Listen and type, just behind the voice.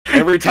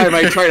every time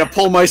I try to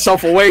pull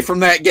myself away from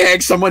that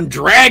gag, someone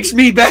drags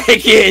me back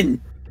in.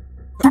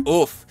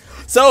 Oof.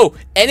 So,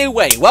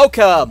 anyway,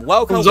 welcome.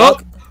 Thumbs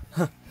up.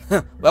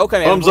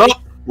 Welcome, Thumbs everybody.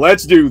 up.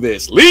 Let's do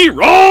this.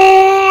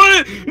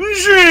 Leroy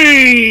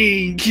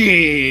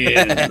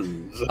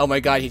Jenkins. Oh my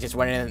god, he just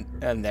went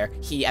in there.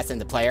 He as in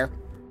the player.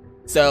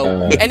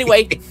 So,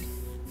 anyway.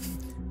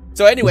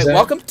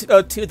 Welcome to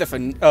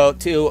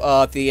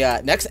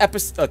the next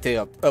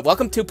episode.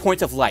 Welcome to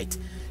Point of Light,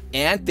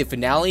 and the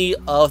finale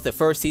of the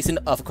first season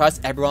of Across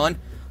Eberron,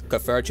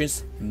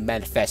 Convergence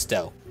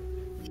Manifesto.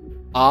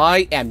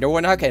 I am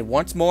Nornak, and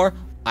once more,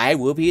 I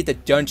will be the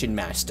Dungeon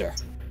Master.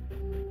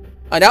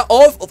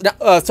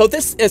 So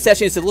this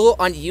session is a little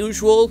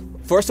unusual.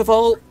 First of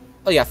all,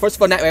 not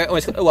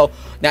everyone's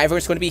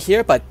going to be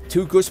here, but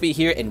two groups will be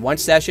here in one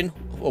session.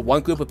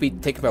 One group will be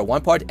taking care of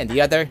one part, and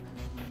the other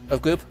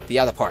group, the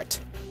other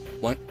part.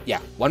 One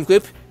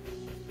group,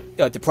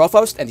 the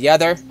Provost, and the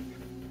other,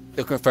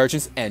 the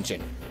Convergence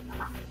Engine.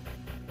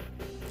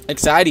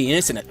 Exciting,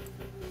 isn't it?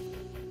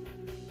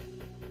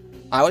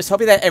 I was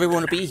hoping that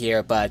everyone would be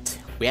here, but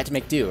we had to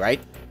make do, right?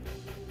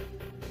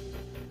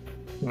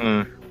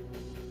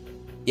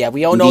 Yeah,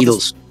 we all know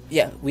this.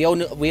 Yeah, we all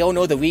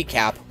know the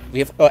recap. We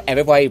have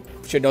everybody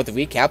should know the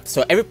recap.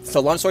 So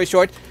long story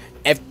short,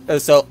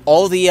 so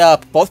all the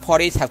both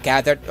parties have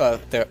gathered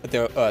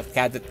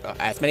gathered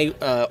as many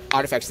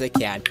artifacts as they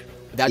can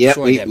without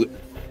destroying them.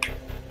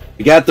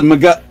 We got the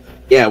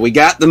we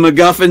got the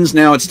MacGuffins.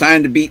 Now it's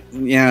time to beat.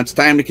 Yeah, it's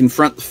time to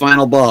confront the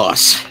final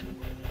boss.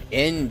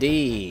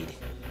 Indeed.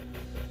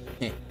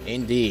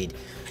 Indeed.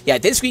 Yeah,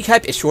 this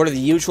recap is shorter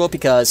than usual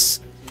because,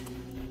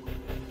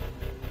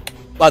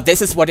 well,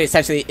 this is what it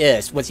essentially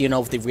is. With the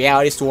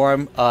reality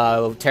storm,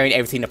 tearing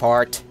everything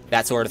apart,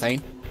 that sort of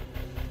thing.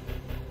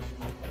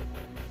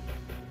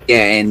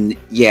 And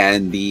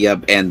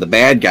the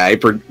bad guy,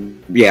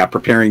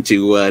 preparing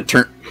to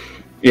turn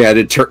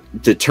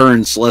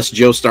Celeste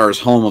Joestar's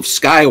home of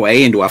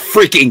Skyway into a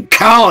freaking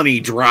colony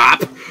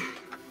drop.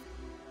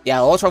 Yeah,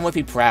 Ultron would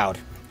be proud.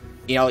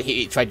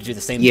 He tried to do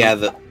the same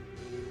thing.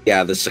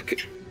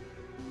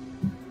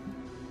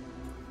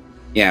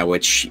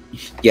 Which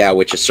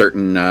a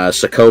certain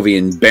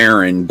Sokovian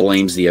Baron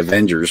blames the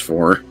Avengers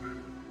for.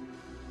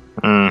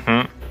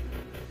 Mm-hmm.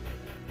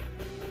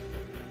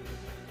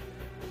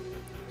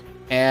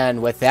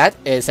 And with that,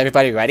 is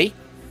everybody ready?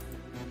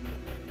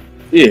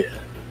 Yeah.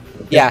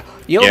 Yeah,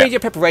 you'll need your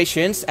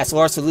preparations as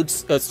Laura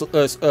salutes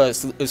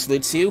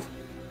you,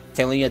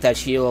 telling you that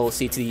she will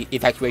see to the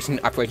evacuation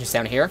operations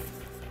down here.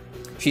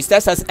 She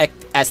says as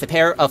the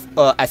pair of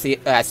Orion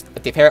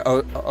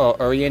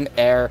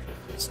Air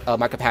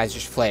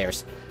micropassage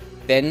flares.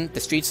 Then the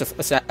streets of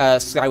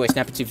Skyway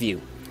snap into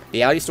view. The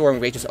reality storm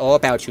rages all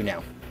about you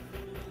now.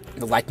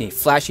 The lightning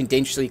flashing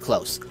dangerously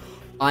close.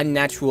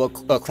 Unnatural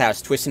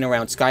clouds twisting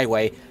around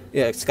Skyway's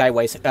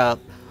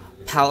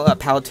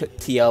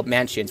Palatio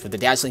mansions with the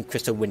dazzling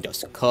crystal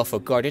windows, colorful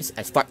gardens,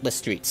 and spotless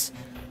streets.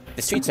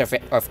 The streets are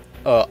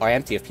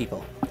empty of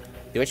people.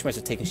 The rich must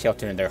have taken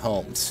shelter in their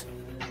homes.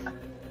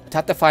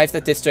 Atop the five of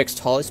the district's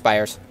tallest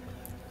spires,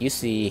 you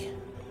see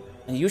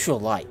unusual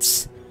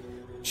lights,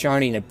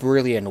 shining a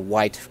brilliant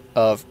white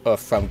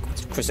from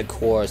crystal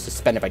cores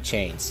suspended by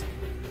chains.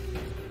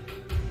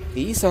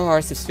 These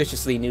are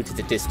suspiciously new to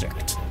the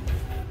district.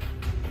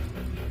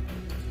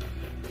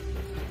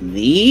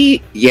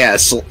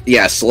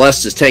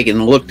 Celeste is taking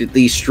a look at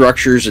these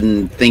structures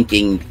and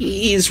thinking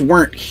these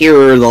weren't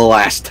here the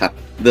last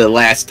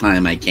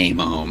time I came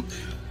home.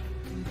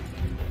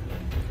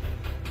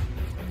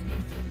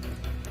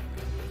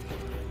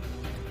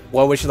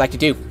 What would you like to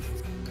do?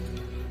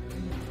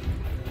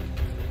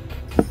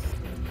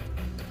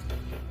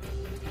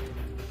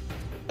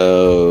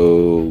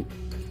 Oh,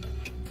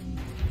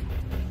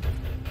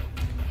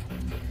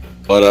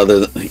 what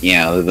other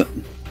than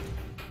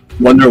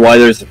Wonder why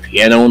there's a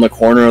piano in the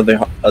corner of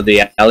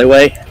the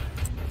alleyway.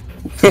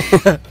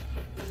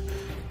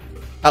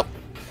 Oh,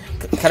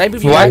 can I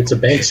move you Why? back? It's a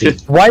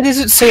Banksy. Why does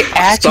it say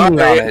Acme on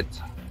it?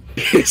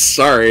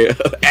 Sorry,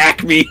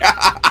 Acme.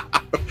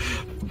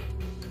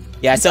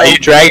 Yeah, so Are you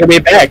dragging me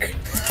back?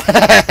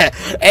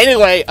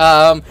 anyway,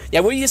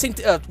 we're using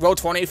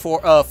Roll20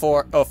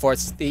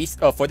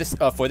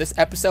 for this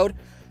episode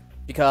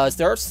because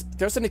there's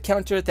an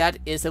encounter that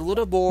is a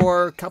little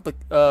more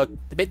a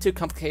bit too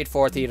complicated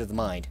for Theater of the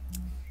Mind.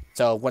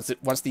 So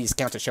once these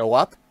counters show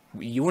up,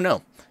 you will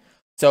know.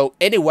 So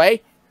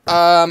anyway,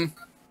 it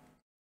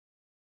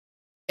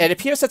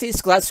appears that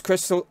these glass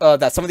crystal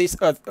some of these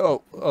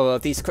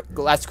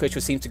glass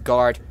crystals seem to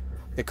guard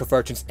the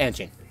Convergence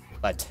engine,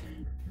 but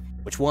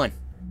which one?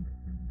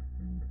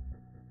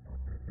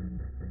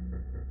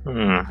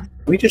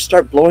 We just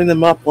start blowing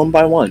them up one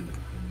by one.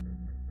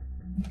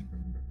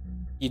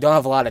 You don't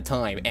have a lot of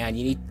time, and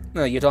you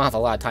don't have a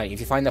lot of time. If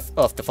you find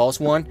the false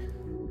one,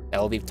 that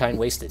will be time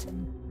wasted.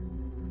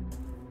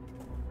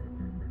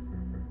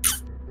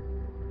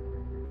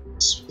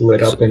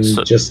 Split up and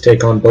just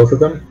take on both of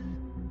them?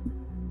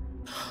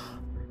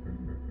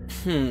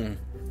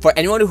 For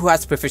anyone who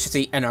has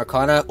proficiency in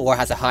Arcana or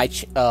has a high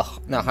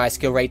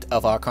skill rate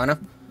of Arcana,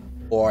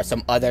 or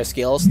some other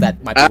skills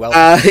that might be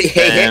well.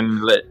 Hey,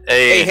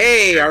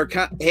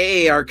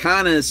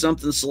 Arcana is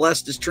something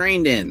Celeste is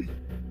trained in.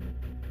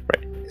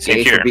 Right.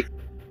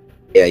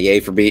 Yay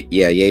for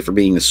yay for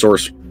being the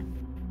sorcerer.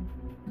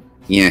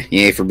 Yeah,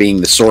 yay for being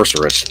the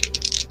sorceress.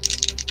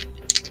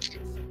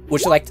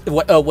 Would you like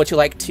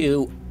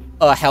to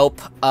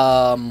help?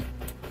 I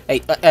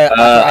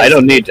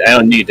don't need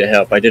to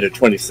help. I did a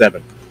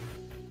 27.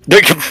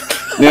 Never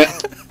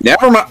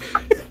mind.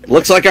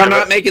 Looks like I'm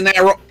not making that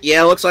roll.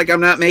 Yeah, looks like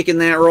I'm not making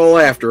that roll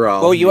after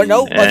all. Well, you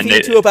know one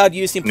thing too about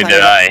using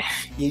planar.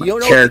 You know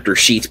character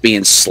sheets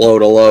being slow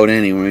to load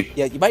anyway.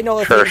 Yeah, you might know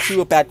a thing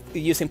too about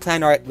using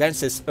planar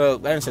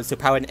lenses to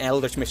power an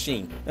eldritch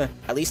machine.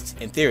 At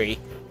least in theory.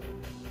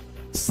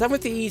 Some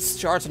of these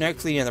shards are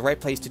actually in the right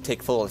place to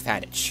take full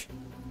advantage.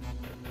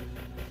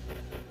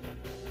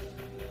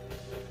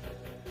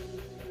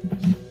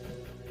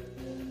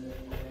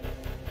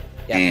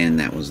 Yeah. And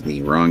that was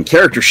the wrong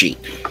character sheet.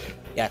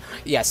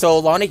 Yeah. So,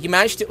 Lonnie, you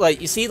managed to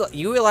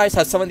you realize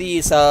how some of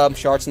these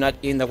shards are not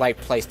in the right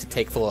place to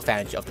take full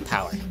advantage of the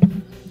power.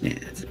 Yeah,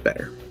 it's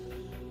better.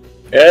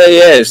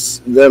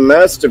 Yes, the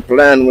master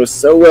plan was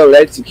so well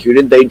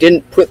executed they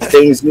didn't put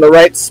things in the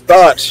right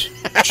spot.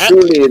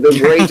 Truly the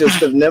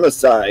greatest of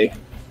Nemesis.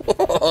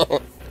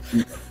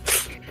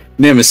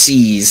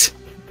 Nemesis.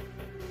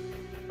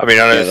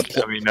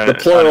 The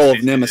plural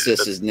of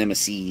nemesis is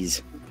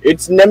nemesis.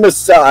 It's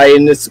Nemesis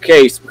in this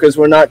case because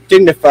we're not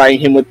dignifying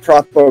him with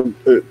proper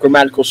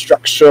grammatical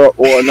structure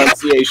or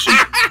enunciation.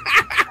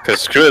 Because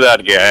screw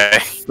that guy.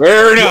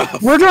 Fair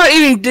enough. We're not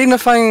even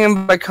dignifying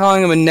him by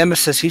calling him a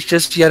nemesis. He's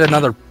just yet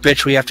another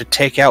bitch we have to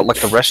take out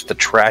like the rest of the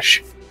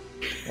trash.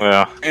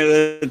 Well.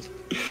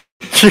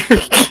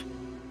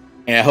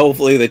 Yeah,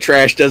 hopefully the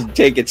trash doesn't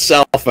take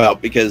itself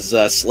out because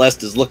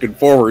Celeste is looking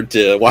forward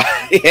to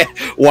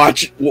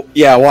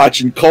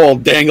watching Cole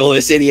dangle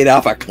this idiot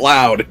off a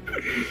cloud.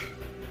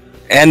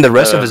 And the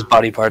rest of his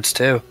body parts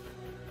too.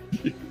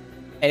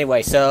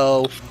 Anyway,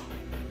 so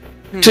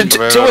here's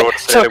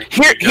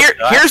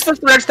the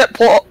threats that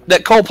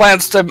Cole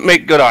plans to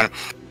make good on: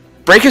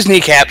 break his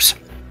kneecaps,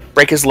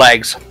 break his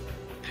legs,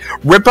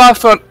 rip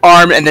off an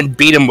arm, and then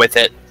beat him with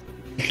it.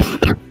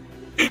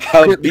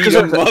 I'll beat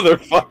a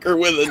motherfucker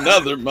with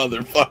another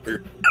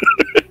motherfucker.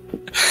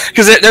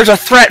 Because there's a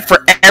threat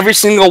for every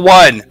single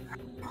one.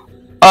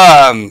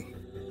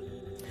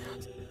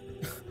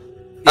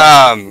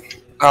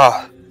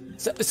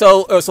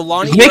 So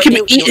Lonnie, make him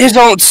eat his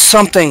own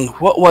something.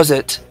 What was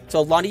it?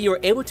 So Lonnie, you were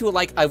able to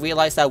I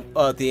realized that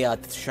the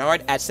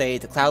shard at say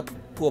the Cloud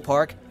Pool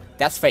Park,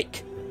 that's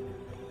fake.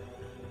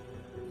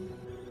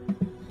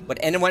 Would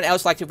anyone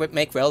else like to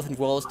make relevant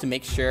rolls to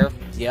make sure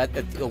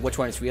which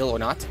one is real or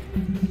not?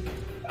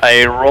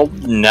 I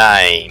rolled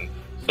 9,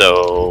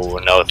 so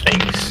no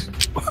thanks.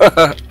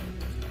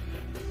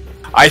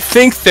 I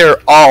think they're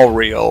all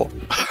real.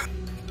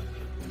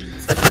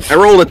 I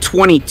rolled a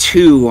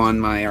 22 on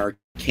my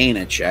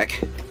Arcana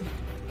check.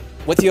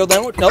 With your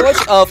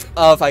knowledge of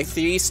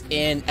theories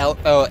in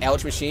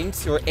Eldritch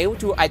machines, you're able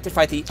to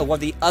identify one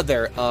of the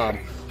other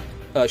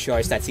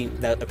shards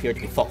that appear to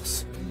be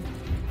false.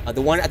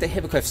 The one at the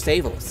Hippogriff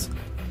Stables.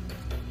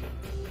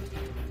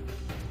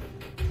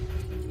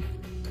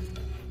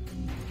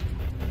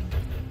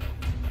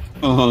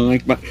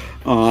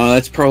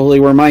 That's probably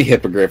where my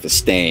Hippogriff is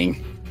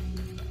staying.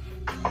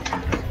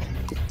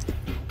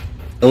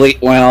 At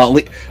least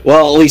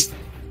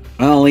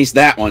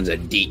that one's a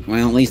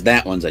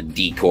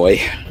decoy.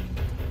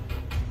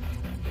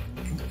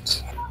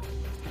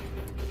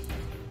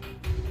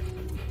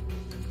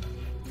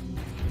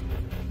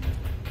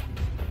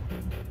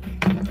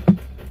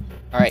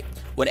 Alright,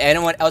 would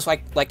anyone else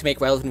like to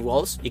make relevant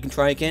rolls? You can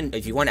try again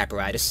if you want,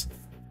 Apparatus.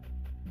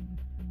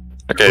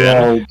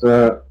 Okay,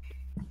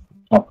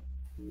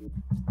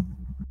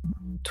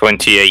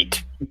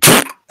 28.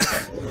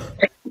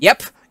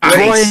 Yep.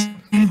 Nice.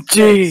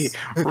 20!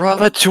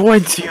 Roll a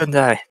 20 on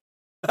that.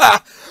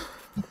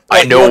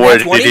 I know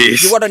what it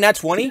is. You want a nat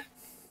 20?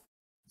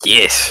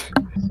 Yes.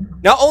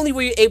 Not only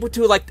were you able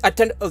to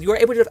you were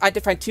able to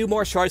identify 2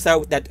 more shards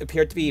that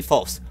appeared to be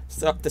false.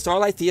 So, the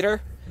Starlight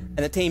Theater and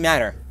the Tame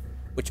Manor,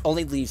 which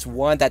only leaves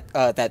one that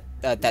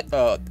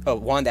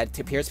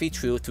appears to be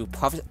true through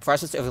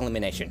process of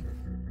elimination.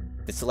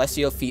 The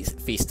Celestial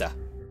Fiesta.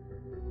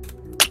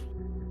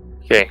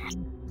 Okay.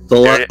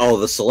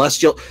 The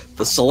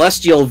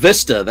Celestial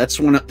Vista. That's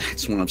one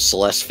of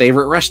Celeste's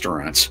favorite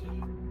restaurants.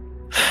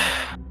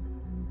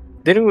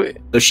 Didn't we?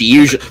 Though she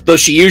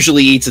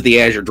usually eats at the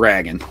Azure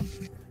Dragon.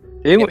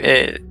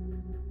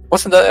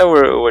 Wasn't that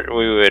where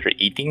we were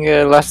eating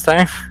last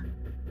time?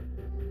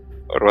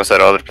 Or was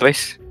that other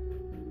place?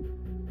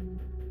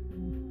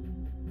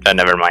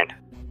 Never mind.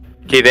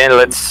 Okay, then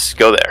let's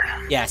go there.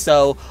 Yeah.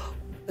 So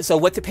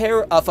with the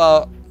pair of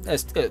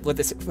with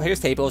the players'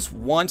 tables,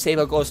 one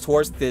table goes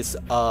towards this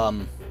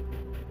goes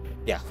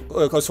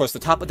towards the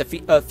top of the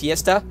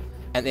Fiesta,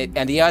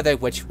 and the other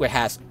which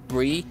has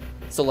Bree,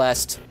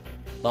 Celeste,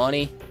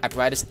 Lonnie,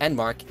 Apparatus, and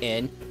Mark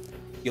in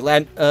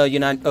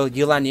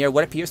Yulan near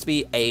what appears to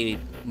be a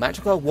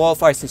magical wall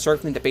of ice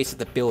encircling the base of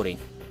the building.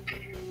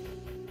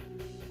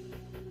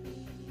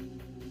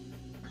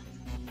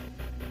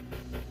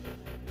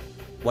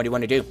 What do you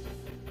want to do?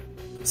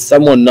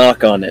 Someone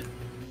knock on it.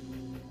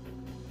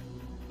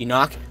 You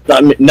knock?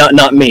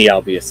 Not me,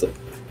 obviously.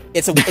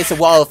 It's a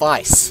wall of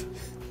ice.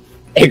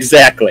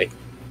 Exactly.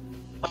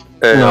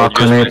 Knock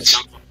on it.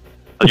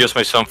 I'll use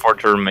my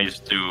Sunforger mace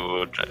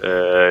to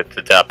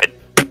tap it.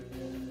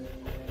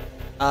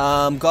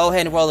 Go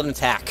ahead and roll an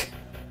attack.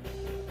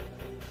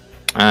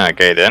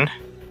 Okay then.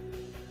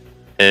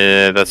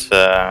 That's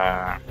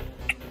a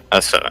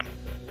 7.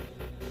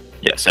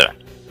 Yeah, 7.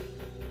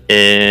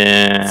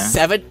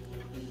 7?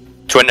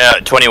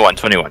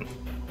 21.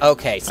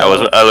 Okay, so I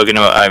was looking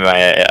at my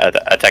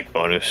attack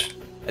bonus.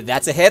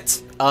 that's a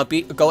hit.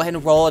 Go ahead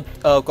and roll.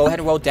 Go ahead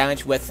and roll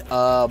damage with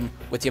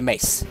your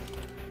mace.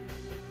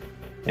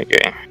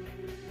 Okay.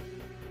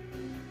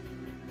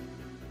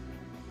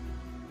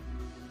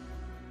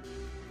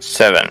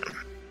 Seven.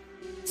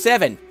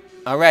 7.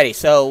 Alrighty,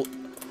 so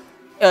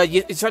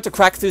you start to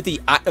crack through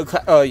the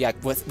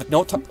with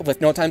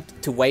no time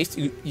to waste.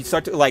 You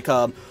start to like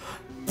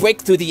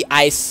break through the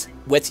ice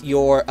with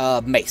your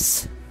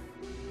mace.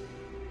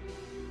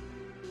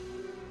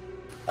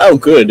 Oh,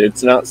 good.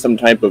 It's not some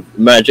type of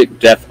magic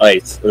death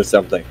ice or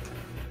something.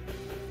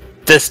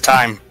 This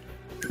time.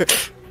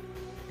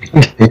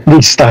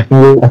 This time.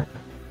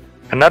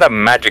 I'm not a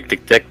magic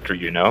detector,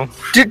 you know.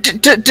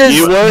 Does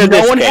You were in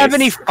no this one have case.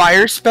 any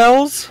fire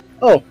spells?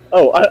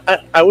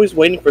 I was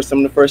waiting for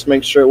someone to first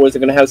make sure it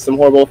wasn't going to have some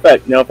horrible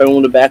effect. Now, if I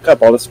want to back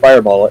up, I'll just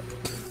fireball it.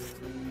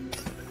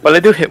 Well, I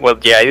do have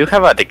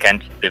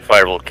the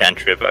fireball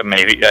cantrip. I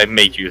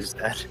may use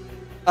that.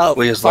 Oh,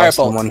 We just lost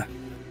firebolt. someone.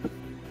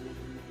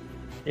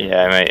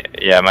 Yeah,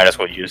 I might as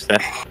well use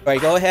that. Right,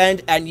 go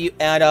ahead and you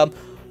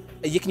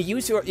can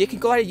use your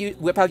go ahead and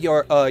whip out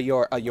your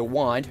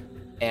wand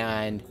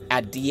and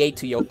add D8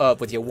 to your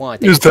with your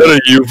wand. Is that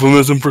a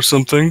euphemism for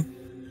something?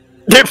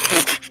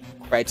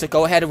 Right, so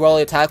go ahead and roll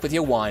the attack with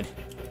your wand.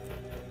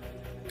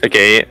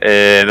 Okay,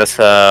 that's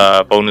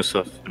a bonus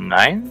of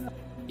 9?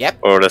 Yep.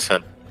 Or that's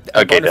a...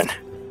 Okay bonus- then.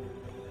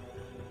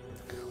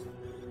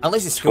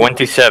 Unless you screw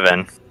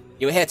 27.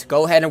 You hit.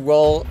 Go ahead and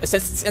roll.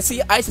 Since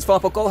the ice is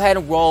falling, go ahead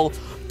and roll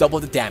double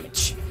the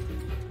damage.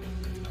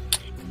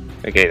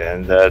 Okay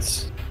then,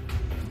 that's...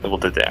 double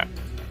the damage.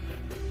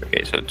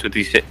 Okay, so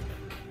 2d6.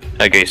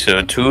 Okay,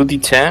 so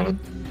 2d10.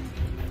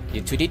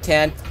 You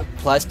 2d10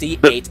 plus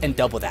d8 and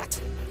double that.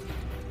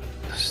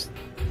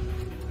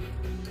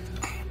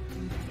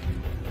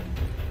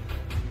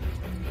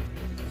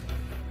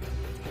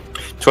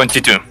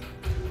 22.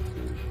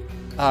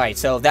 Alright,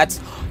 so that's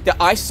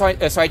the ice starting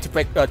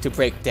to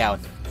break down.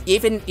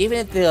 Even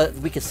if the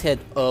weakest hit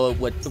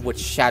would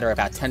shatter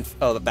about 10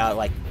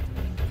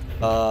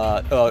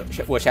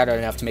 would shatter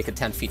enough to make a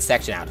 10 feet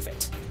section out of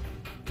it.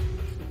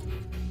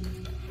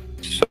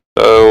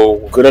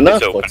 So... Good enough.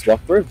 it's open. Let's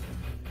walk through.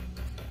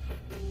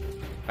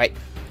 Right.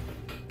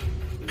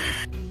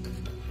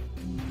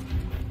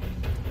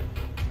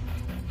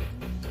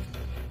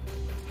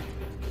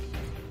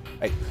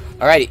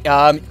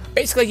 Alrighty.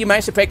 Basically, you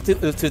manage to break through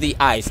the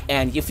ice,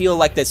 and you feel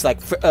like there's like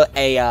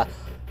a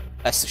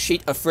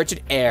sheet of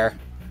frigid air.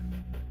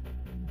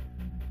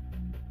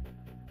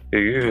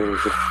 Ooh.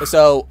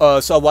 So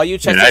while you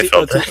check, Yeah, I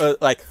felt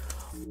that.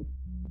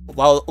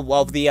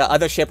 while the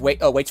other ship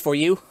waits for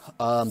you,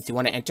 do you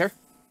want to enter?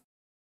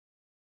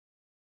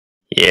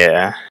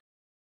 Yeah.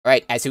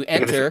 Right. As you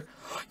enter,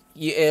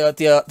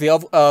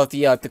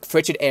 the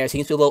frigid air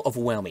seems to be a little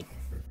overwhelming.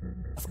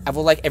 I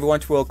would like everyone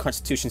to roll a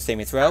Constitution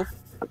saving throw.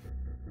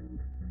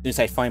 As soon as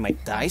I find my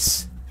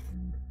dice.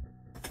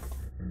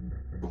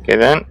 Okay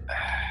then.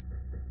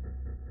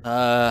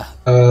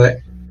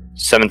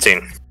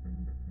 17.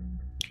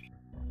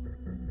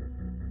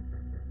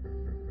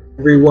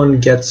 Everyone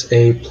gets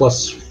a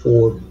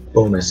 +4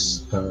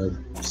 bonus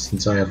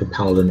since I have a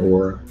paladin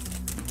aura.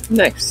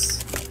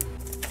 Nice.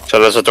 So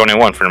that's a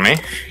 21 for me.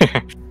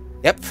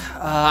 Yep.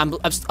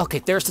 Okay.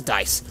 There's the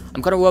dice.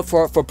 I'm gonna roll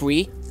for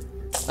Bree,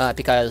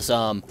 because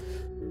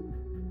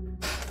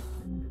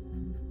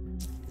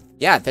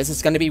yeah, this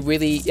is gonna be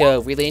really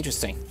really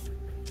interesting.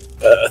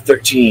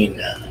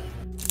 13.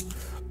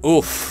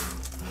 Oof.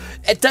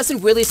 It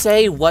doesn't really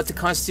say what the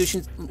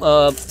Constitution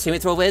saving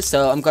throw is,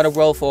 so I'm gonna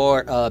roll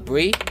for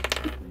Bree.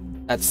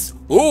 That's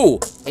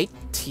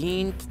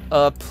 18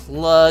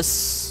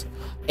 plus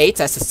 8.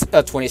 That's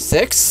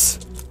 26.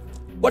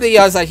 What are the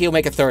odds that he'll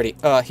make a 30?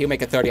 He'll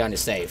make a 30 on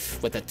his save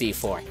with a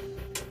D4.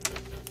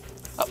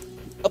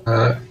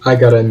 I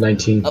got a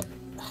 19. What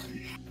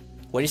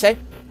did you say?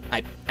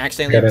 I I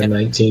accidentally got a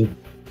 19.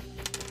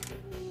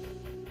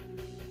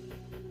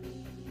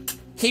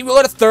 He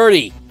rolled a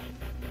 30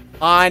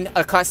 on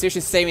a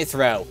Constitution saving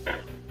throw.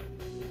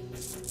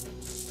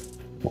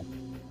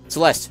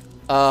 Celeste,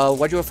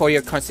 what do you roll for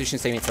your Constitution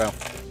saving throw?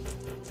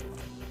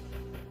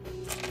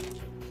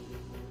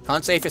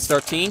 Con save is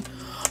 13.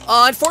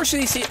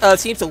 Unfortunately,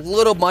 seems a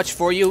little much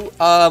for you,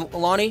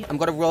 Lonnie. I'm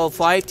gonna roll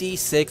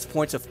 5d6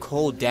 points of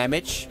cold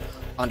damage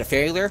on the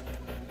failure.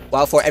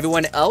 While for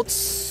everyone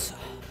else,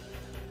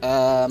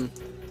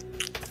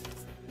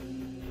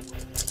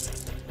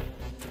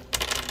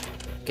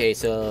 okay,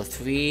 so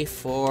 3,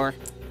 4,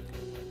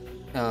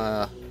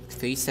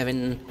 3,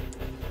 7,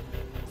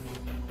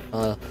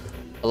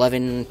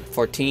 11,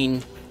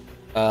 14,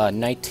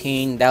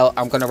 19. Now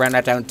I'm gonna round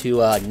that down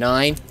to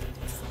 9.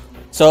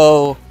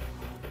 So,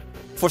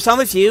 for some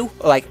of you,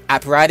 like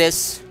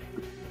Apparatus,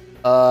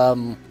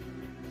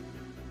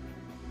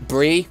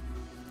 Bree,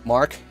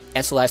 Mark,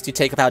 and Celeste, you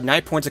take about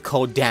 9 points of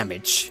cold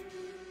damage.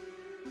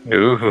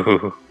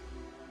 Ooh.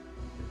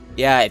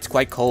 Yeah, it's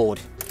quite cold.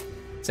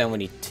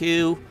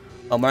 72.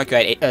 Oh, Mark,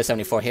 you're at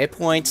 74 hit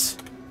points.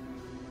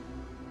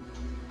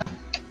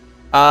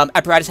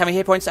 Apparatus, how many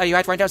hit points are you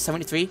at right now?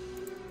 73?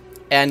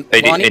 And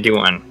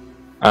 81.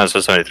 So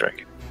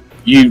 73.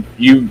 You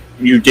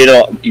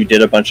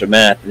did a bunch of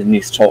math, and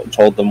you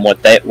told them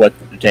what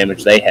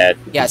damage they had.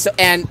 Yeah. So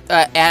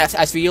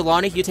as for you,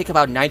 Lonnie, you take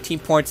about 19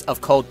 points of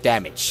cold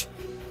damage.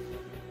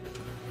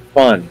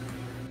 Fun.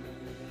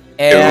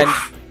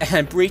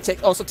 And Bree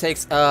also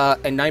takes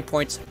 9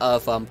 points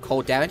of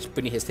cold damage,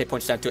 bringing his hit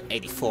points down to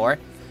 84.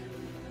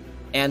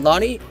 And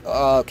Lonnie,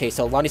 okay,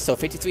 so Lonnie, so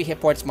 53 hit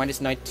points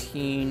minus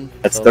 19.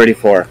 That's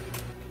 34.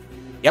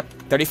 Yep,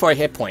 34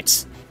 hit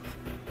points.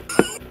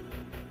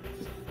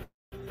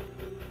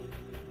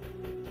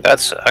 That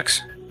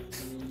sucks.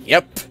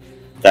 Yep.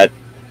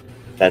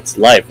 That's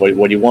life. What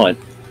do you want?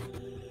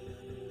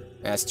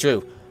 That's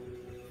true.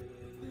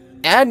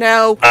 And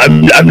now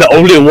I'm the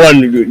only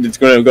one that's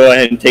going to go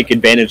ahead and take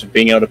advantage of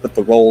being able to put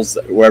the rolls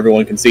where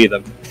everyone can see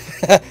them.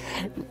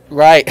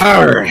 right.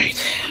 All right.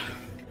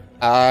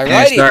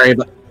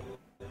 Alrighty.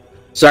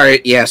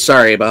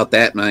 Sorry about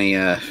that.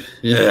 My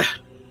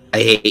I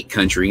hate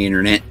country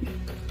internet.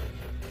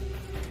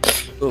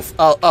 Oof.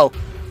 Oh.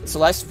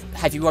 Celeste,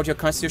 have you rolled your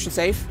Constitution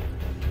save?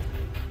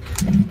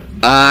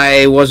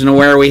 I wasn't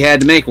aware we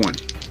had to make one.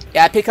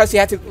 Yeah, because you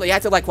had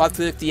to like walk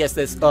through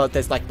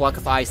this like block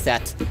of ice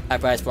that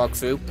Apparatus walked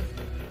through.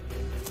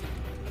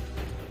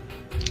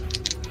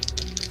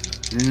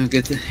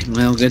 Good.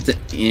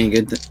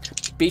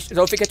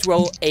 Don't forget to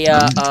roll a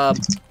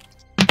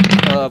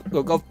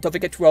don't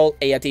forget to roll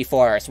a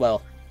d4 as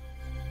well.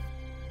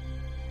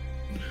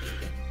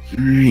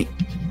 All right.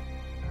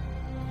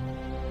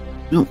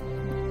 No.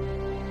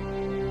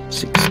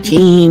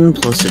 16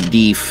 plus a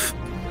D.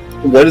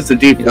 What is the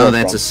D4? Oh,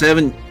 that's a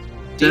 7.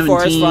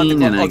 D4 is from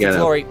 17, and I got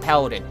glory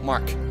paladin.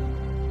 Mark.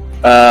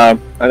 I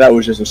thought it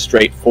was just a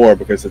straight 4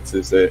 because it's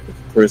a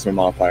charisma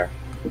modifier.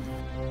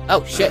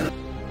 Oh shit.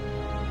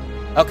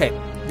 Okay,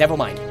 never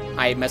mind.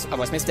 I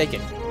was mistaken.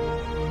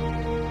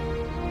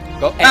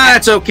 Go.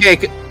 That's okay.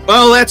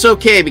 Well, that's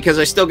okay because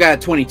I still got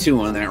a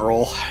 22 on that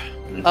roll.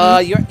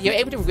 You're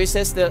able to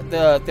resist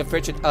the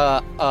frigid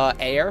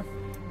air,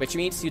 which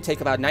means you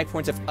take about 9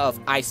 points of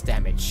ice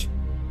damage.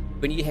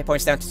 Bring your hit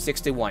points down to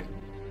 61.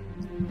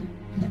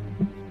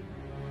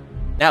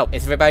 Now,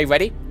 is everybody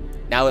ready?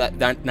 Now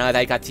that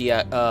I got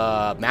the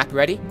map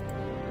ready?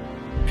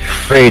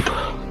 Wait,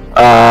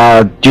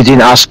 you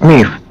didn't ask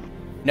me.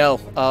 No,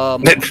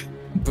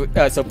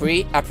 so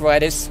Bree,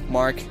 Apparatus,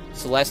 Mark,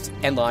 Celeste,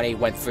 and Lonnie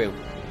went through.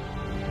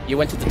 You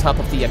went to the top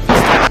of the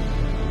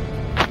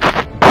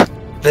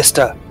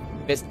Vista.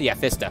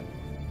 Vista.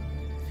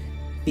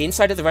 The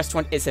inside of the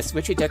restaurant is as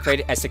richly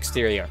decorated as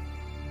exterior.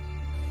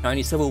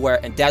 Shiny silverware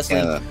and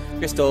dazzling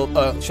crystal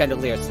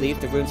chandeliers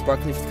leave the room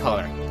sparkling with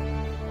color.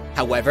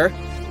 However,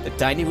 the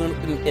dining room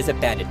is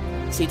abandoned,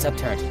 seats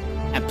upturned,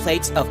 and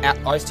plates of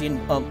Arstian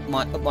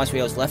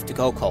Montreal's left to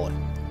go cold.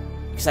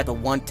 Except for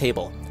one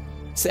table,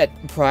 set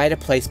pride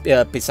placed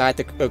beside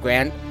the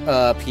grand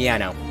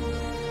piano.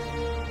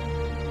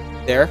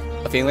 There,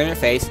 a feeling in her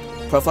face,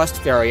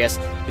 Provost Furious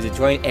is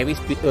enjoying every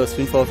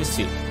spoonful of his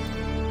soup.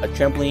 A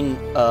trembling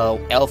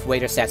elf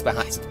waiter stands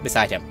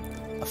beside him,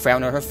 a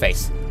frown on her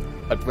face,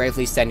 but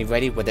bravely standing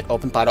ready with an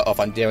open bottle of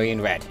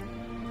Ondarian Red.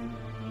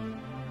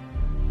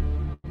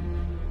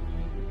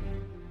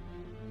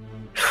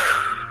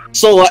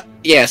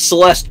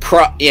 Celeste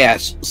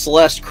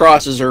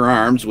crosses her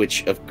arms,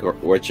 which of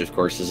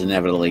course is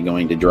inevitably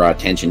going to draw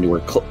attention to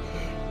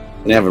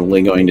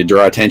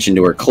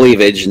her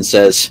cleavage, and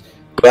says,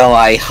 "Well,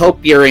 I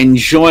hope you're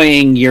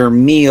enjoying your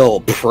meal,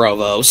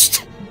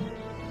 Provost."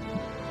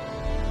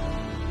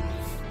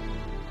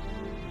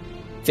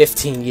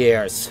 15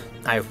 years.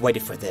 I've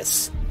waited for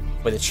this,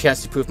 with a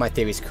chance to prove my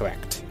theories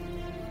correct,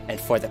 and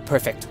for the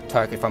perfect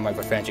target for my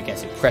revenge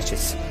against the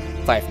precious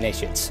 5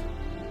 nations.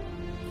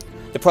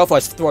 The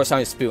Provost throws on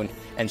his spoon,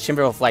 and a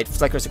shimmer of light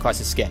flickers across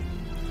his skin.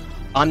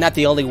 I'm not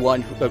the only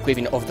one who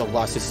grieving over the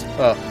losses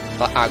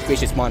our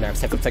gracious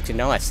monarchs have inflicted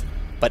on us,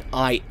 but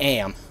I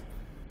am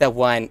the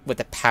one with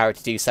the power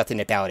to do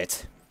something about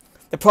it.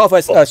 The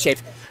Provost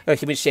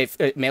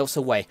human-shaped melts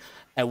away,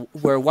 and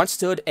where once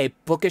stood a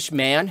bookish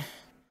man,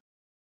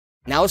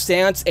 now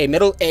stands a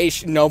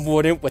middle-aged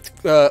noblewoman with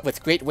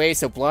great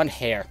waves of blonde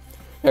hair.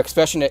 Her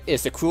expression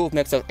is the cruel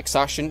mix of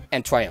exhaustion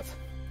and triumph.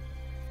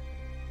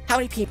 How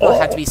many people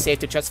had to be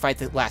saved to justify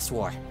the last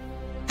war?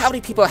 How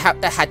many people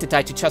had to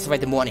die to justify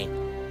the morning?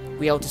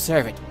 We all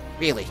deserve it,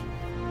 really.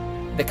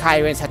 The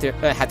Kyrans had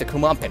the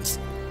comeuppance,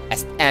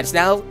 and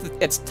now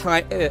it's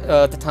time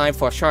the time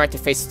for Shard to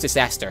face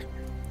disaster.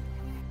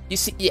 You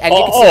see, and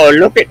you can see,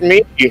 look at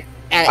me!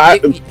 I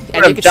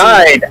and have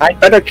died. I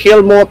better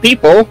kill more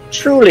people.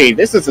 Truly,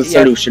 this is a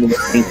solution we're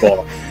looking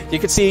for. You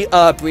can see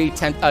Bree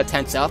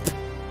tense up,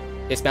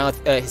 his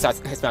mouth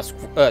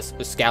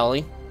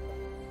scowling.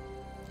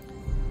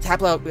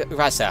 Tabla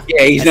Rasa,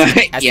 Yeah, he's not.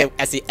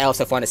 as the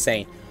elves of one is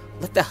saying,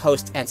 let the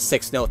host and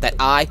six know that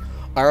I,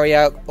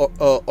 Arya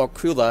or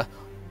Krula,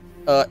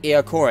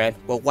 Earcoran,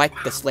 will wipe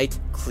the slate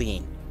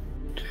clean.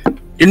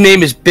 Your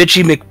name is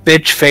Bitchy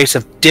McBitchface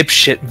of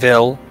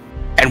Dipshitville,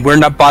 and we're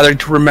not bothering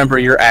to remember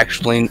your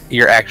actual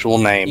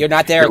name. You're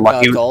not there,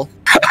 Cole.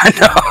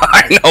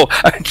 I know.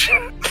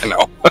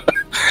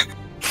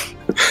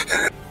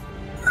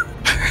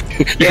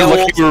 You're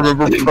lucky to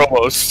remember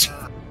Provost.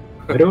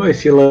 Why do I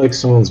feel like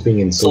someone's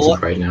being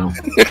insulted right now?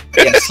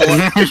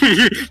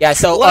 Yeah,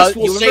 so Celeste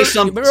will say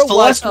something.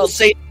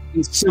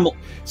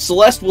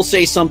 Celeste will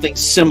say something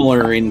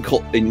similar in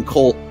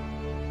Cole's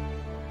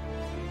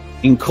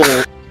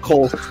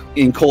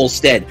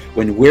stead.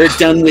 When we're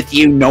done with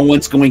you, no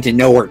one's going to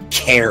know or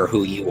care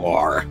who you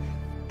are.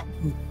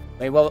 You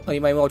may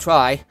well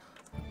try,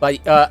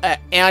 but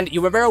and you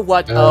remember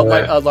what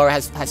Laura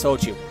has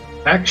told you.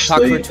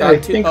 Actually, I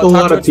think a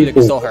lot of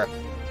people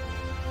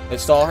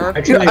install her.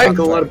 Actually, I think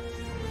a lot of.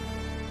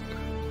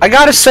 I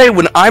gotta say,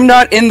 when I'm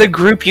not in the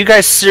group, you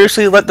guys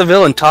seriously let the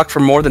villain talk for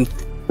more than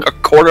a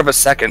quarter of a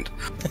second.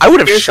 I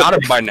would have shot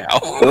him by now.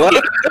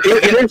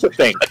 Here's the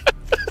thing.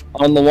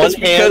 On the one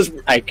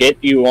hand, I get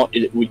you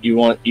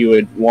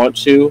would want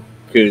to,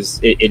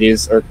 because it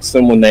is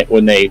irksome when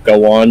they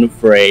go on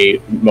for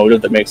a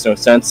motive that makes no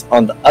sense.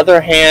 On the other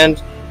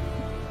hand,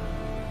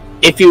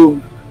 if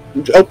you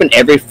open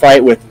every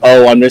fight with,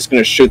 "Oh, I'm just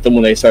going to shoot them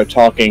when they start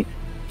talking,"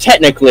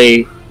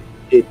 technically,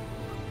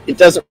 it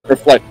doesn't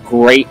reflect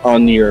great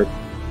on your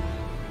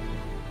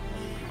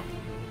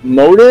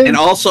motive. And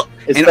also,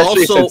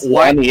 since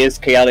Lonnie is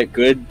chaotic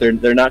good,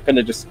 they're not going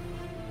to just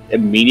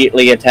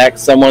immediately attack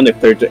someone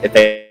if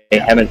they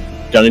haven't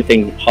done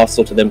anything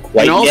hostile to them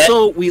quite yet.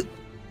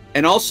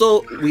 And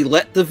also, we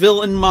let the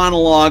villain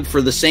monologue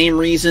for the same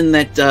reason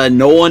that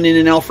no one in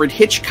an Alfred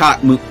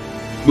Hitchcock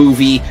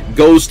movie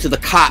goes to the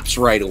cops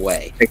right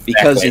away. Exactly.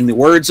 Because in the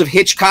words of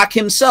Hitchcock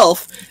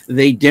himself,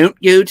 they don't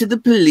go to the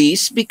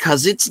police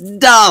because it's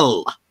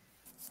dull.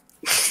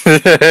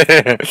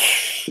 Hey,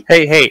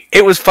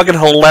 it was fucking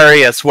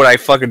hilarious when I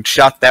fucking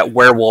shot that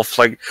werewolf.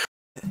 Like,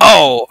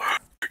 oh,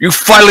 you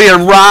finally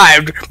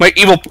arrived, my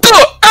evil.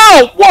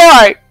 Ow!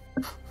 Why?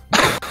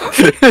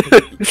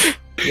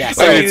 Yeah.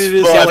 So,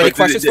 any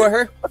questions for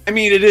her? I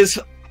mean, it is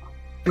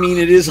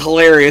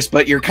hilarious,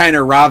 but you're kind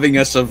of robbing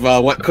us of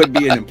what could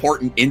be an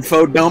important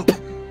info dump.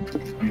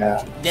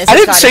 Yeah. I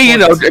didn't say,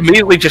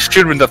 immediately just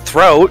shoot him in the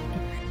throat.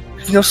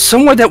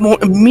 Somewhere that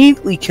won't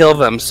immediately kill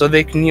them, so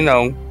they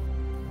can,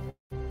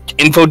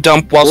 info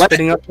dump while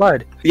spitting up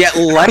blood. Yeah,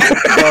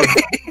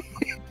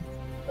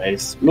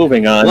 Nice.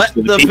 Moving on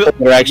to the people that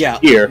are actually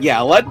here.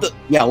 Let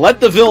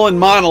the villain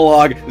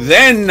monologue.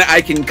 Then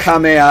I can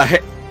kamehameha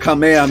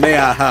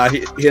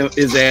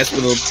his ass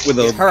with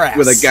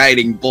a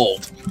guiding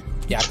bolt.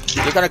 Yeah,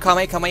 you're gonna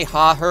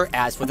kamehameha her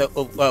ass with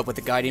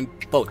a guiding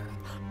bolt.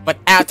 But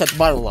after the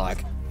monologue,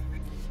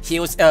 he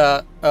was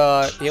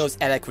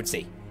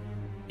adequacy,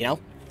 Yeah,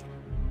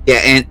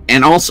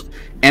 and also,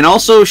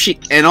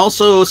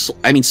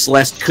 I mean,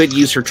 Celeste could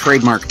use her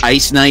trademark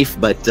ice knife,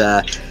 but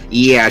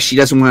yeah, she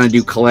doesn't want to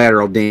do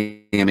collateral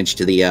damage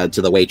to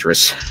the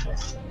waitress.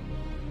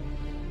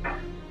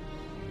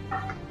 All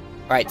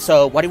right,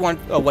 so what do you want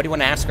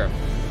to ask her?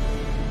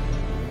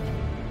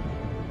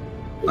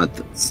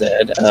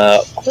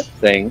 Quick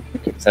thing.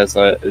 It says,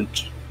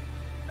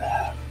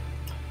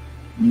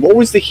 what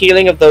was the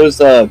healing of those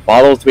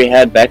bottles we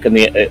had back in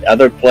the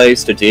other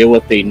place to deal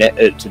with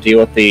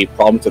the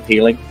problems with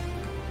healing?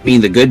 You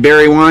mean the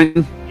Goodberry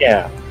wine?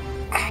 Yeah.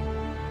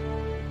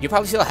 You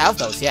probably still have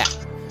those, yeah.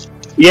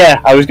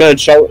 Yeah, I was gonna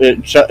chug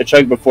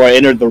before I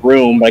entered the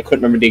room, but I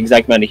couldn't remember the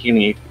exact amount of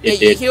healing it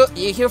did. You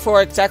heal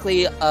for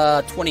exactly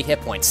 20 hit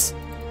points.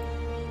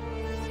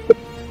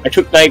 I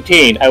took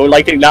 19. I would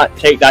like to not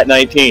take that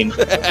 19.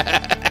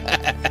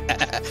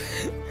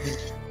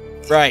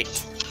 Right.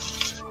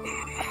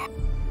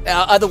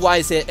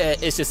 Otherwise,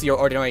 it's just your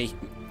ordinary,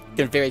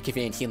 very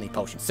convenient healing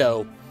potion.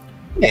 So,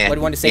 yeah, what do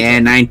you want to say? Yeah,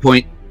 9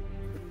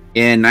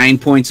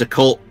 points of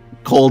cold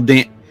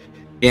damage.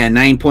 Yeah,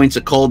 9 points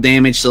of cold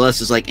damage. Celeste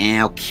is like,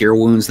 I'll cure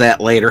wounds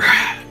that later.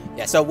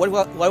 Yeah. So, what do you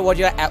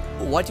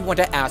want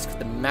to ask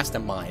the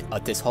mastermind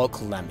of this whole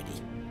calamity?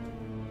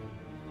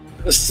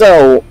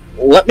 So,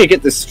 let me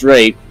get this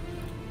straight.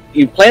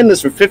 You planned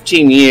this for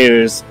 15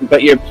 years,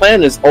 but your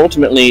plan is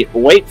ultimately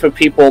wait for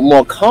people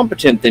more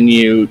competent than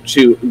you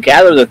to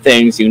gather the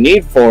things you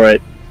need for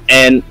it,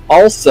 and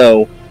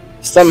also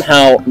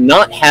somehow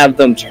not have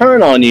them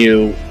turn on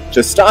you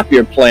to stop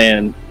your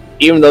plan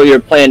even though your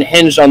plan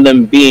hinged on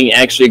them being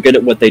actually good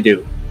at what they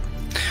do.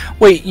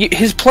 Wait,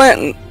 his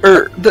plan,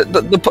 or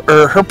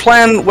her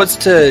plan was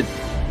to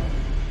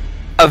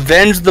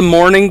avenge the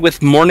morning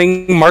with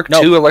Morning Mark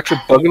II Electric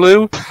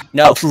Boogaloo?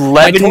 No.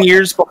 11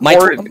 years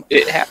before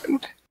it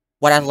happened?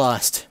 What I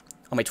lost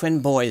are my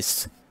twin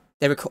boys.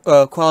 They were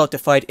called out to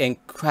fight in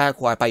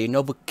Cragwar by your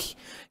noble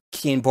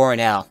King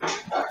Borinal.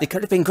 They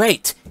could have been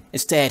great.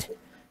 Instead,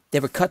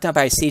 they were cut down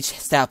by a siege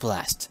stab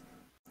blast.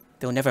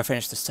 They'll never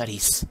finish their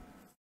studies.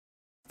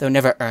 They'll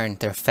never earn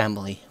their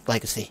family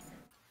legacy.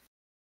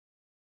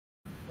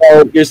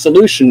 Well, your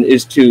solution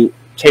is to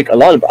take a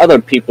lot of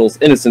other people's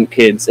innocent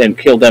kids and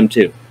kill them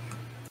too.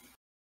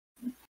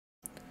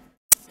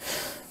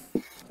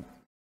 Well,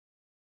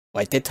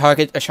 I did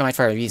target a shrine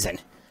for a reason.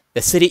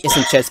 The city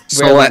isn't just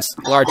Raylan's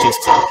largest,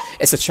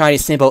 it's a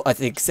Chinese symbol of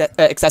the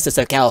excesses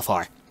of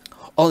Galifar.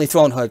 Only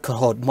Thronehood could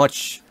hold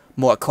much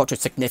more cultural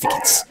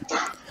significance.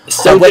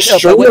 So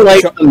destroy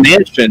like the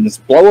mansions,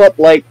 blow up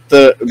like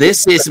the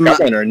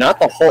governor, not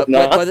the whole,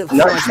 not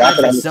drop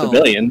it on the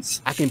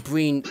civilians. I can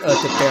bring to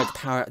bear the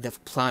power of the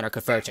plan or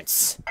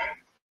Convergence.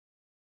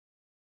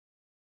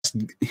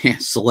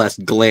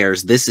 Celeste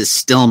glares. This is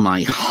still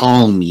my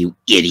home, you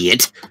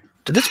idiot.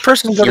 Did this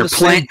person go to the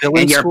same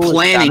villain school?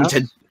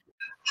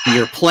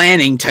 You're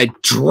planning to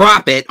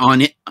drop it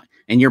on it,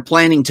 and you're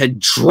planning to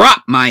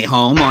drop my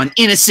home on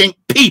innocent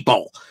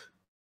people.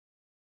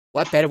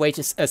 What better way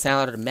to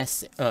sound out a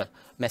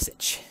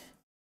message?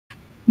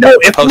 No,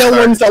 if no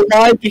one's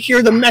alive to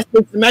hear the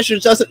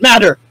message doesn't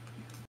matter.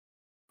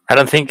 I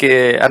don't think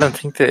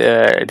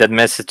that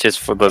message is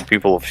for the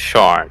people of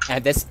Sharn.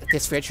 And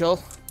this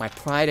ritual, my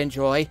pride and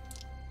joy,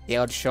 the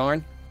Elder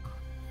Sharn,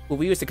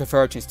 will use the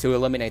Convergence to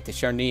eliminate the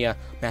Sharnia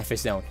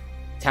Manifest Zone.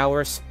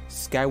 Towers,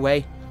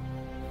 Skyway,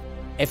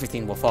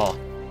 everything will fall.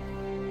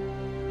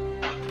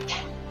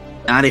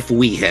 Not if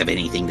we have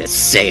anything to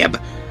say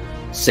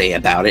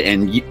about it,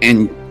 and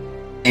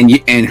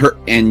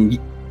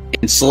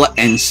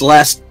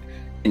Celeste,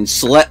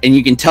 and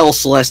you can tell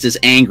Celeste is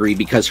angry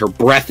because her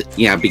breath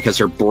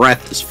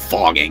is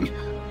fogging.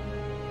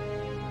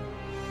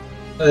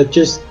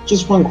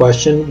 Just one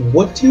question.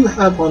 What do you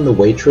have on the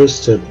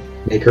waitress to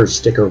make her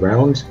stick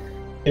around,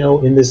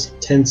 in this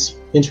tense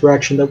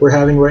interaction that we're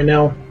having right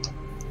now?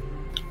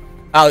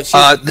 Oh,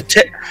 the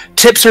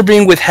tips are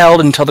being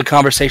withheld until the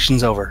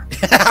conversation's over.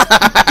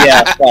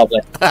 Yeah,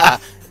 probably.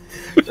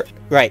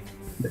 Right.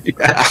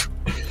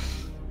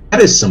 That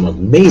is some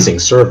amazing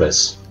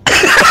service.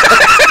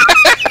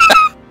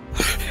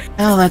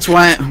 That's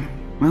why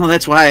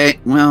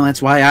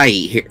I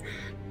eat here.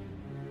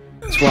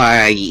 That's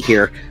why I eat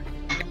here.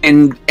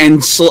 And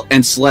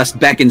Celeste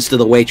beckons to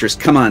the waitress.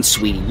 Come on,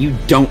 sweetie. You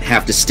don't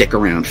have to stick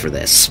around for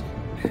this.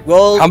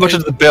 Roll. How much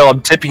is the bill?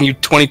 I'm tipping you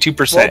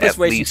 22% at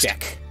least.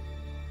 Check.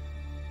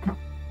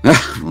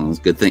 Well, it's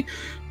a good thing.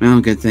 Well,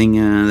 good thing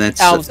that's.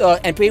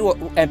 And Bree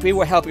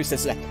will help you.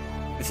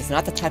 This is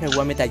not the type of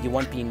woman that you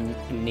want to be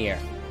near.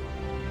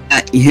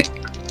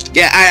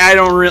 Yeah, I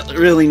don't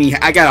really need.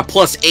 I got a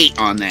 +8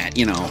 on that.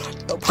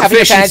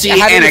 Proficiency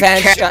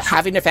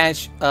having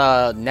advantage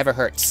never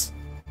hurts.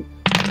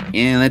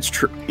 Yeah, that's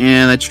true.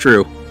 Yeah, that's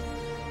true.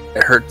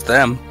 It hurts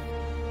them.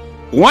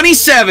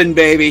 27,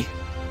 baby.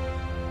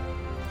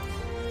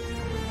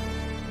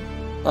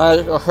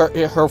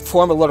 Her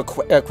form a little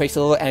quakes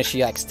a little, and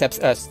she steps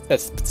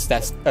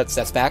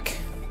back.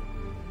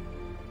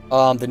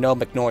 The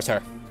gnome ignores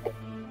her.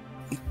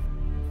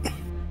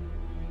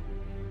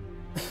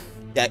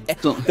 Yeah,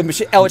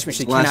 the Eldritch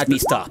machine cannot be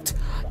stopped.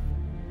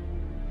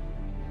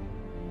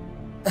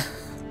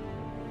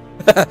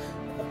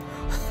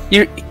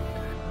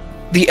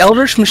 The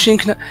Eldritch machine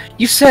cannot.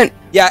 You sent.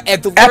 Yeah,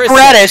 and the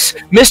apparatus,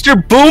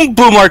 Mr. Boom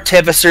Boom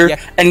Artificer,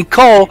 and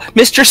Cole,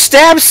 Mr.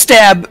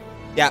 Stab.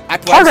 Yeah,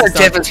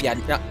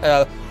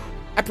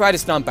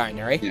 apparatus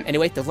non-binary. Yeah.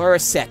 Anyway, the lure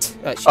is set.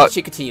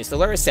 She continues. The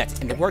lure is set,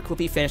 and the work will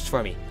be finished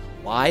for me.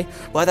 Why?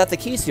 Well, without the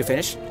keys to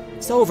finish,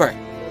 it's over.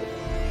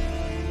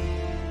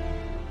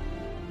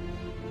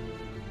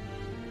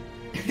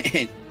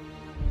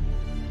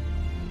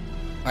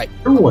 Alright.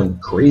 Everyone,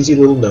 crazy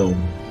little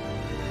gnome.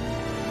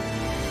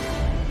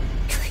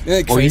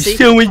 Crazy?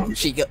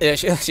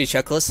 She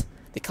chuckles.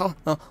 They call.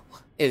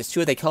 It's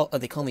true. They call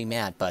me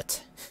mad,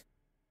 but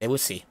they will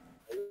see.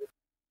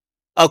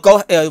 Oh,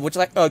 would you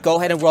like? Go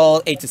ahead and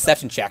roll a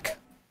deception check,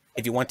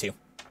 if you want to.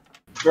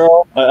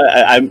 Girl,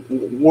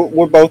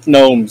 we're both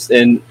gnomes,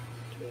 and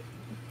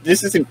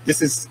this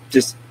is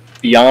just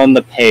beyond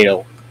the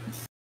pale.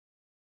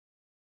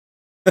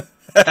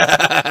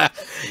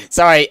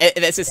 Sorry,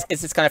 it's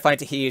just kind of funny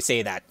to hear you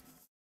say that.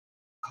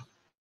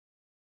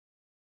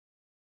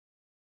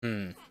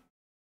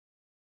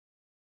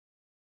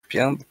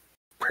 Beyond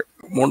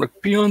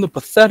the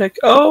pathetic.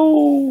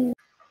 Oh.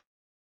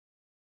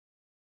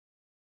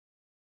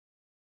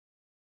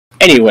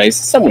 Anyways,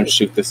 someone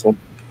shoot this one.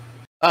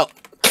 Oh.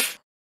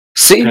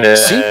 See?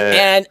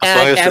 And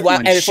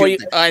before you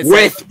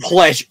with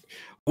pleasure,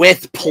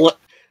 with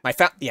my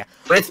yeah.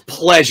 With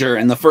pleasure,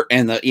 and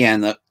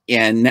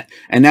and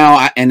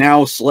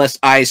now Celeste's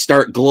eyes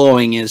start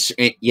glowing.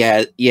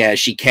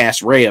 She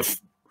casts ray of.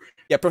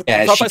 She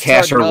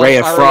casts her ray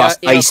of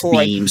frost ice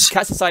beams.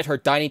 Casts aside her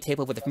dining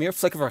table with a mere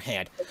flick of her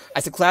hand.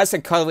 As the glass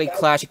and cutlery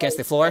clash against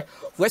the floor,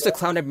 where's the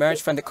clown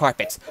emerge from the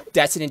carpets,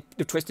 dancing in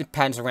the twisted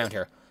patterns around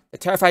her. The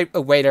terrified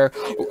waiter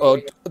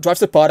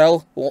drops the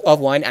bottle of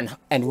wine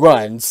and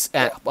runs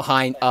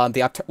behind one of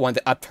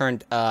the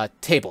upturned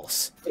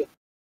tables.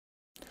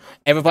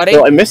 Everybody?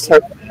 Well, I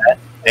misheard that,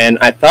 and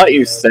I thought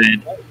you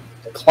said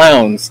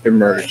clowns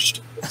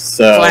emerged.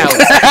 So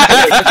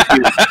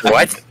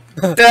What?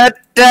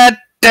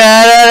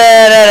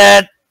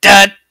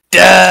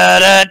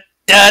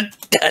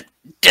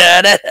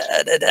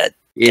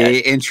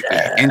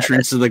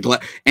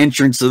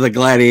 Entrance of the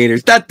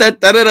gladiators.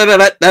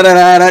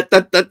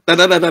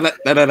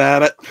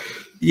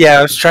 Yeah,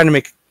 I was trying to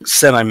make it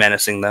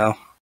semi-menacing though.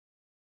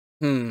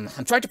 I'm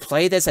trying to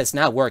play this. It's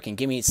not working.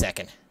 Give me a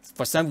second.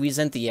 For some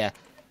reason, the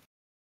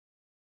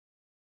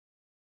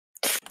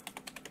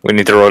We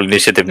need to roll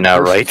initiative now,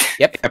 right?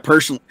 Yep.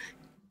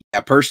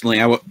 Personally,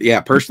 I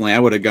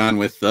would have gone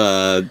with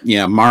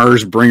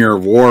Mars, Bringer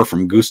of War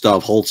from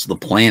Gustav Holst's The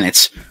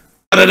Planets.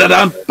 That's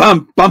not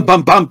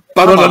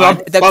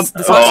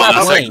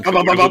playing.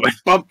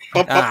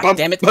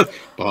 Damn it.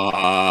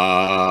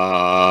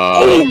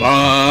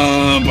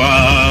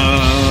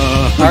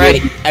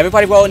 Alrighty,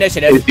 everybody roll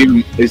initiative.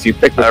 As you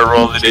pick I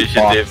roll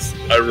initiative.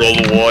 I roll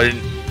a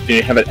 1. Then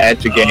you have it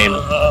add to game,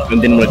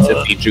 and then when it's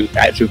at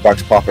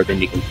jukebox proper,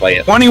 then you can play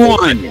it.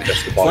 21!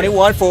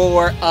 21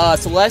 for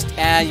Celeste,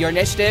 and your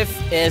initiative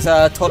is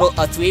a total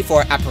of 3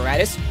 for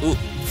apparatus. Ooh.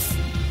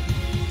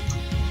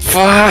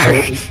 Fuck!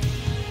 I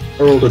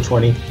rolled a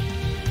 20.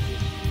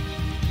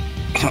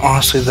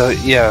 Honestly, though,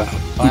 yeah,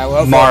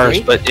 Well,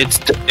 Mars, but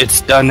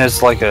it's done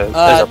as like as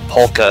a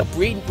polka.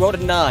 Bree rolled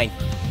a 9.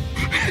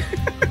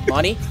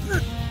 Monty?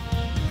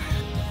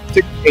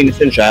 16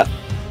 is in chat.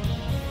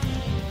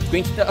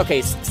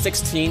 Okay,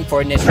 16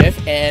 for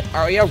initiative, and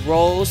Arya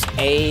rolls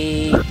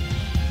a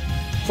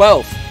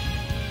 12.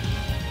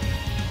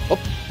 Oh.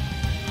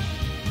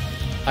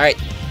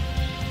 Alright.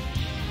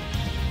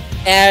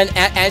 And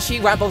she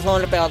rambles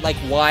on about like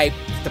why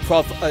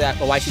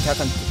why she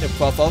talks on the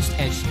provost,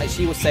 and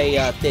she will say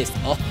this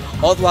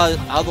all the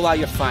while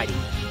you're fighting.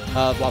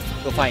 While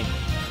we're fighting.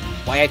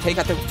 Why I take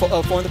out the form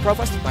of the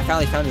provost? My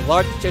family found a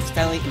large just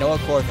family in Noah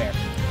Corvair.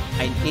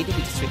 I need to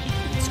be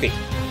discreet.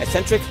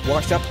 Eccentric,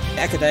 washed up,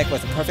 academic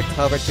with a perfect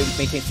cover to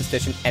maintain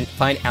suspicion and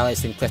find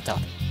allies in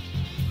Clifftop.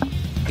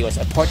 He was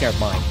a partner of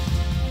mine.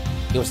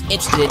 He was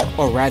interested,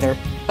 or rather,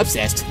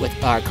 obsessed with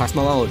our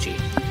cosmology.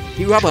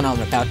 He rabbled on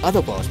about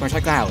other worlds much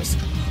like ours.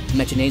 He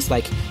mentioned names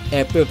like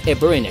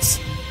Eberinus,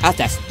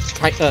 Althas,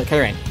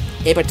 Karen,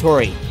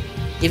 Abatori,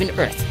 even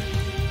Earth,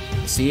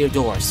 the Sea of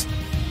Doors,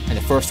 and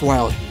the First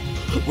World.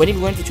 When he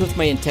learned the truth of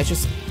my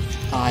intentions,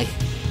 I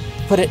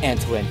put an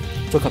end to him,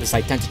 took up his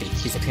identity,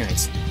 his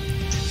appearance.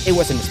 It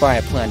was an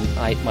inspired plan,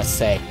 I must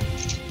say.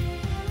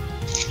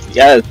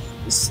 Yeah,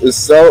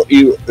 so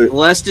you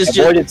Celeste is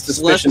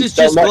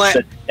just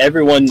glad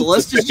everyone.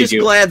 Celeste is just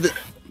glad that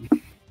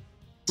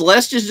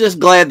Celeste is just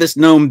glad this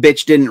gnome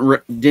bitch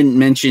didn't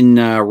mention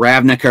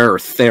Ravnica or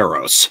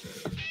Theros.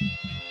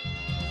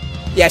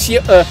 Yeah, she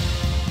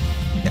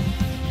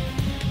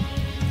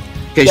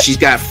because she's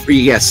got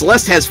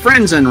Celeste has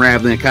friends in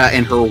Ravnica,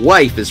 and her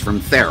wife is from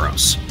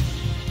Theros.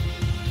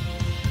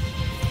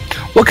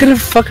 What kind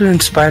of fucking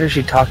inspired is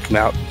she talking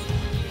about?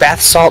 Bath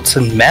salts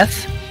and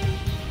meth?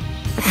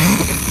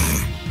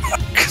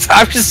 Because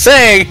I'm just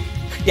saying.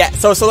 Yeah.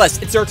 So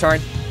Celeste, it's your turn.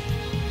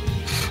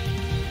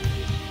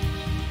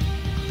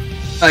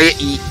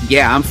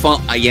 I'm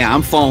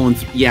following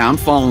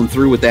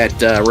through with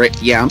that.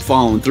 I'm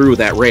following through with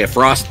that ray of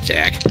frost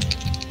attack.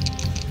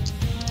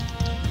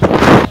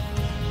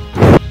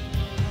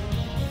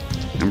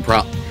 I'm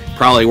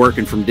probably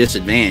working from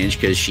disadvantage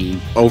because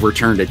she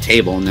overturned a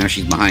table and now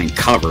she's behind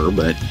cover.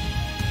 But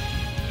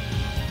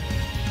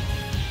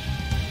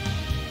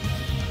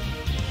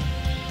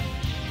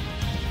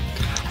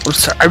I'm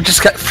sorry,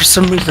 for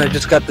some reason I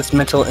just got this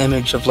mental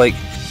image of like,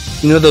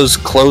 you know those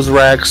clothes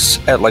racks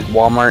at like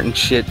Walmart and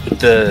shit with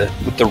the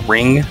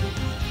ring,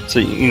 so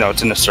you know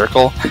it's in a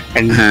circle,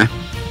 and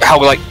how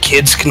like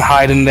kids can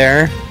hide in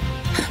there.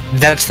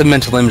 That's the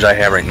mental image I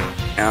have right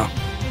now.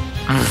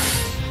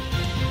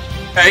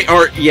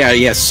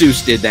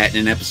 Seuss did that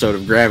in an episode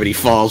of Gravity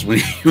Falls when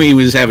he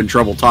was having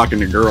trouble talking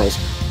to girls.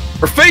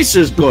 Her face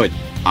is good.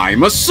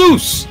 I'm a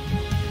Seuss.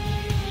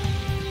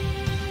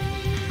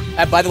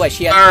 By the way,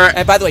 she has.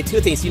 And by the way, two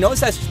things. You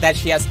notice that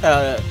she has.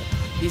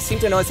 You seem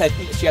to notice that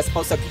she has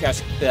also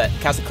cast a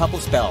couple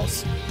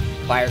spells: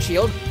 Fire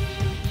Shield,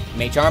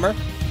 Mage Armor,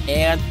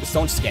 and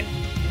Stone Skin.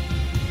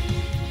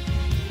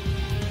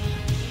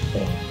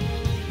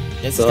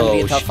 This is going to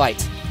be a tough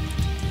fight.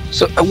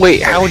 So,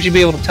 wait, how would you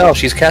be able to tell?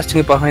 She's casting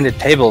it behind a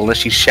table unless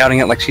she's shouting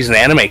it like she's an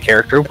anime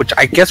character, which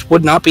I guess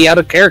would not be out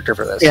of character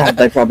for this. Yeah,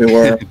 they probably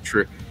were.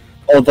 True.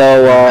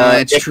 Although,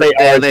 that's true.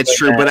 That's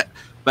true.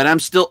 But I'm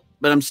still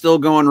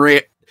going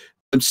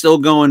I'm still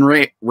going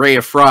Ray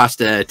of Frost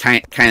to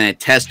kind of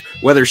test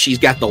whether she's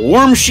got the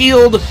warm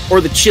shield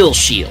or the chill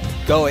shield.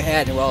 Go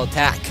ahead and roll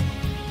attack.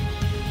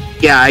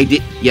 Yeah, I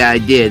did. Yeah, I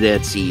did.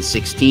 Let's see,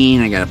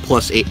 16. I got a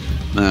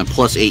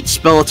 +8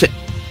 spell attack.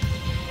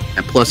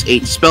 A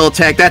 +8 spell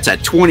attack. That's a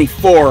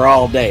 24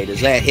 all day.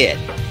 Does that hit?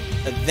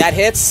 That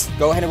hits.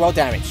 Go ahead and roll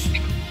damage.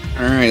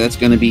 All right, that's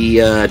going to be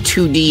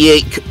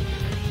 2d8.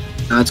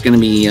 That's going to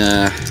be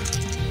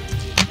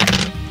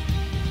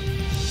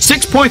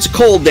 6 points of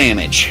cold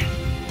damage.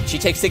 She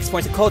takes 6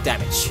 points of cold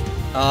damage.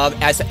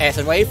 As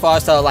a Ray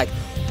Frost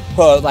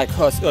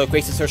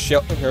graces her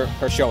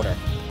shoulder.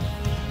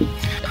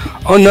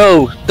 Oh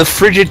no! The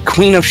frigid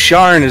Queen of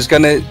Sharn is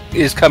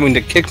coming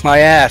to kick my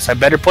ass. I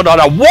better put on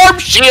a warm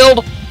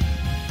shield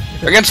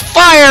against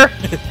fire.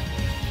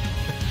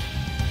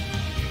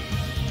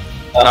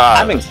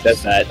 Having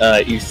said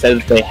that, you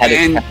said they had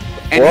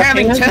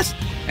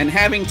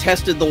having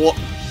tested the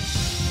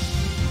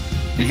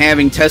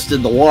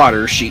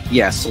water,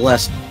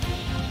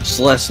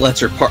 Celeste lets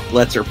her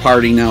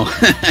party know.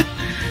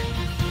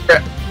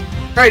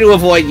 Try to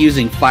avoid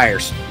using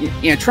fires.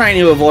 Trying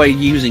to avoid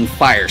using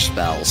fire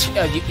spells.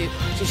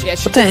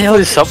 What the hell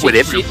is up with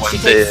everyone?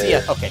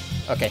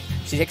 Okay.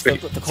 She takes the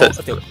cold.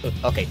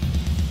 Okay.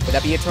 Would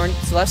that be your turn,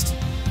 Celeste?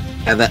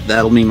 Yeah,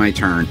 that'll be my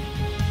turn.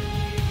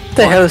 What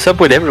the hell is up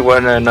with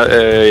everyone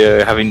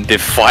having the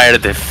fire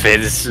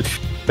defense?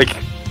 Like,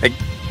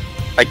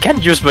 I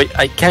can't use my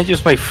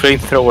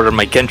flamethrower, and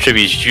my cantrip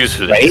is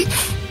useless. Right?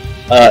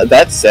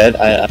 That said,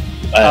 I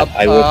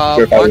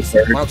will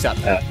survive. Mark's up.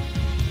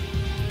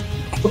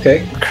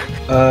 Okay.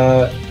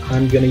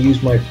 I'm going to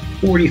use my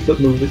 40-foot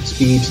movement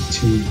speed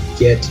to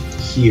get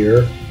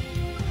here.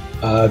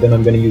 Then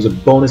I'm going to use a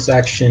bonus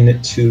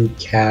action to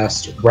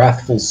cast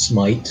Wrathful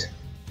Smite.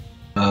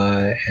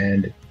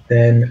 And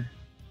then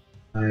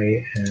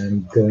I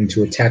am going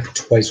to attack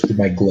twice with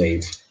my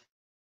glaive.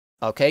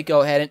 Okay,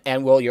 go ahead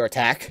and roll your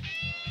attack.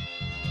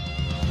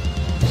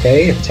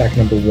 Okay, attack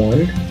number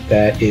 1.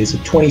 That is a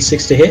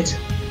 26 to hit.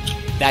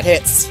 That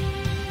hits.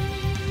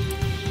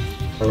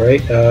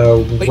 Alright,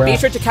 be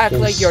sure to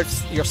calculate your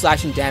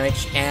slashing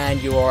damage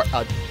and your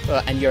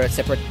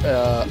separate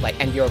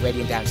and your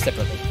radiant damage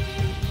separately.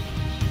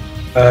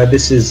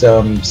 This is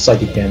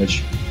psychic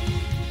damage.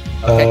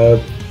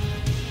 Okay.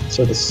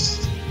 So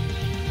this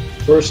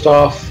first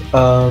off,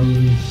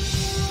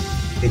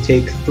 they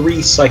take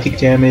 3 psychic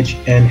damage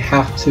and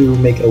have to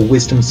make a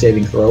wisdom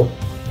saving throw.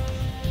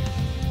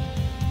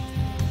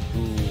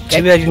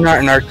 Too bad you're not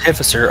an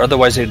artificer,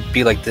 otherwise it'd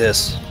be like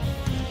this.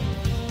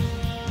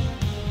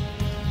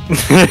 Or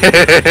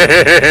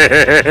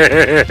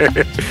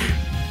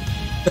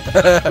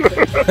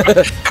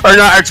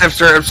not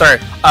artificer, I'm sorry.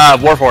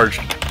 Warforged.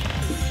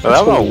 Well,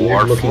 That's I'm a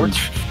weird-looking-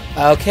 Warforged.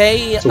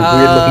 Okay. It's a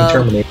weird-looking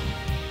Terminator.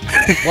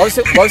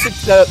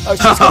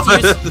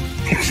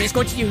 She's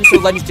going to use her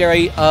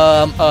legendary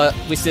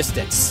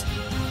resistance.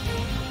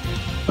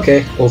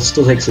 Okay, well, it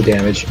still takes the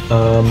damage.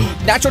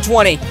 Natural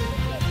 20.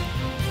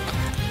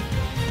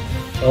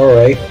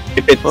 Alright.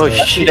 If it's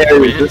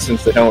legendary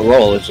resistance, they don't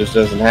roll. It just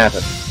doesn't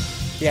happen.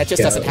 Yeah, it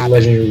just doesn't happen.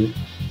 Legendary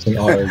is an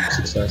honored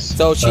success.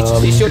 So she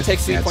still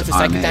takes 3 points of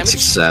psychic damage.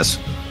 Success.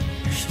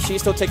 She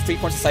still takes 3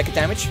 points of psychic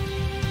damage.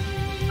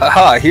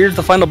 Aha, here's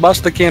the final boss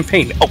of the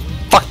campaign. Oh,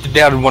 fucked it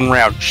down in 1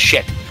 round.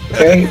 Shit.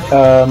 Okay,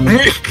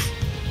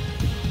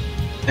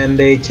 and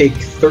they take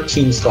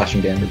 13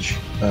 slashing damage.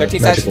 13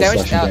 slashing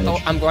damage.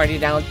 damage. I'm writing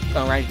it down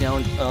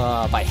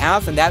by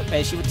half, and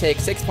she would take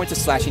 6 points of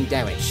slashing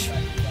damage.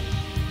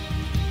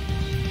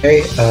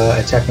 Okay,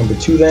 attack number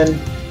 2 then.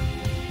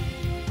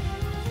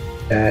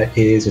 That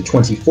is a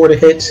 24 to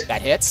hit.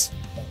 That hits.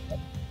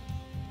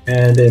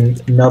 And then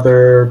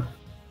another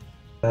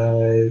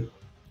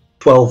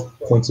 12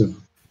 points of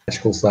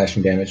magical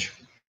slashing damage.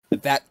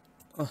 That.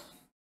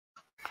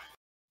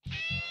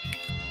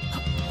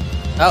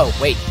 Oh,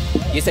 wait.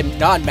 You said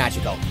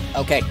non-magical.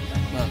 Okay.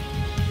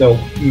 No,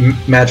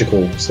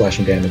 magical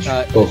slashing damage.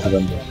 Both of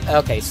them.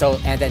 Okay, so,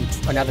 and then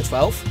another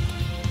 12?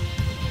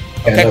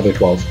 And Okay. another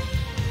 12.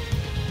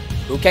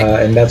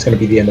 Okay. And that's going to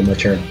be the end of my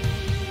turn.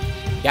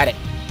 Got it.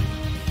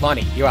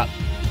 Lonnie, you're up.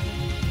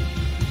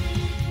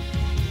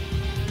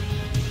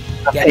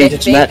 Yeah,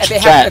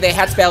 they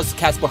had spells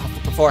cast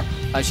before.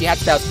 She had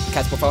spells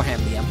cast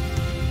beforehand, Liam.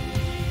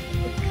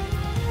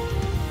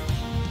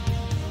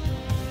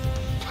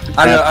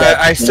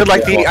 I still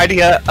like the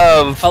idea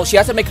of she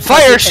has to make a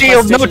fire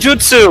shield no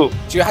jutsu.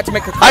 She had to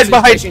make a Hide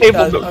behind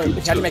table.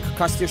 she had to make a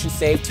Constitution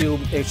save to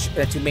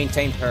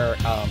maintain her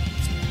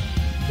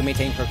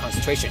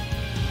concentration.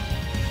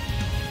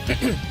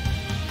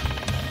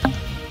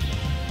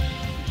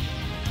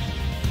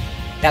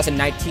 That's a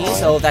 19,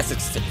 so that's a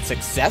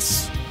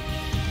success.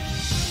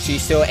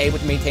 She's still able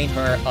to maintain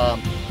her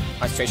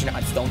concentration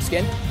on Stone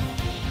Skin.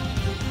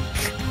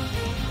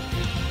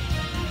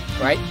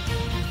 Right?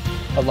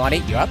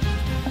 Alani, you're up.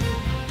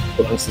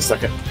 Hold on just a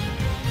second.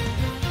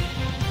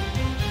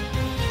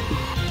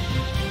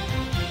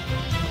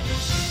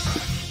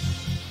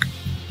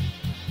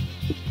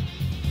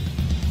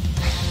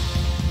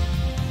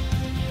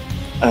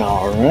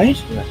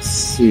 Alright, let's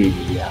see.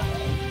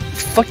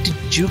 Fuck did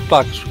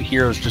jukebox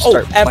heroes just Oh,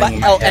 start playing? In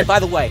my head? and by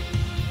the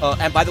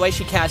way,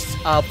 she casts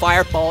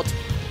Firebolt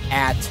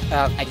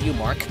at you,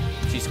 Mark.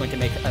 She's going to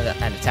make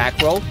an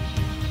attack roll.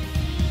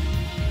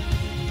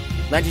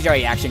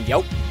 Legendary action,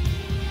 yo.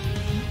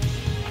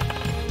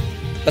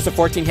 That's a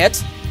 14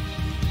 hit.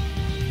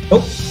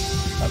 Oh,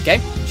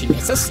 Okay, she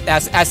misses.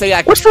 As they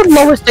act. What's the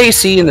lowest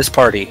AC in this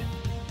party?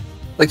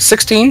 Like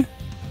 16?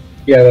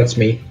 yeah, that's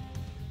me.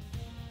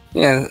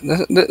 Yeah,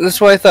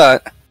 that's what I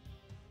thought.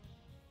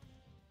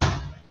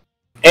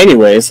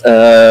 Anyways,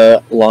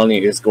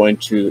 Lonnie is going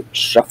to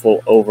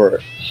shuffle over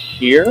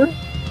here.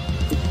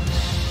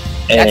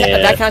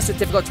 And That counts as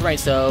difficult terrain,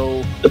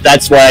 so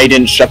that's why I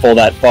didn't shuffle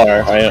that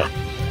far. I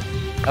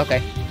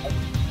okay.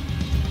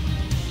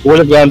 would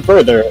have gone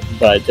further,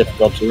 but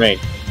difficult terrain.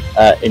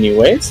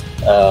 Anyways,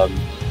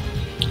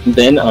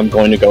 then I'm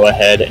going to go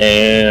ahead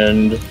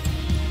and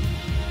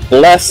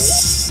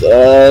bless.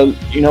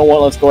 You know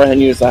what? Let's go ahead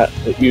and use that.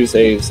 Use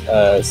a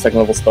second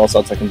level spell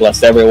slot so I can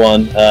bless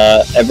everyone.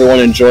 Everyone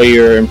enjoy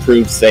your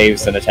improved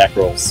saves and attack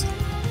rolls.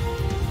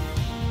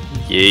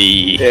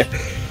 Yay.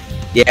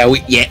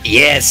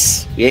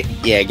 Yes.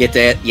 Get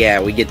that.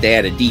 Yeah, we get to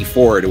add a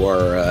D4 to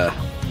our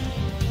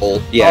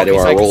to our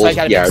so rolls. I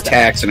gotta Yeah, our mix that.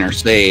 attacks and our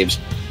saves.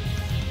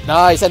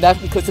 Nice, and that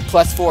includes the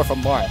 +4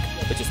 from Mark,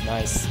 which is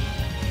nice.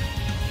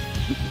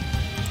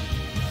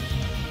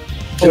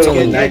 It's So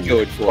only again, that 9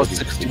 good for plus you.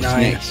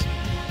 69. Nice.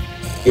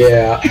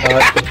 Yeah,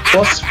 the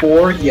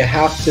 +4, you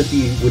have to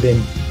be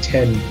within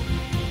 10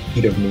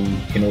 feet of me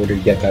in order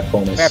to get that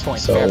bonus. Fair point.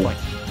 So, Fair point.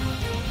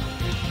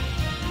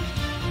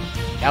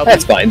 That'll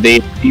That's be- fine. The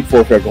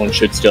D4 for everyone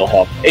should still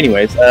help.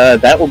 Anyways,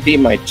 that will be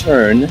my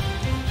turn.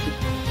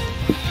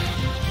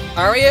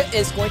 Arya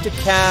is going to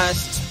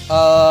cast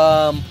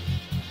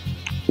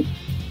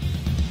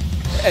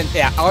and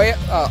yeah,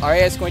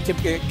 Arya is going to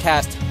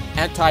cast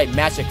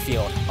anti-magic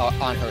field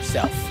on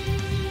herself.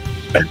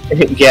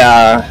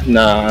 Yeah,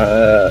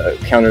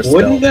 counter spell.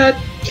 wouldn't that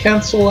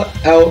cancel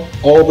out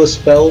all the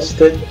spells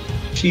that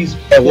she's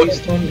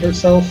placed on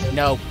herself?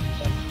 No.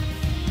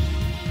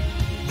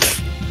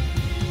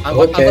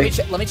 Okay.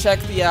 Let me check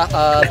the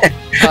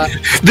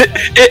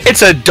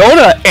It's a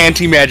donut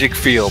anti-magic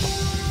field.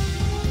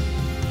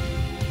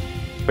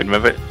 But my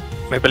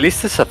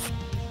list is up.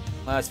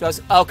 spells.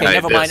 Okay, Alright,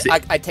 never mind.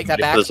 that's I take that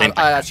it back.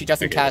 doesn't- She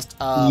doesn't cast.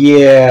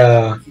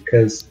 Yeah,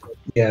 because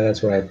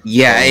that's right.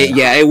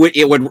 It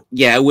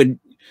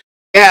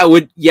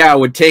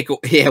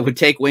would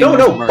take away No,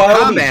 most of our by all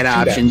combat means, do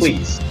that, options.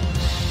 please.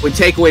 Would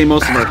take away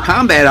most of our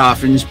combat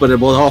options, but it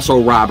will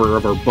also rob her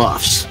of her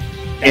buffs.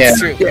 That's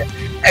true.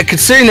 And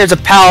considering there's a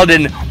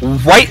paladin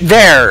right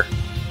there.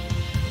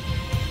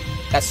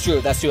 That's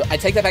true. I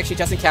take that back. She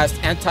doesn't cast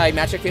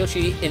anti-magic field.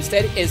 She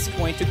instead is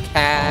going to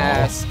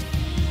cast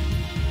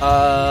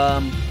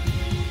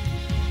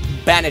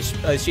banish.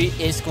 She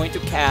is going to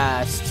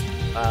cast.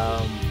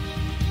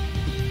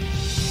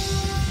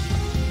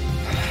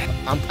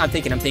 I'm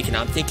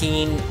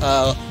thinking.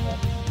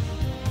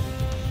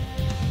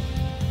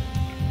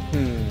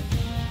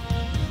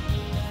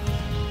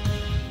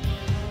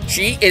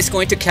 She is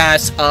going to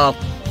cast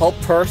whole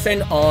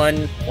person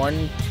on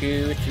 1,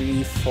 2,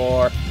 3,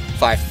 4,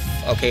 5.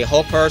 Okay,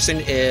 whole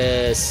person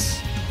is.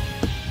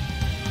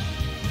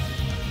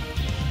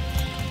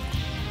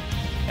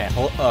 Okay.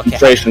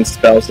 Concentration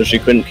spell, so she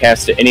couldn't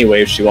cast it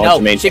anyway if she wanted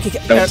to maintain. No.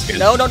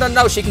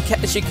 She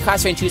can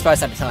cast it and choose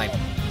spells at a time.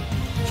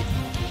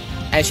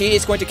 And she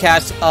is going to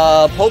cast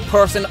whole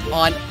person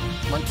on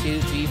 1, 2,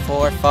 3,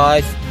 4,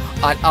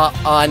 5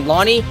 on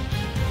Lonnie,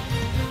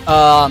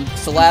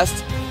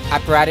 Celeste,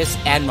 Apparatus,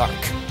 and Mark.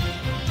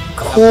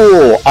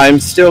 Cool. I'm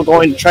still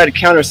going to try to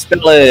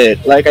counterspell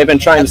it, like I've been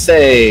trying to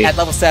say. At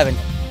level 7.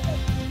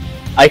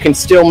 I can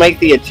still make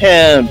the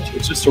attempt.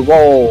 It's just a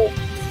roll.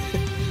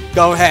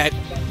 Go ahead.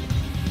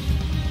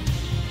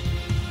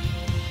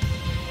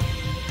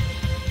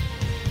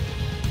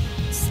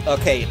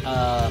 Okay,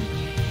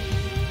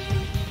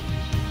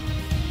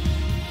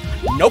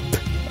 Nope.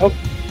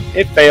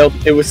 It failed.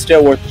 It was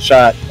still worth a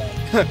shot.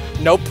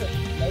 Nope.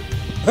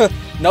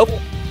 Nope.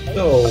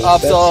 No,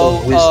 that's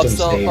a wisdom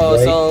save,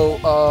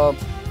 right?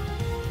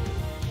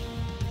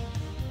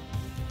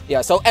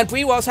 Yeah, so, and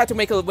Bree will also have to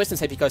make a wisdom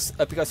save because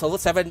level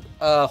 7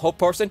 whole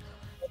person,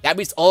 that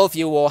means all of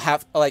you will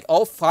have, like,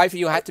 all 5 of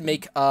you have to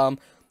make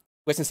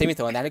wisdom saving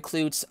throw, and that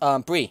includes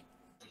Bree.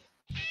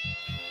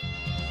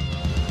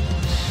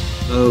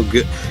 Oh,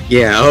 good.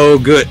 Yeah, oh,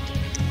 good.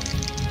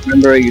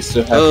 Remember, I used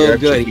to have Oh, your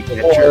good.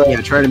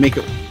 extra- Try to make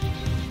it.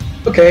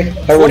 Okay,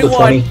 I rolled a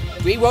 20.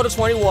 Bree rolled a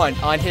 21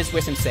 on his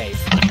wisdom save.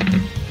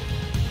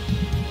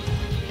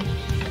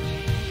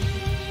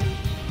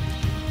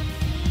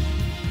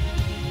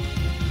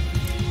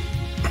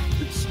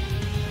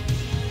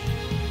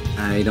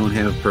 I don't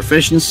have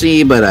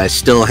proficiency, but I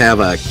still have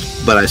a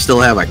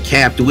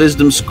capped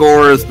wisdom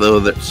score, so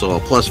a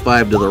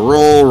 +5 to the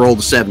roll. Rolled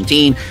a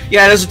 17.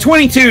 Yeah, does a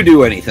 22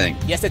 do anything?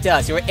 Yes, it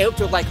does. You're able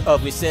to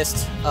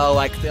resist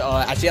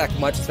actually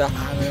much stuff.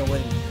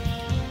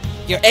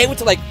 You're able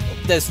to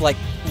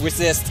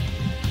resist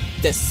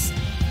this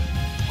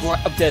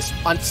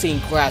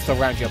unseen grasp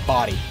around your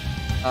body.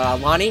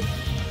 Lonnie,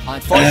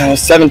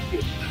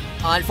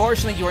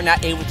 unfortunately, you are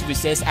not able to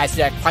resist as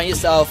you find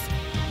yourself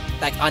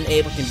like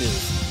unable to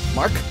move.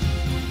 Mark,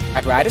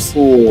 apparatus.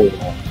 Ooh.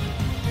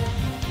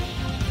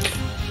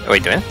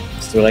 Wait, do it?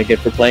 That's what I get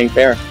for playing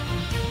fair.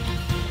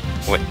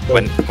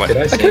 Did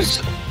I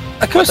say?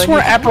 I could have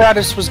sworn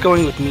apparatus was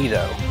going with me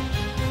though.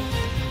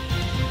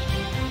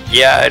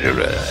 Yeah, I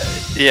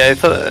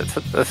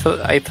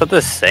thought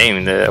the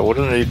same.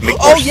 Wouldn't it make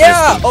Oh more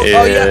yeah! sense? Oh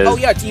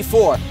yeah!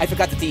 D4. I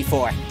forgot the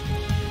D4.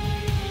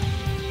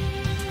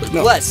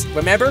 No. Plus,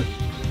 remember?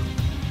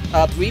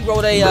 Bree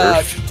rolled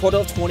a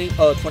total of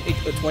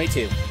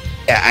 22.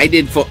 Yeah, I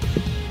did.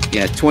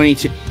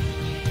 22.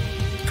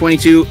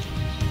 22.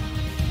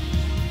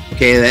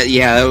 Okay,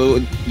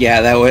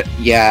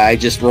 I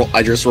just rolled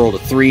a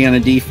 3 on a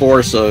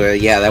D4, so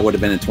that would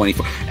have been a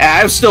 24.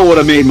 I still would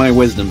have made my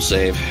wisdom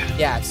save.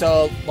 Yeah.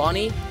 So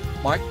Lonnie,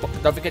 Mark,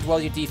 don't forget to roll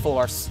your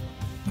D4s.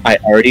 I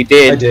already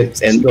did. I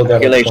did. And Still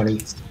got a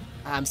 20.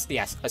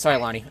 Yes. Sorry,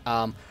 Lonnie.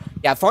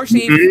 Yeah.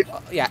 Fortunately,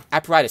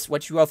 apparatus.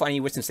 What you roll for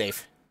any wisdom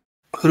save?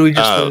 Who do we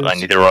just? I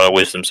need to roll a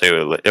wisdom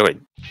save. Wait.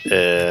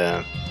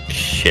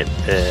 Shit.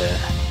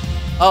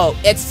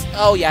 It's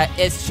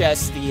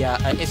just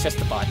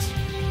the bot.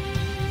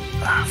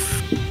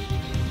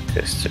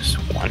 It's just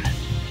one.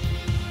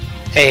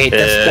 Hey,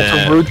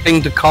 that's a rude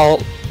thing to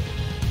call.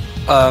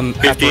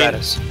 15.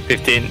 Apparatus.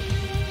 15.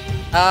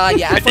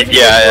 Unfortunately,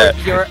 Yeah.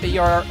 you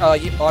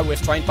are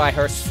restrained by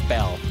her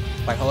spell,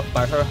 by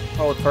her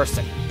whole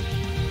person.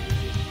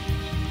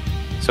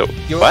 So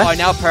You what? are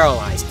now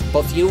paralyzed.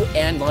 Both you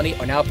and Lonnie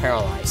are now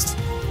paralyzed.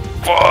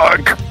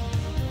 Fuck.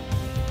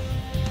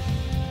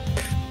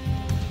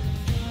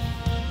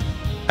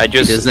 I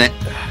just.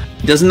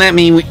 Doesn't that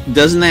mean we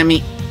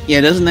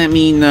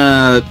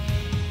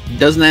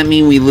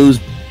lose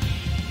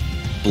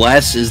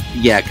bless?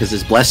 Because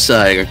it's bless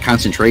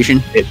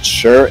concentration. It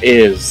sure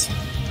is.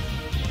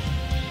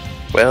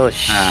 Well,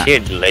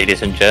 shit,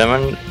 ladies and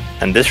gentlemen.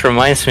 And this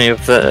reminds me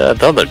of the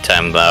other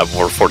time that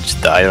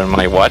Warforged died on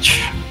my watch.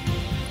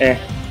 Yeah.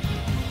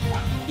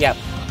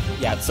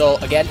 So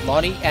again,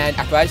 Lonnie and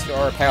apparatus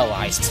are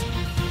paralyzed.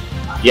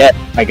 Yeah,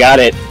 I got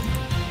it.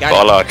 Got it.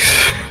 Bollocks.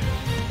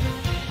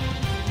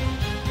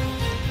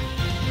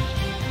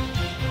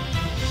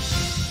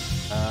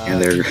 And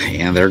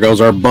there goes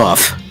our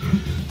buff.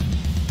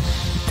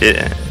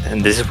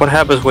 And this is what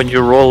happens when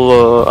you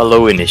roll a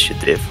low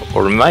initiative,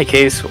 or in my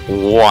case,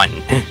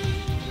 1.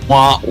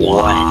 Wah,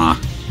 wah.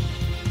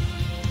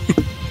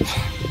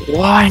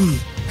 1.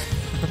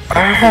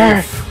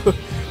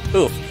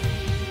 Oof.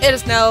 It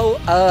is now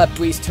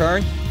Bree's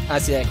turn. I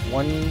see like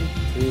 1,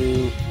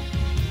 2,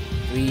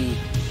 3,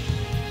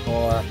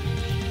 4,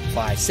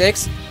 5,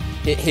 6.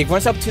 He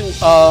runs up to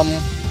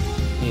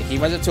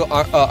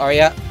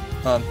Arya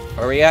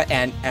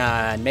and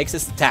makes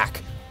his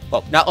attack.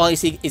 Well, not only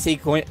is he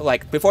going,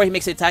 like, before he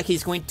makes the attack,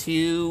 he's going to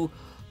use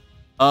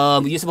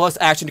a bonus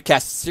action to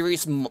cast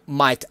Serious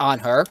Might on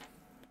her.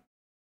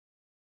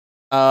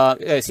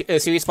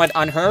 Serious Might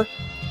on her.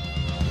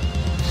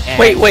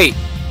 And Wait.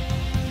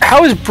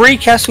 How is Bree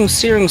casting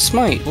Searing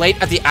Smite?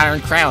 Blade of the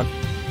Iron Crown.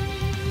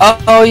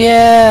 Oh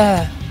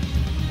yeah.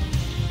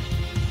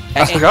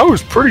 And, I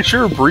was pretty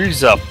sure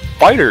Bree's a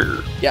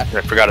fighter. Yeah. I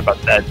forgot about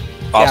that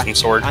awesome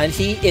sword. And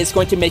he is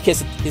going to make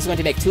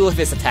 2 of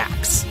his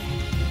attacks.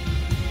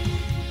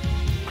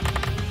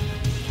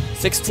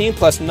 16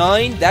 plus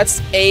 9,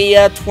 that's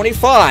a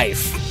 25.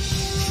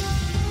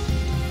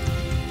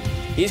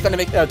 He's going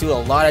to do a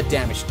lot of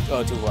damage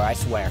to her, I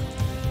swear.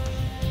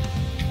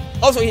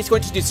 Also, he's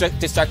going to do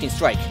Distracting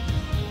Strike.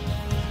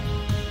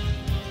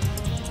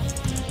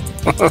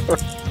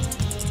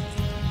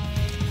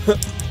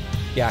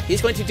 Yeah,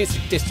 he's going to do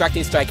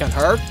Distracting Strike on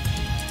her.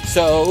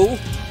 So...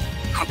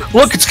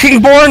 Look, it's King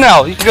Boar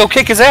now! You can go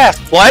kick his ass!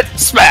 What?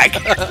 Smack!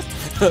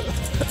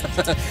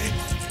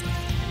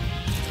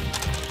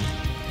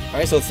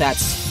 Alright, so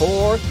that's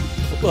 4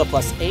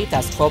 plus 8,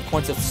 that's 12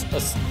 points of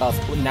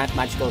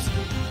magical...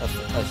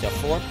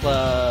 4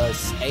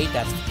 plus 8,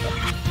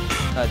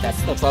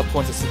 that's 12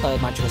 points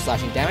of magical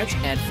slashing damage,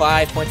 and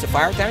 5 points of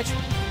fire damage,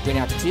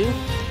 bringing out to 2,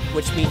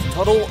 which means a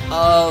total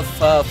of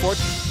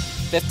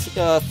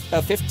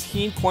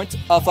 15 points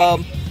of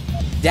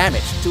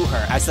damage to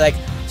her. As like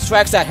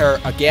strikes at her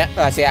again.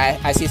 As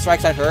he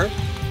strikes at her,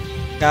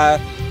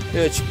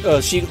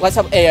 she lets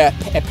up a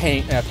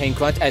pain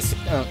grunt as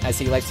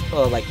he leaves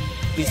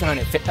behind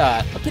a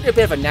bit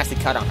of a nasty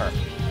cut on her.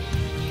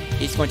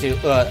 He's going to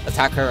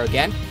attack her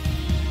again.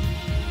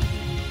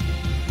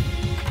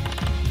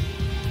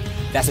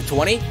 That's a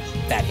 20.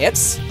 That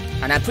hits,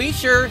 and I'm pretty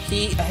sure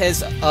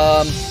his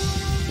the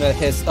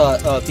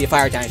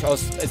fire damage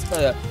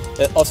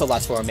also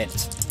lasts for a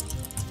minute.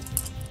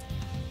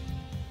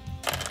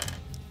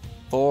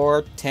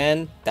 4,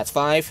 10. That's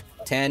 5,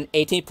 10,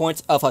 18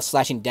 points of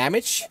slashing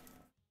damage.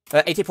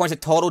 18 points of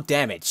total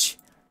damage.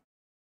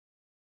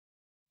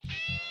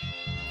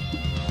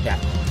 Yeah,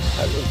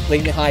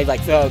 leaving behind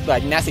like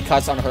nasty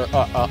cuts on her.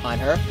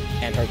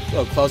 and her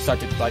clothes start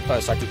to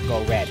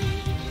go red.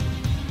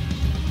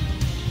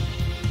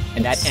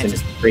 And that ends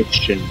his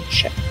concentration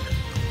check.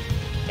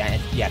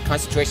 Yeah,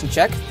 concentration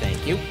check.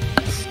 Thank you.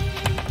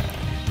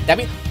 That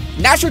means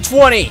natural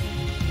 20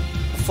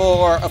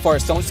 for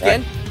Stone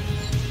Skin,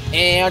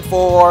 and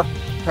for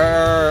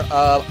her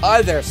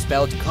other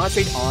spell to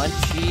concentrate on,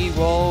 she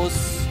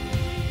rolls.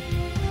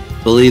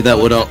 Believe that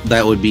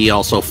would be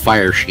also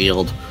Fire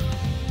Shield.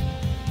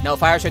 No,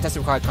 Fire Shield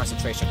doesn't require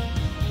concentration.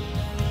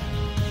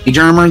 Mage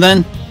Armor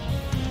then?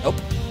 Nope.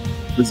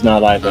 It's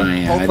not either. Oh,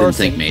 yeah, Hold I didn't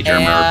person, think Mage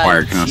Armor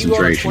required she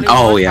rolled a concentration. 21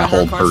 Oh yeah, on her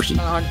hold person.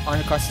 on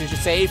her Constitution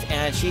save,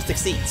 and she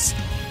succeeds.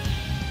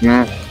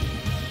 Yeah.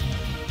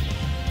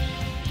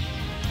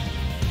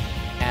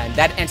 And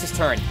that ends his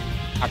turn.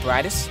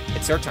 Apparatus,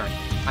 it's your turn.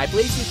 I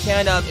believe you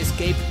can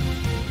escape.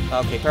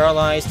 Okay,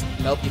 paralyzed.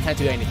 Nope, you can't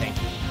do anything.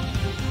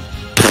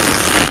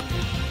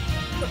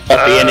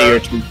 At the end of your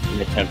turn, you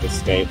can attempt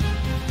escape.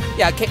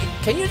 Yeah,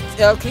 can you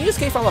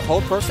escape from a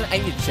hold person? I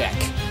need to check.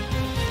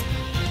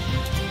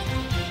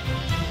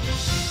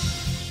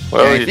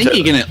 Well, I think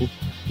you can.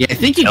 I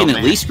think you can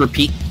at least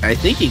repeat. I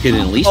think you can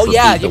at least repeat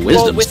you the can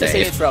roll a wisdom wisdom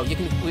save. saving throw. You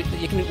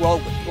can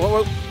roll.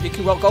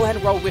 Go ahead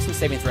and roll a wisdom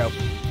saving throw.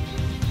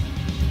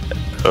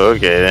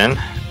 Okay then.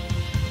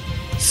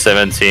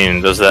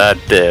 17. Does that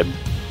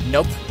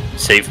Nope.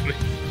 save me?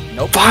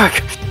 Nope.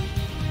 Fuck!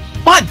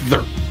 What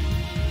the?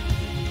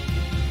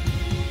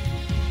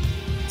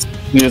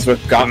 You just what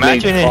got me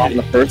Imagine it. caught in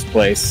the first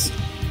place.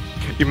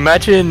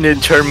 Imagine the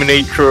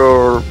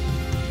Terminator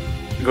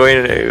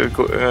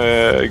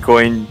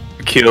going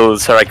kill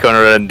Sarah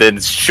Connor and then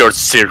short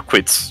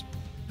circuits.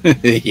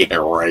 Yeah,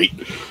 right.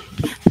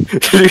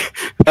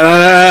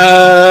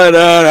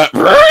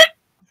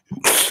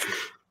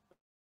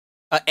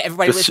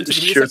 Everybody listen to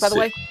the music, by the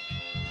way.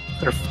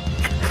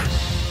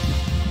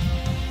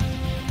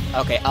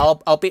 Okay,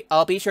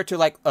 I'll be sure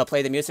to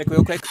play the music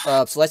real quick.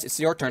 Celeste, it's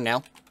your turn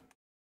now.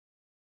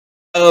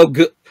 Oh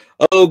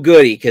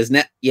goody, because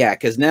now,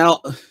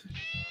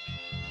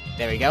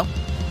 There we go.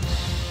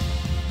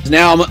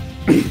 now I'm,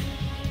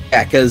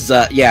 this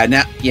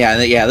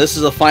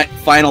is a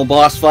final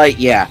boss fight.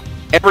 Yeah,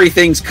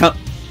 everything's coming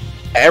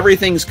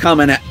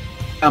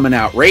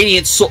out.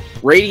 Radiant soul,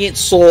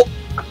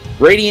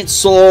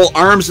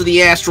 arms of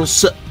the astral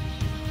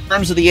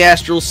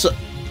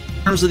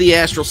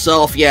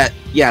self.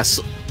 Yes.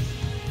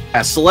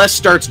 Celeste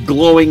starts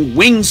glowing.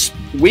 Wings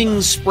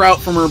sprout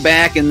from her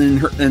back, and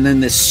then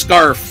this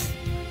scarf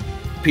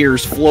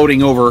appears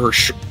floating over her.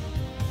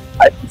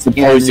 I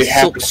suppose you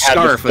have silk to have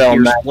scarf the spell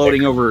appears magic.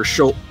 floating over her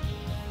shoulder.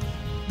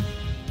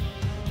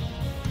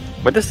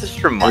 What does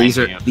this remind These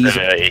are- me of? these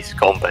Ace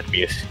Combat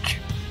music.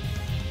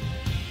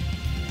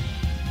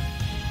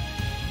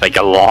 Like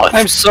a lot.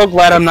 I'm so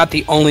glad I'm not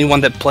the only one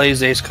that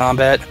plays Ace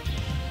Combat.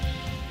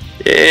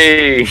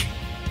 Yay!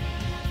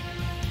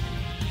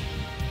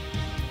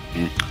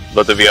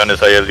 But to be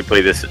honest, I only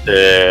played this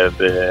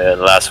the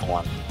last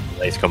one,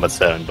 Ace Combat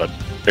 7. But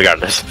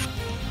regardless,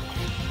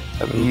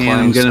 I've been Yeah,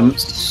 I'm playing gonna-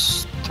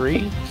 since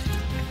 3,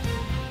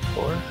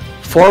 4.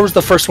 4 was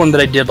the first one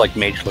that I did like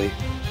majorly.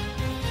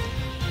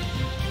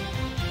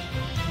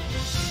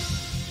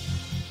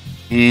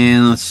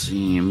 And let's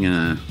see, I'm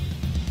gonna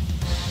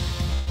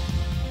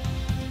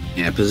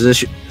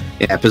position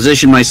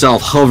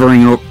myself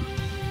hovering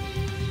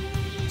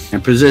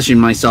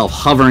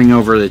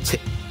over the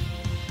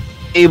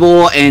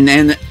table, and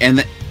then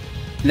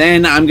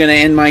I'm gonna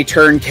end my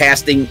turn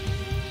casting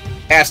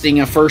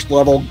a first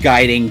level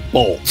guiding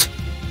bolt.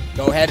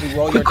 Go ahead and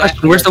roll your. Quick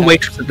question, where's the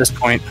waitress at this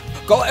point?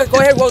 Go ahead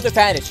and roll the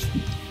advantage.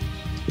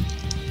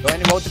 Go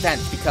ahead and roll the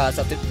advantage because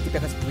of the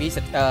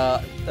reason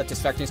the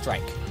distracting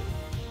strike.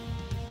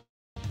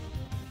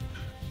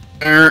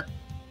 All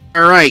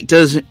right,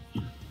 does it?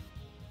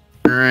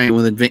 All right,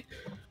 with advantage.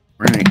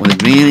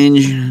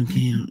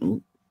 Okay.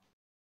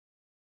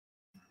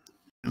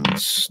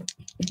 Let's.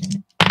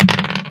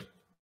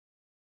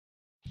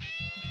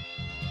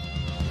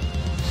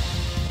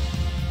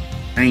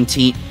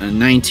 A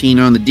 19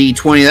 on the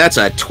D20. That's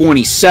a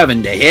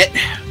 27 to hit.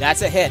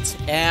 That's a hit.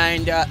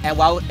 And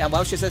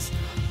while she says,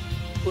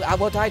 "I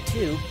will die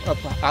too.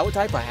 I will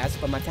die perhaps,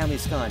 but my family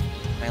is gone.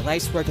 My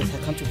life's work has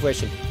come to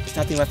fruition. There's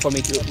nothing left for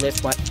me to live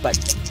but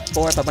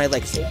my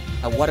legacy.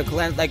 And what a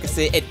grand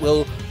legacy it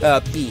will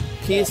be.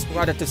 Peace,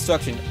 rather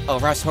destruction.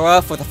 Arrest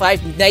her for the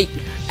 5 night.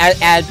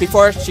 And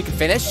before she can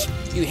finish,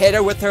 you hit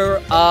her with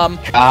her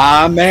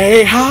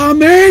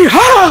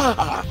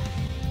Kamehameha!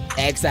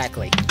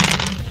 Exactly.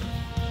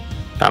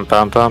 pam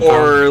pam pam.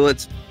 Or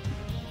let's.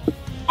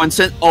 And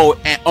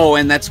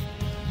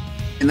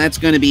that's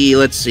going to be,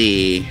 let's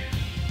see,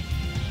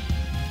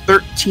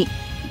 13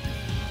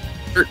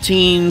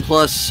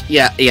 plus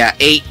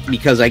 8,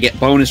 because I get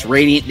bonus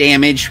radiant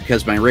damage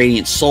because my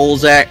radiant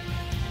soul's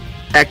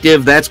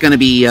active. That's going to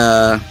be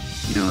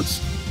it's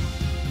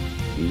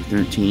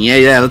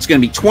 13. That's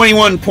going to be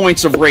 21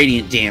 points of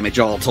radiant damage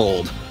all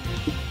told.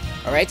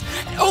 All right.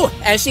 Oh,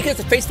 and she gets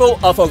a face full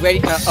of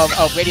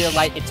radiant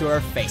light into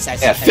her face.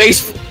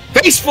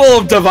 Face full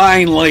of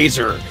divine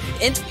laser.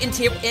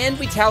 in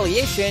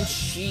retaliation,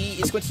 she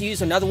is going to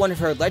use another one of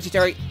her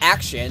legendary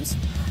actions,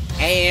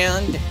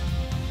 and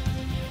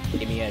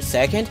give me a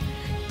second.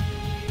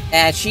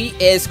 And she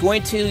is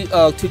going to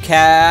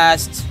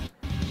cast.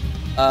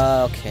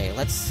 Okay,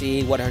 let's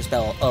see what her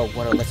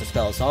list of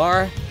spells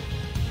are.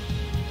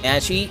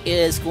 And she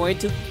is going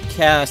to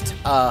cast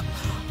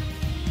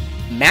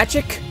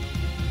magic.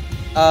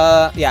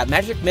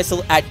 Magic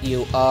missile at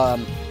you.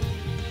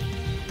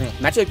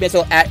 Magic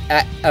missile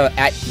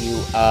at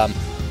you.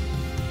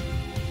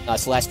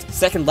 Celeste,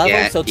 second level,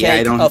 Yeah, so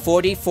yeah, take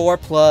 44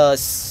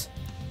 plus.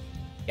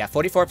 Yeah,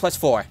 44 plus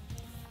 4.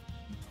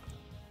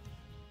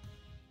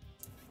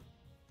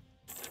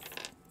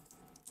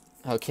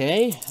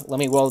 Okay, let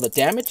me roll the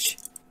damage.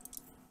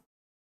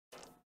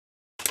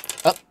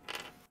 Oh.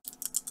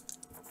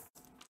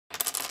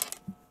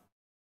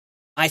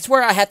 I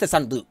swear I had this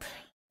on loop.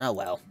 Oh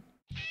well.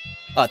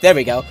 Oh, there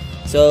we go.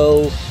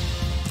 So...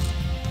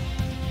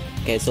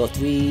 Okay, so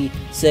 3,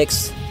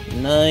 6,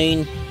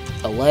 9,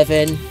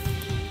 11...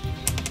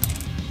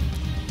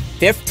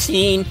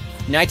 15,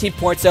 19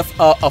 points of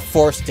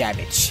force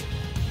damage.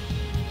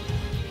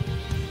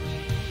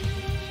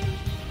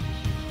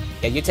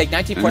 Yeah, you take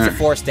 19 points of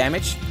force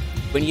damage,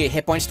 bringing your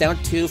hit points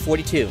down to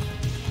 42.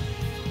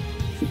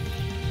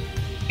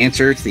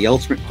 Answer to the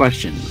ultimate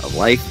question of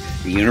life,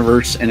 the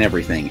universe, and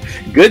everything.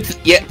 Good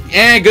thing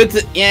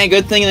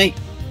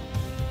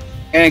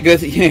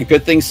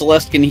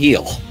Celeste can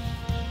heal.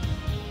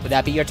 Would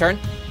that be your turn?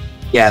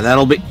 Yeah,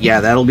 that'll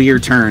be your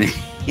turn.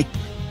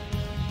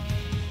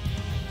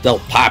 They'll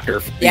pop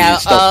her. And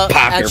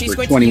she's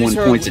going 21 to use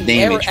her points of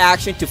damage.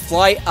 action to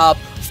fly up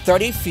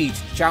 30 feet,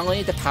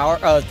 channeling the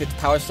powers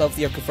of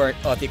the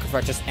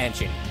Convergence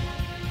engine.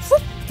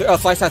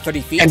 Flies out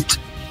 30 feet. And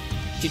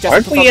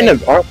aren't we in a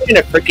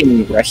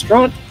freaking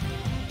restaurant?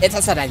 It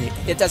doesn't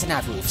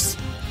have roofs.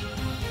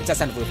 It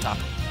doesn't have a rooftop.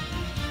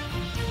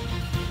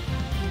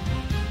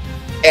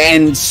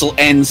 And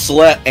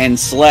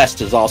Celeste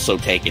has also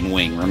taken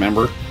wing.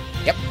 Remember?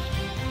 Yep.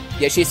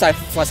 Yeah, she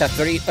flies out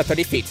 30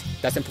 feet.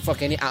 Doesn't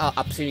provoke any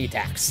opportunity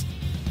attacks.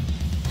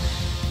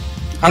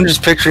 I'm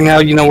just picturing now,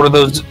 one of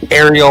those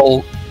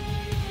aerial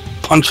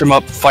punch 'em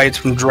up fights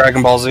from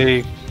Dragon Ball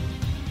Z.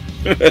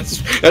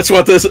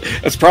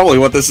 That's probably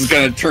what this is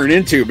going to turn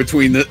into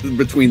between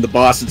the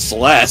boss and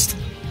Celeste.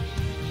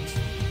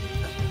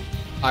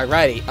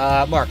 Alrighty,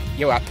 Mark,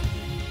 you're up.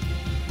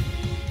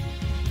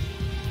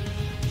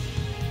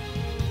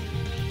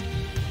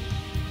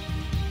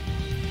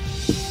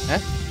 Huh?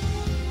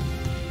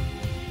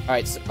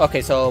 Alright,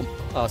 okay.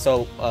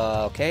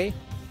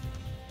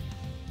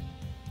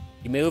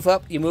 You move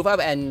up,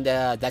 and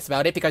that's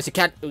about it because you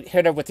can't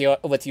hit her with your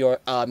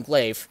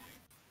glaive.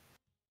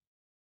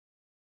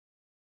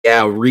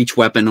 Yeah, reach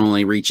weapon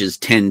only reaches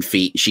 10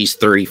 feet. She's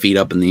 30 feet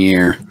up in the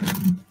air.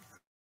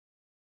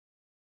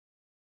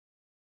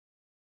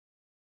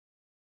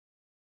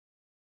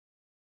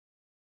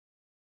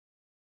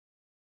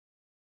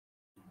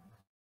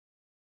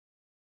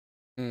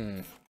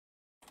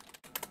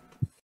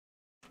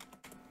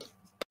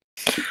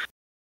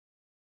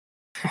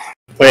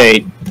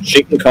 Wait,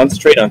 she can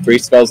concentrate on 3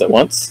 spells at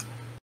once?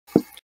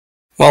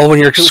 Well, when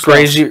you're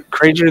crazier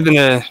than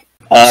a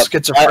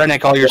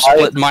schizophrenic, all your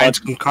split minds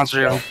can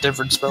concentrate on a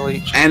different spell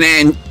each. And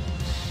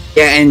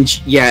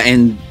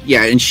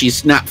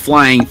she's not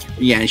flying.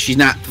 Yeah, she's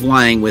not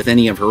flying with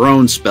any of her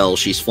own spells.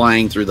 She's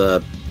flying through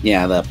the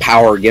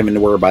power given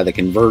to her by the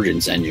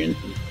Convergence engine.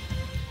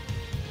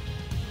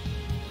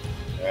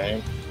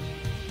 Right.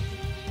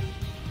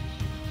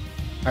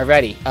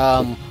 Alrighty,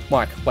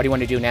 Mark, what do you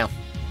want to do now?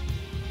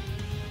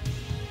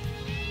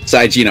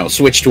 Besides,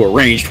 switch to a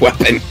ranged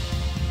weapon.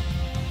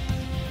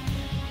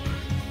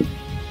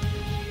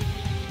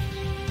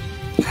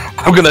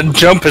 I'm gonna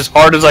jump as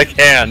hard as I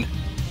can.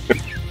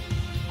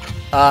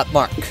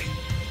 Mark.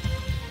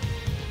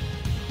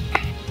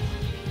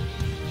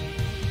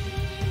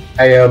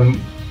 I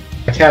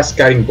cast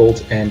Guiding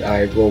Bolt and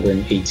I rolled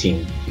an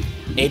 18.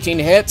 18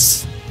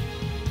 hits.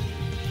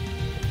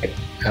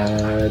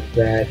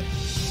 That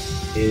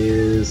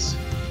is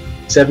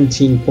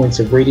 17 points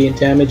of radiant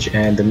damage,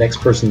 and the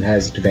next person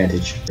has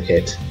advantage to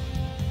hit.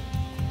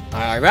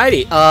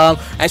 Alrighty.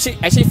 As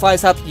she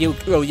flies up, you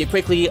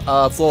quickly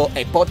throw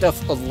a bolt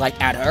of light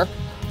at her,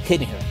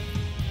 hitting her.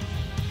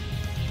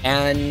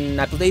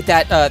 And I believe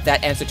that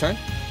ends the turn.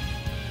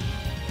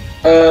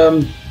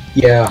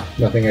 Yeah,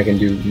 nothing I can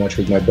do much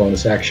with my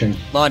bonus action.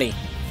 Lonnie,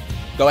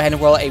 go ahead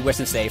and roll a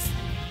wisdom save.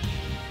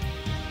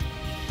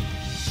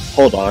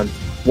 Hold on.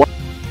 What?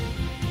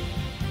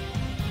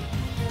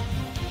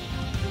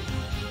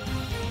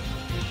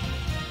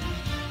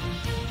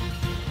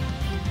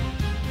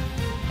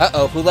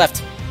 Uh-oh, who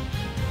left?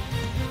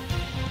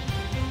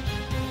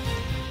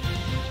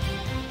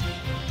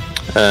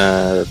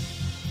 Liam.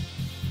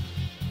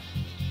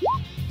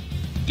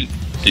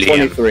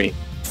 23.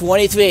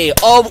 23.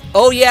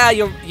 Oh yeah,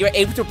 you're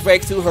able to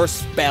break through her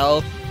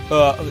spell.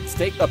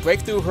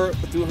 Break through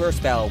her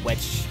spell,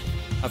 which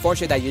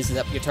unfortunately that uses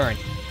up your turn.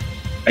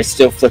 I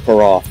still flip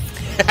her off.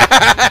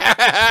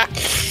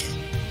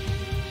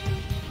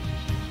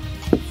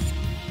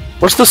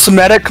 What's the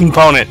somatic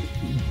component?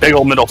 Big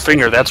old middle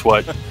finger, that's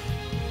what.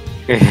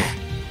 Alrighty.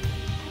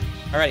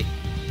 Alright.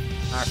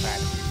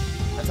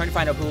 I'm trying to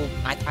find out who...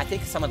 I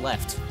think someone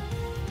left.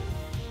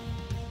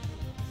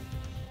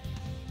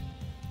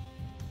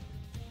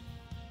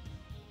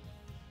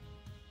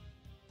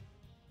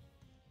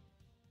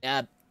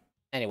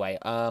 Anyway,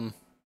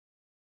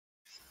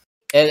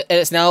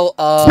 it's now,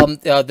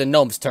 the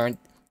gnome's turn.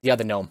 The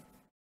other gnome.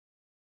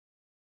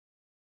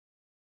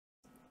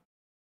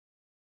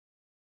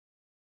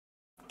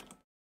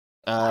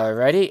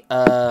 Alrighty,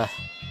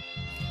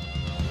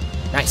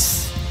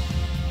 nice.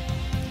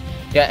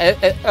 Yeah,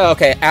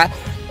 okay,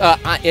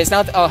 it's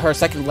now her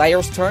second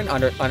layer's turn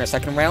on her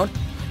second round.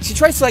 She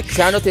tries to, like,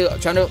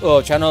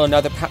 channel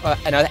another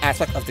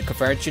aspect of the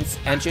Convergence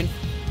engine,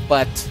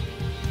 but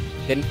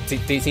didn't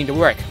seem to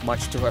work,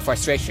 much to her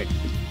frustration.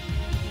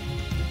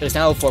 It's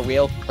now for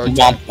real her turn.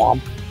 Womp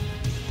womp.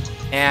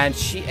 And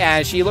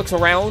she looks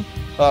around.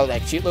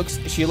 She looks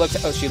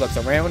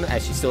around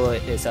as she still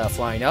is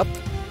flying up,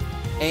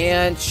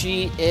 and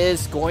she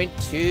is going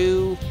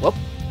to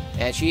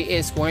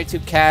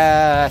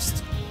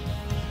cast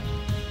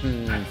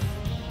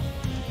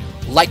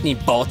lightning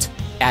bolt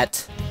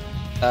at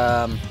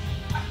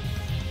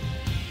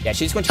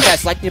she's going to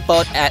cast lightning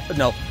bolt at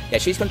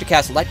she's going to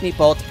cast lightning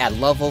bolt at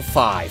level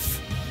 5.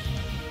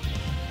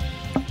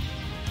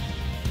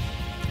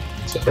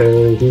 So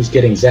who's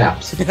getting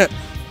zapped?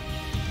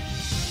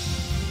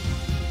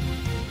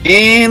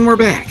 And we're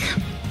back.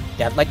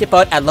 Yeah, lightning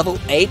bolt at level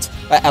 8,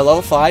 at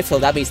level 5. So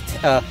that means,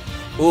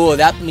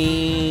 that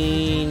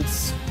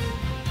means.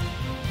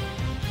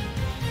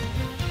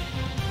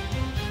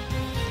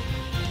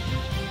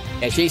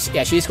 She's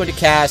going to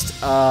cast.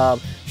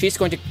 She's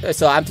going to.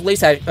 So I'm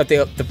pleased that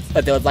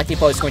the lightning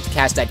bolt is going to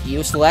cast at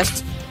you,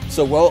 Celeste.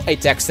 So roll a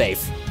dex save.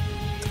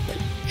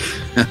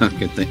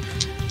 Good thing.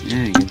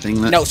 Yeah, good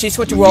thing that. No, she's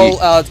going to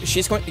roll.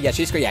 She's going to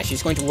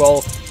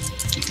roll.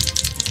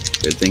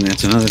 Good thing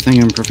that's another thing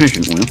I'm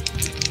proficient with.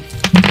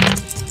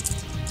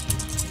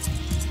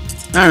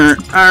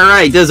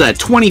 Alright, does a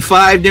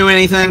 25 do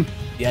anything?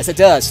 Yes, it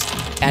does.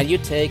 And you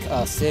take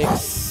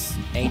 6,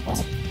 8,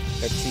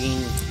 13,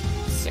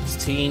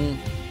 16,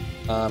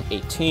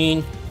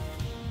 18,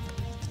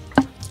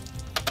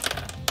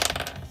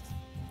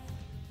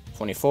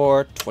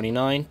 24,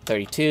 29,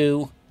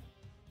 32,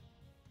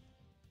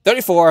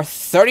 34,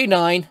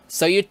 39.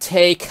 So you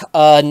take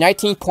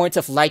 19 points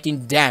of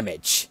lightning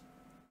damage.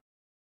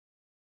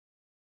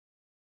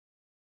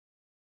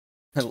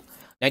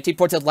 19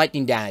 points of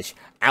lightning damage.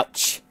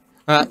 Ouch.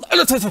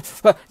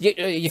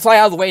 You fly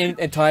out of the way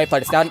in time,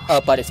 but it's not.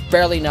 But it's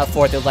barely enough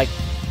for the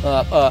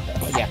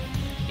yeah.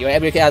 You're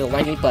able to get out of the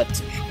lightning,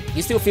 but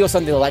you still feel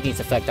some of the lightning's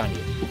effect on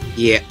you.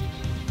 Yeah.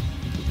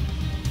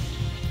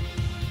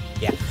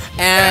 Yeah.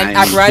 And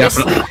apparatus.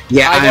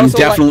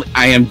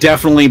 I am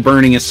definitely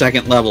burning a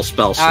second level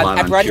spell slot on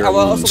apparatus, Cure I would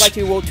also Wounds. like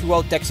to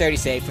roll dexterity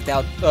save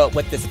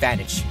with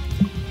disadvantage.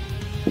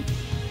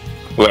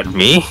 What,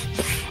 me?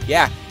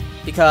 Yeah.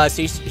 Because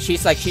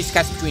she's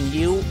casting between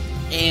you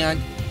and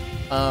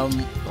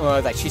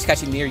she's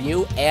casting near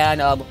you and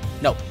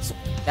no,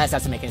 that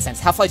doesn't make any sense.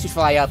 How far did you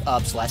fly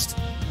up, Celeste?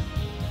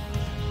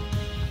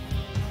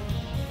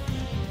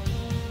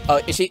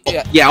 Is she?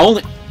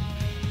 Only.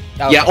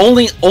 Okay. Yeah,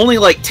 only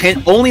like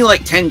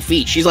 10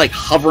 feet. She's like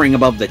hovering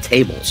above the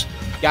tables.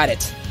 Got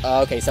it.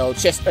 Okay, so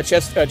just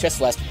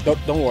Celeste.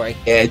 Don't worry.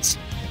 It's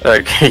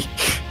Okay.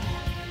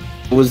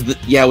 it was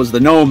the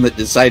gnome that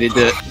decided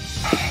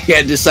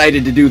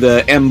to do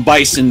the M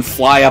Bison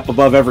fly up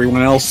above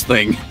everyone else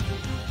thing.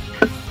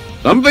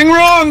 Something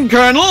wrong,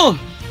 Colonel.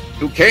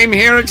 You came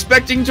here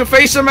expecting to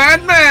face a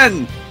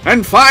madman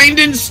and find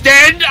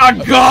instead a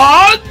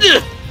god.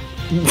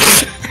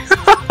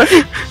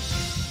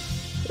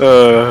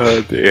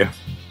 Oh dear.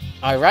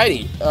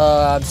 Alrighty.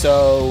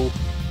 So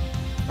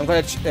I'm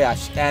gonna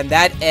and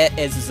that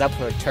is up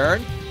her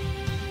turn.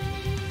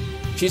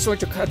 She's going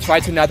to try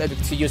to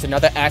use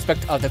another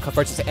aspect of the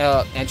Convergence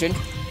engine.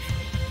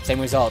 Same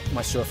result,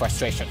 much to her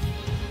frustration.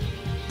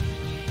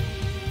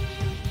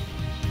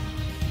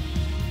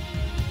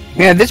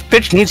 Man, this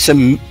bitch needs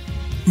some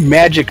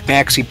magic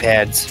maxi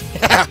pads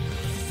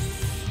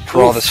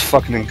for all this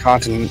fucking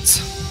incontinence.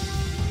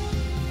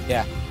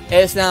 Yeah,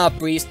 it's now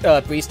Bree's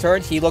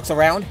turn. He looks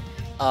around,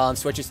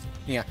 switches.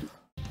 Yeah,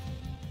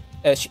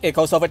 it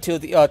goes over to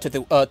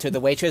the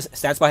waitress,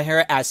 stands by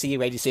her as he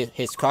raises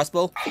his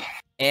crossbow,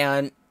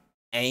 and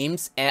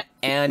aims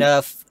and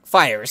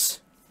fires.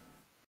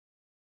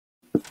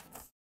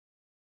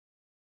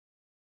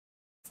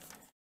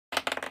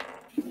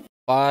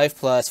 Five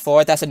plus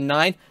 4, that's a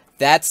 9.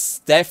 That's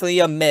definitely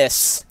a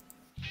miss.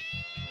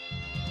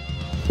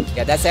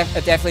 Yeah, that's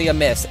definitely a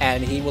miss,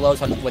 and he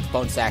reloads with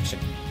bonus action.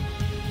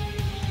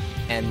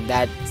 And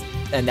that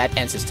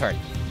ends his turn.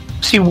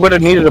 He would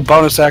have needed a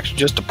bonus action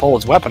just to pull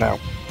his weapon out.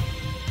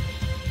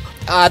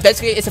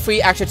 Basically, it's a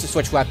free action to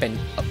switch weapon,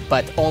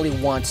 but only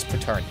once per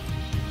turn.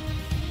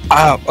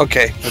 Oh,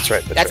 okay, that's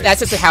right. That's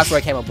just the house where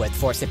I came up with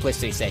for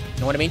simplicity's sake.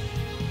 You know what I mean?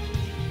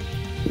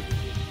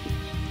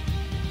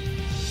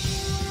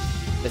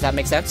 Does that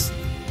make sense?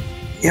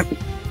 Yep.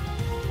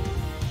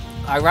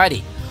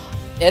 Alrighty.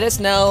 It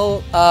is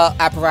now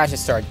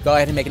Apparatu's turn. Go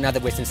ahead and make another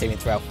wisdom saving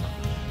throw.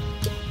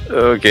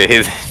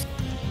 Okay.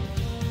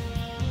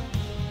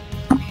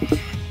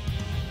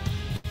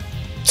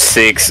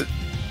 6.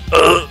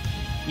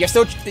 You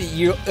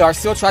are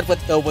still trapped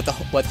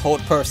with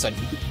hold person.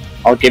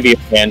 I'll give you a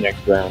hand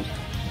next round.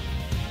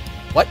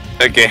 What?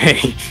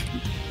 Okay.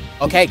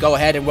 Okay, go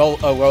ahead and roll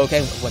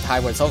again with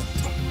high results,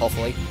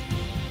 hopefully.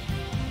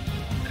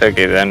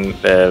 Okay, then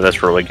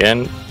let's roll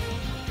again.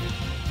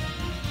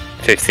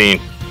 15.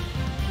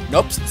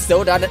 Nope,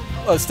 still not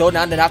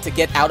enough to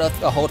get out of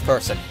the hold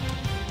person.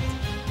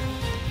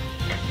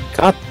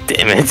 God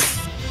damn it!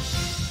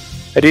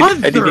 I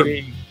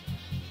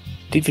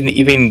didn't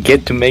even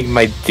get to make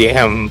my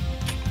damn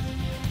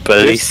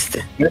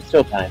ballista. There's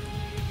still time.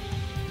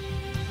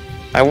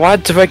 I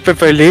want to make my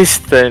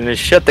ballista and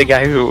shut the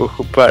guy who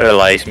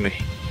paralyzed me.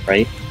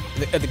 Right?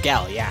 The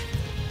gal, yeah.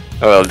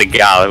 Well, the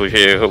gal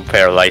who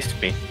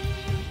paralyzed me.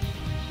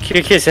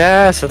 Kick his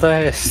ass,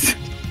 Celeste.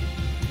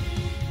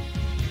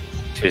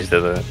 She's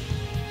the.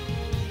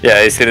 Yeah,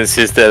 I still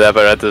insist that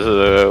apparatus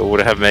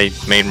would have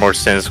made more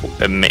sense. Would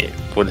have made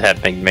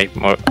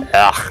more.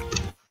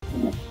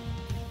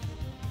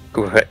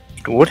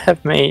 It would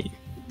have made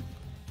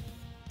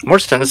more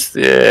sense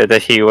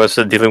that he was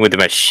dealing with the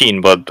machine,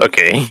 but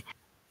okay.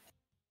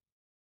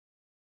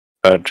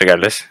 But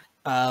regardless.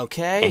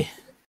 Okay.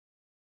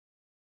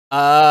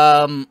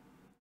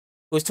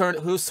 Whose turn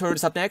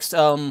is up next?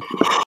 No,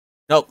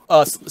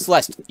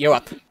 Celeste, you're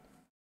up.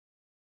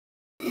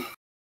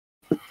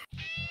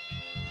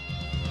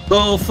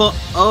 Oh,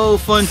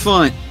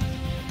 fun.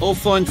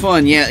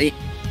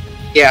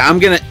 Yeah, I'm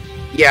gonna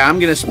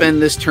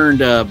spend this turn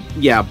to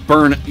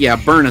burn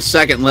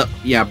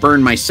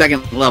my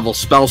second level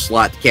spell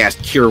slot to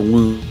cast Cure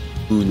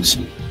Wounds.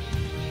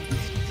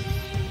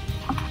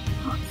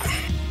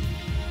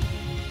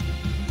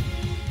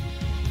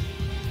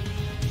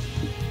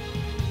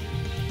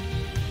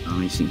 Let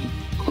me see.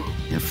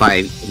 Yeah,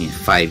 five. If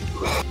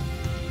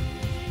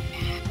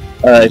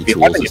you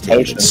have any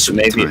potions,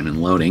 maybe time and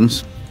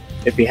loadings.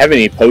 If you have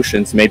any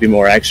potions, maybe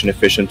more action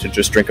efficient to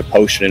just drink a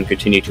potion and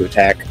continue to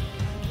attack. Do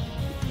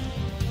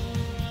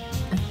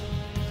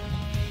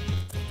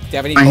you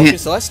have any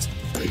potions, Celeste?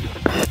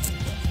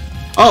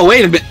 Oh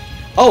wait a minute.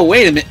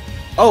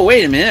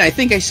 I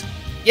think I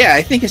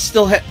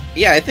still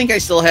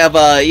have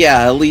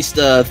at least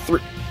 3.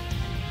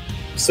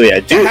 So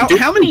yeah,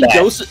 how many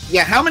doses?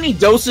 Yeah, how many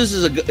doses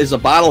is a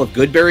bottle of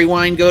Goodberry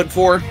wine good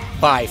for?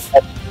 5.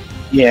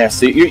 Yeah,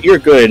 so you're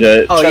good.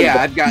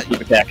 I've got keep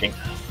attacking.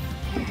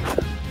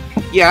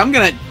 I'm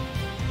gonna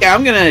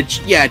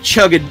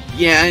chug it.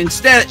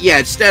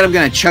 Instead I'm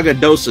gonna chug a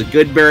dose of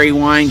Goodberry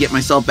wine, get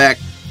myself back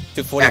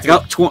to 43. Back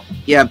up.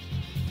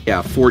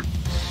 40.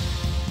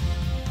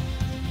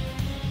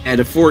 At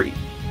a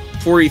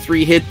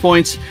 43 hit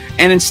points,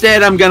 and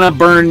instead I'm gonna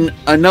burn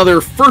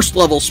another first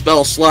level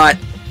spell slot.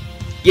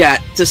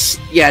 To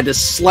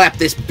slap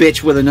this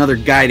bitch with another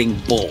guiding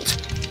bolt.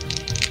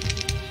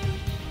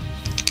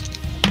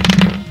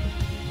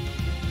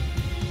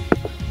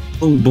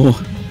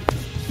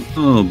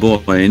 Oh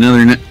boy,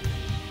 another.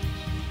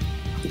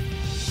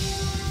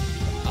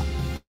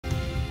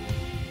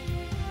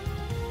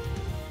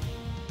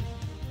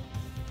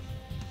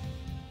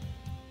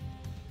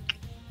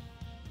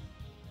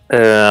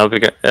 I'll be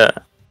back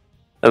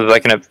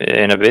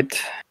in a bit.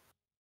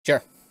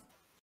 Sure.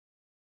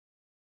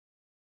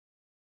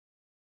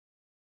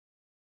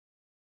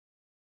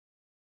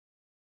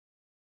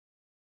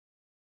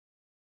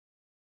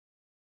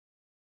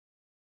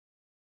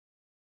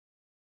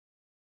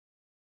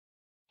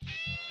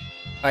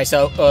 Alright,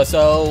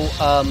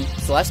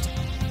 Celeste,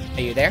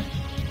 are you there?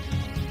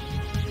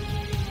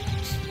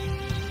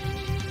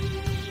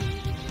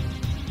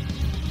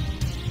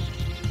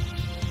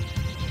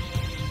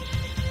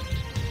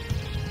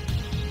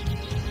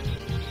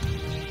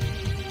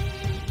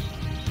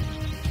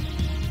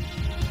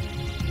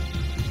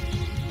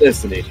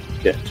 Listening.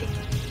 Gotcha.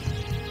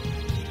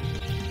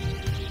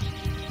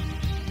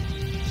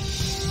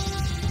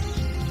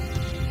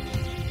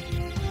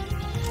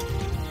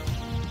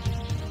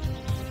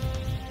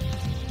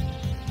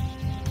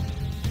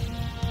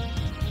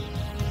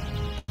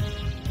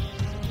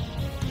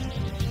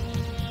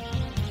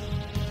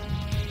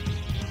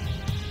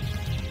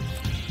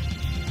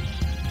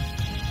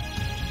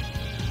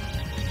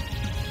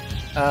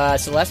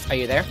 Celeste, are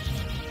you there?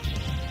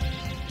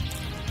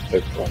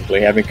 They're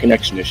probably having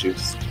connection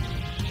issues.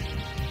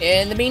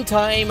 In the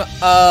meantime,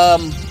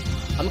 I'm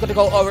gonna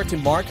go over to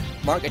Mark.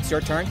 Mark, it's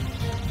your turn.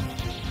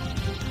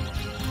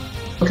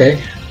 Okay.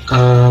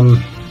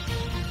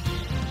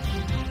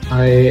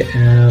 I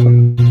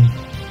am.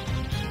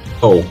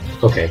 Oh,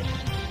 okay.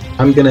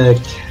 I'm gonna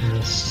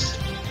cast.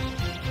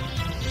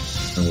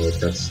 Oh,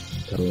 wait,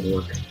 that'll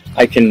work.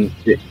 I could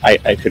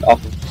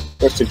offer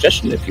a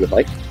suggestion if you would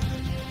like.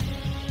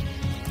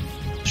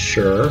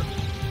 Sure.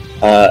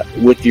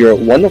 With your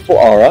wonderful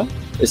aura,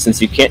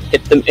 since you can't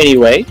hit them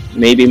anyway,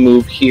 maybe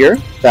move here.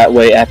 That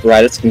way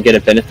Apparatus can get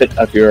a benefit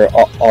of your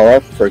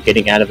aura for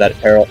getting out of that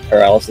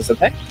paralysis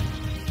effect.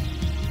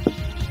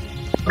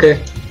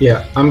 Okay,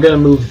 yeah, I'm gonna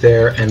move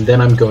there, and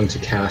then I'm going to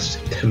cast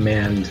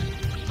Command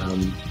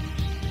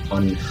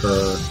on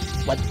her.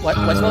 What's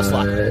spell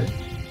slot?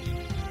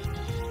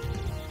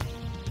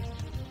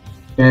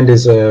 Command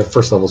is a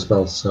first level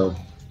spell, so.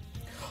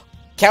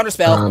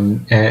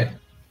 Counterspell.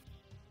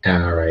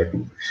 Alright.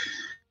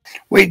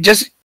 Wait,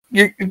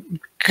 you're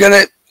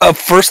gonna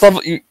first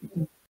level.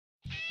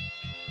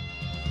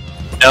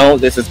 No,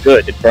 this is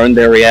good. It burned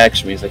their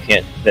reaction. Means they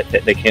can't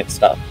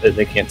stop.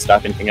 They can't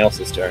stop anything else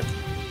this turn.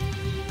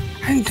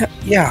 I'm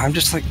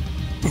just like.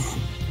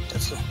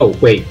 Oh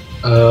wait.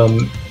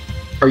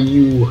 Are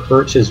you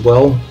hurt as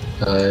well?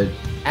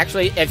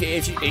 Actually, if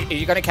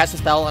you're gonna cast a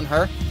spell on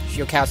her,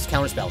 she'll cast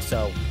counterspell.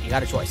 So you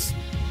got a choice.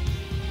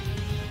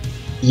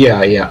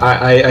 Yeah.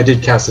 I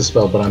did cast a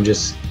spell, but I'm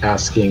just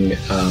asking.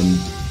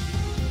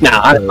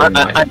 I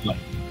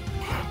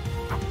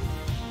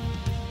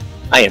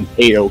am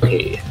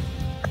A-OK.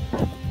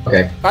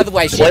 Okay. By the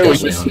way, she's going to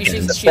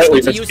use her.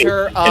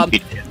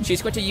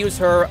 She's going to use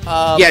her.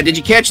 Yeah, did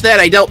you catch that?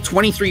 I dealt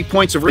 23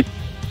 points of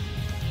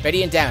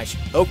radiant damage.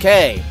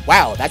 Okay.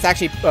 Wow, that's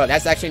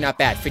actually not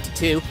bad.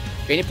 52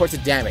 radiant points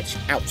of damage.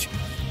 Ouch.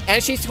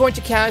 And she's going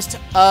to cast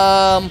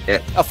a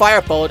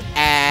firebolt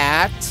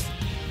at.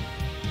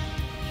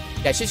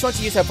 Yeah, she's going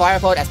to use her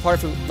firebolt as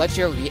part of her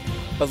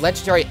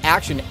legendary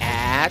action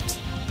at.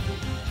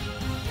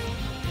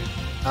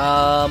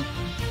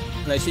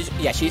 No,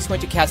 she's going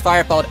to cast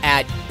firebolt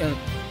at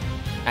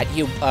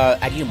you,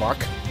 Mark.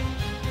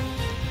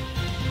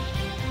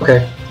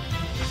 Okay.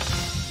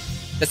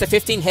 That's a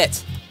 15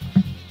 hit.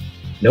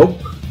 Nope.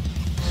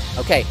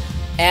 Okay,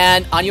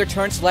 and on your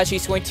turn, Celeste,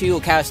 she's going to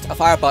cast a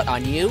firebolt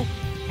on you.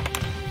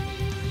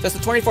 That's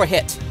a 24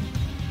 hit.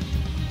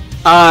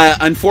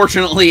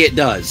 Unfortunately, it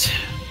does.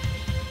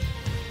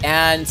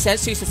 And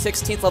since she's a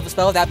 16th level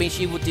spell, that means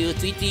she will do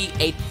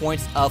 3d8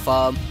 points of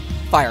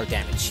fire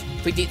damage.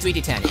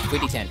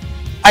 3d10.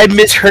 I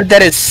misheard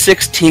that as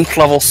 16th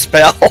level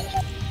spell.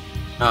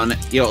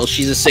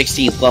 She's a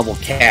 16th level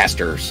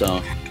caster,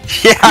 so.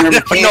 Yeah, no.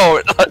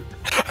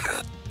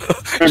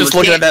 Just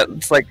looking at that,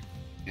 it's like.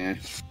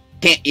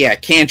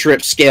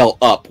 Cantrip scale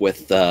up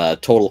with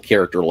total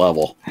character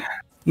level.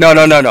 No.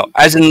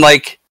 As in,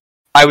 like,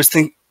 I was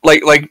thinking,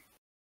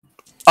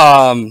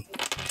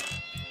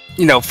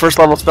 first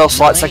level spell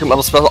slot, 9. Second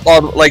level spell,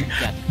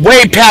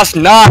 way past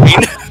 9.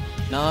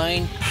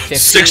 9, 15,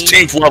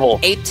 16th level.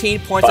 18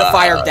 points of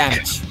fire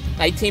damage.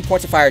 18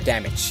 points of fire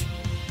damage.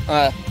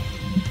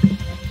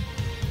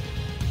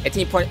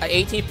 18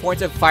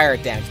 points of fire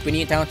damage,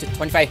 bringing it down to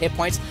 25 hit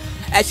points.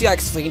 As she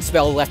swinging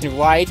spell left and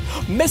right,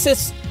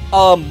 misses.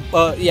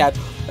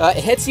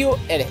 Hits you.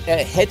 It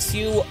hits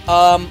you,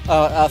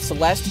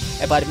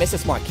 Celeste, but it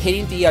misses Mark,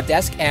 hitting the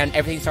desk, and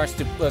everything starts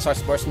to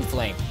burst into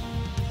flame.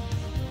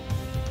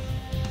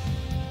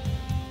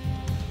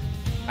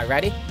 Alright,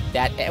 ready?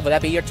 Will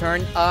that be your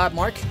turn,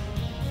 Mark?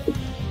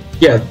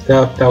 Yeah,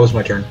 that was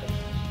my turn.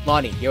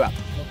 Lonnie, you're up.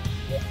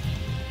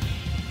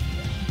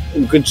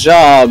 Good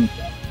job.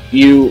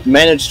 You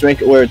managed to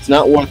make it where it's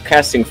not worth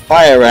casting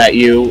fire at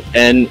you,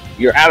 and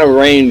you're out of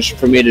range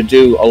for me to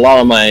do a lot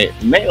of my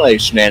melee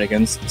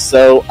shenanigans.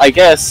 So I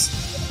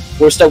guess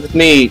we're stuck with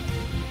me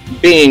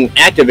being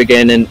active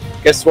again, and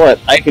guess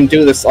what? I can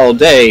do this all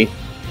day.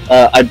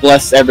 I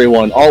bless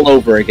everyone all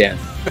over again.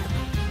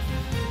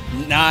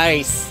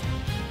 Nice.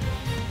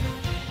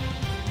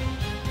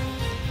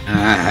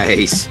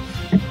 Nice.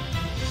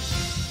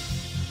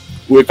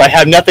 If I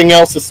have nothing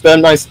else to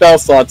spend my spell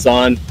slots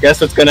on, guess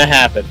what's gonna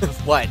happen?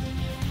 What?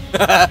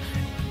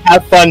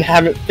 Have fun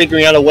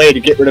figuring out a way to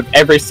get rid of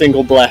every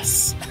single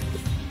bless.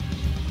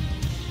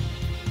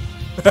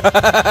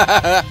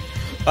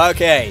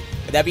 Okay,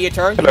 would that be your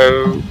turn?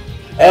 Hello.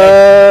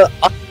 I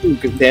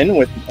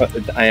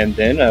am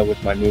then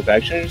with my move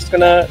action. I'm just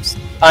gonna.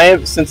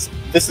 Since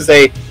this is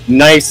a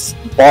nice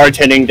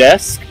bartending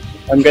desk,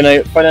 I'm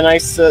gonna find a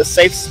nice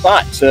safe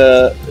spot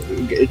to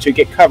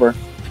get cover.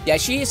 Yeah,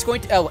 she is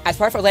going to. As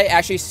part of her lay,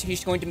 actually,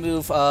 she's going to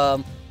move.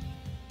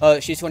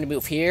 She's going to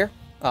move here.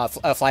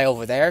 Fly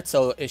over there,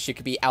 so she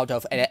could be out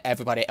of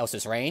everybody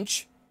else's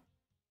range.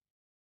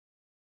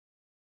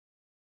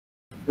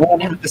 I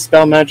don't have the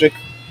spell magic.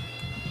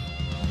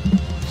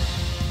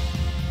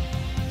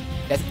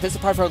 This is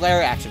part of her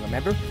lair action,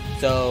 remember?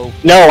 So.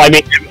 No, I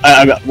mean,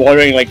 I'm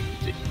wondering, like,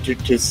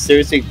 does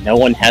seriously no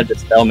one have the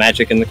spell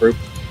magic in the group?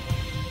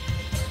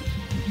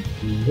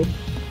 Nope.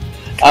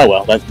 Oh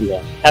well, that's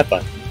have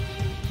fun.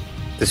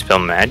 Dispel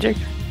magic?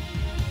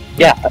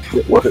 Yeah.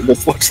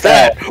 What's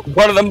that?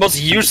 One of the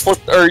most useless,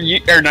 one of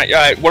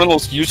the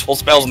most useful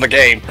spells in the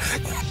game.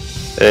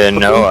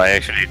 No, I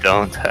actually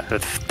don't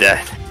have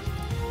that.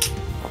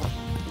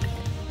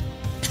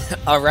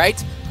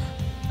 Alright.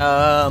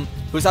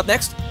 Who's up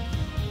next?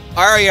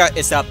 Arya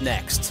is up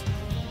next.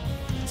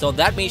 So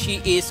that means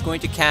she is going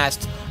to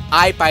cast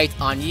Eye Bite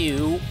on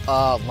you,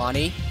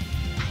 Lonnie.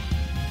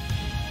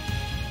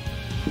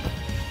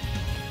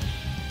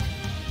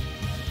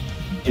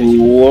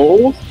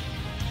 Whoa.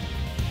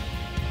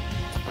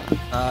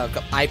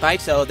 I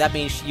bite, so that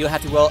means you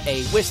have to roll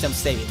a wisdom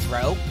saving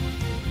throw.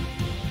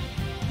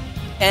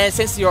 And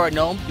since you're a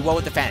gnome, you roll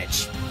with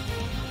advantage.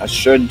 I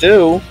sure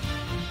do.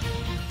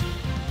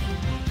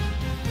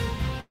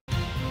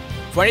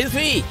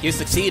 23! You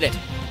succeeded.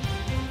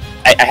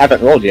 I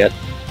haven't rolled yet.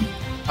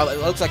 Oh, it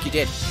looks like you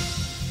did.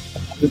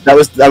 That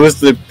was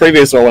the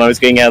previous one when I was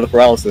getting out of the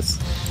paralysis.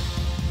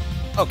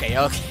 Okay.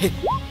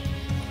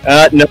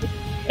 No.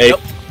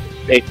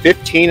 A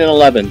 15 and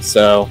 11,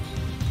 so...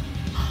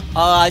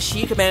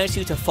 She commands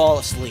you to fall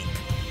asleep.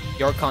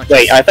 You're conscious.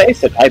 Wait, I thought you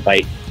said I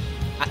bite.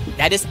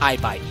 That is I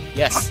bite,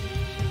 yes.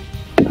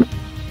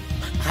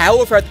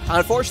 However,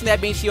 unfortunately,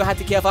 that means you'll have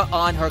to give up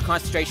on her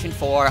concentration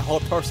for a whole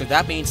person.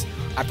 That means,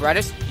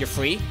 apparatus, you're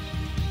free.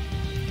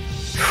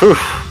 Whew.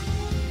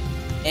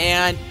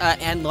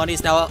 And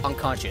Lonnie's now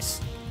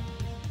unconscious.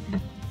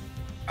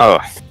 Oh.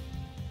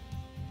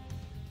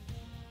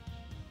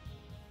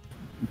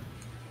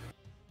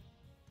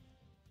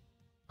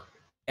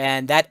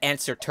 And that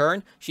ends her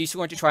turn. She's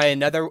going to try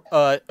another,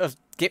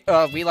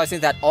 realizing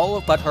that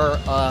all but her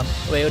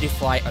ability to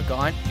fly are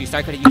gone. She's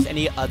not going to use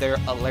any other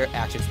alert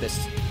actions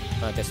this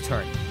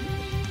turn.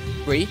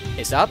 Bree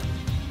is up.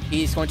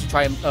 He's going to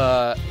try,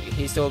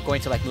 he's still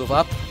going to like move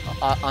up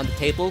on the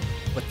table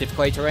with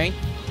difficult terrain.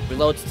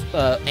 Reloads,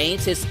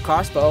 aims his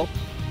crossbow,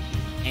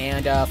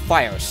 and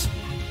fires.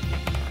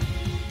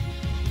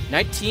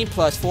 19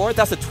 plus 4,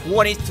 that's a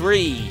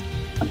 23.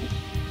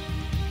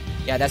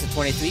 Yeah, that's a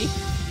 23.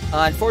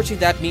 Unfortunately,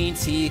 that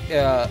means he,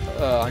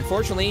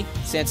 unfortunately,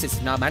 since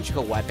it's not a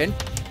magical weapon,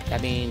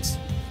 that means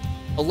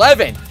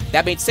 11.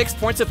 That means 6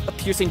 points of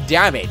piercing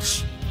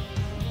damage.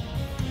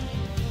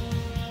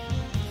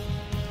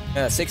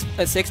 6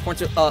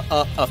 points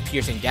of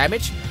piercing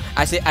damage.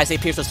 As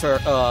it pierces her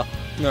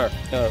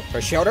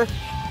shoulder,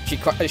 she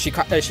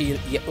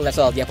lets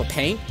out a yelp of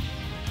pain.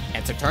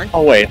 Ends her turn.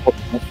 Oh wait,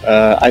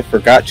 I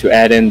forgot to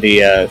add in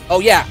the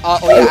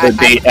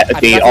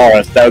the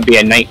aura. That would be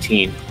a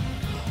 19.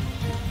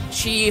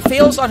 She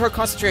fails on her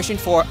concentration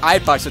for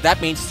eyebite, so that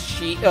means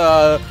she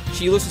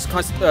loses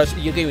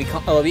you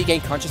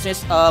regain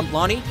consciousness,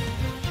 Lonnie,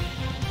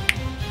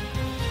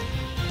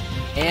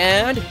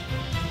 and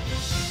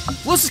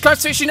loses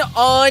concentration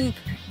on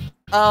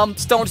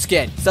stone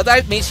skin. So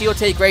that means she'll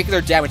take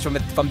regular damage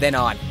from then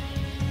on.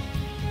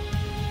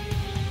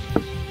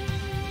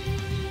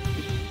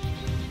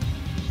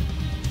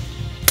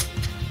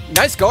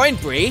 Nice going,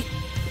 Bree.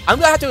 I'm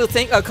gonna have to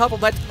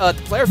compliment the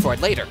player for it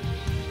later.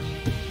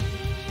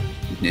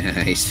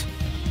 Nice.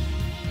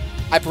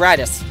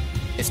 Apparatus,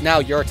 it's now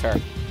your turn.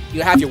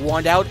 You have your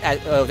wand out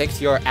thanks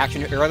to your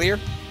action earlier.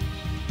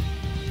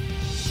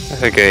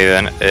 Okay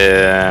then.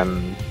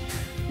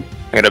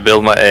 I'm gonna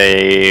build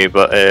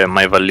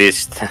my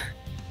ballista.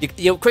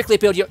 You quickly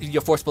build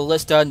your force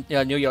ballista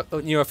near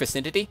your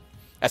vicinity.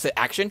 As an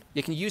action,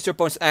 you can use your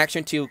bonus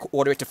action to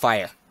order it to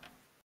fire.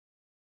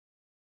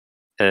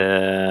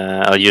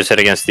 I'll use it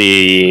against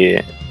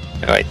the.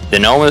 Wait, the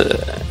gnome.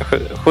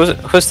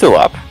 Who's still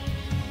up?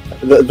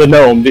 The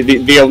gnome,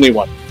 the only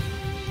one.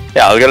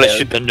 Yeah, I'm gonna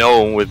shoot the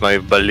gnome with my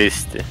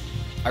ballista.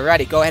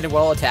 Alrighty, go ahead and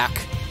roll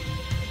attack.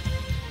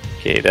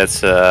 Okay,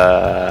 that's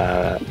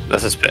a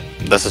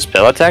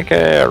spell attack,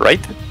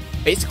 right?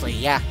 Basically,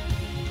 yeah.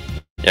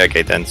 Yeah.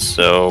 Okay, then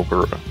so.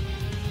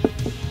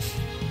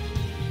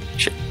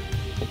 Shit.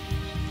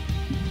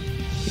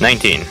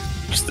 19.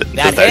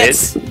 That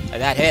hits.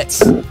 That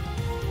hits.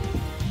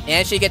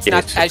 And she gets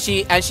knocked. As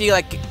she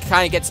like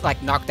kind of gets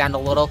like knocked down a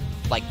little,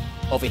 like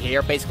over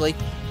here, basically.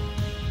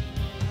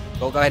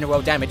 Go ahead and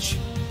roll damage.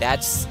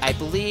 That's, I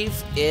believe,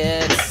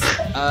 it's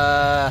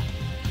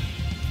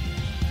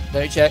let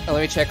me check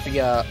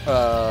the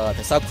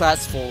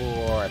subclass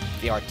for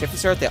the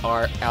artificer, the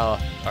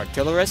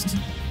artillerist.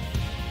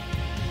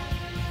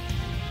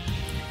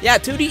 Yeah,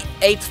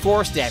 2d8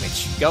 force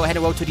damage. Go ahead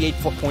and roll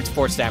 2d8 points of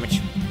force damage.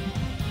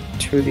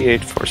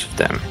 2d8 force of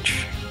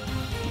damage.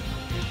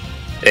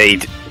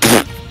 8.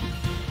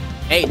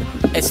 8.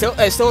 It's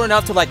still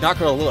enough to like knock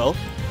her a little.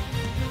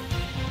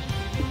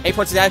 8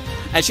 points of damage,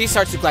 and she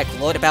starts to like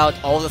gloat about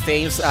all the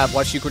things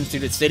what she couldn't do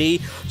to the city.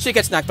 She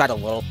gets knocked out a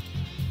little.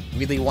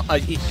 You really want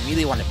a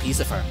piece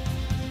of her,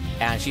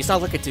 and she's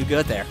not looking too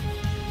good there.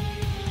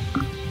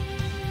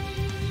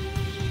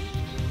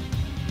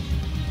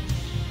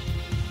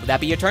 Would that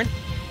be your turn?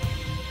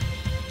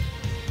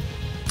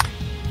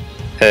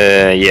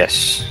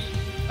 Yes.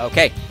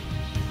 Okay.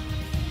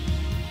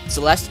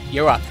 Celeste,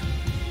 you're up.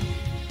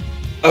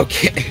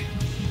 Okay.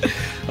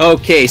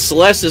 Okay,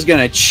 Celeste is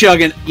gonna chug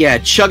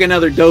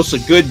another dose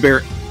of good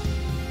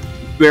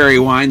berry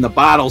wine. The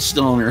bottle's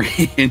still in her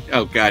hand.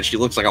 Oh god, she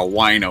looks like a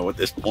wino at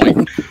this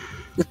point.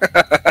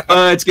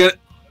 It's gonna.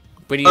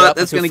 Bring you up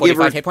that's to gonna 45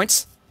 give her hit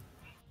points.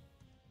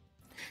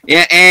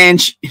 Yeah, and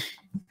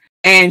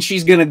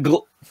she's gonna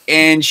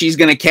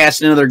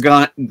cast another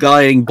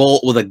guiding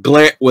bolt with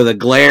a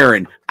glare,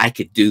 and I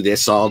could do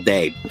this all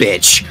day,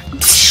 bitch.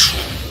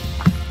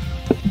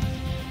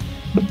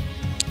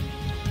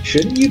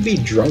 Shouldn't you be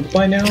drunk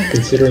by now,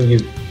 considering you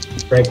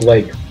drank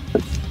like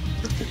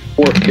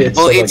 4/5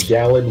 Well, of it's- a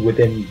gallon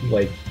within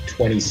like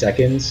 20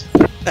 seconds.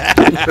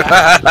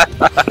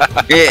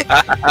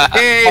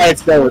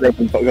 It's better they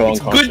can go It's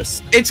good.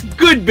 unconscious. It's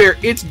good berry.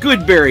 It's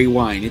good berry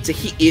wine.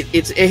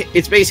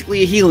 It's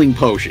basically a healing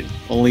potion.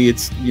 Only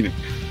it's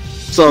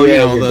So Yeah, you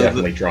know you're the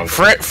definitely drunk.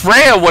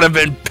 Freya would have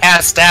been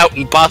passed out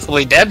and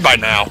possibly dead by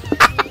now.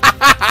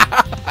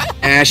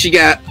 she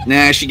got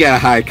a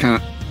high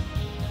con.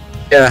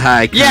 Got a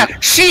high. Yeah,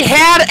 she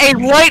had a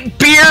light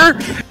beer,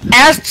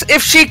 asked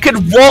if she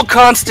could roll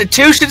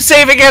Constitution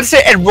save against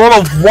it, and roll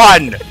a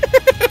 1.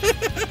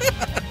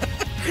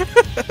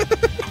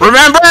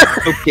 Remember?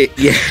 Okay.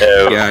 Yeah.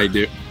 Yeah, I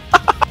do.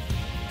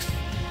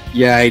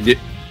 Yeah, I do.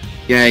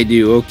 Yeah, I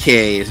do.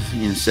 Okay.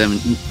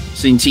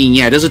 17.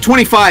 Yeah, does a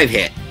 25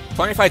 hit?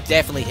 25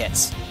 definitely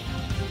hits.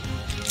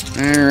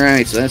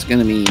 Alright, so that's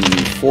gonna be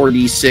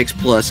 4d6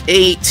 plus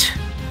 8.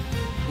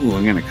 Ooh,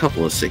 I got a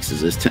couple of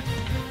 6s this time.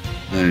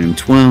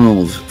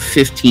 12,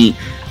 15,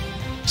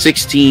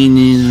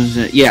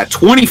 16, yeah,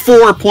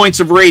 24 points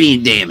of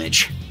radiant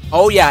damage.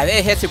 Oh yeah,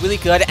 it hits it really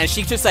good, and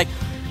she's just like,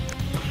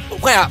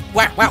 wow,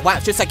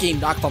 just like getting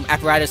knocked from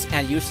apparatus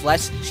and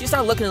useless. She's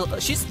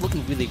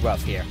looking really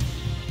rough here.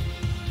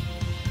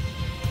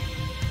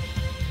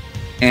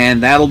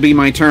 And that'll be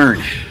my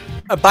turn.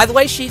 By the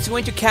way, she's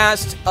going to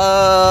cast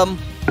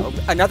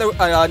another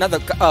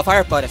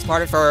fire bud as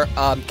part of her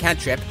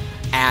cantrip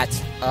at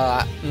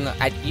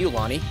you,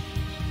 Lonnie.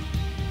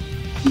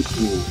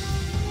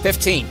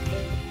 15.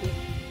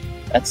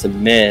 That's a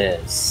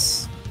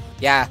miss.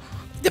 Yeah,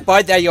 the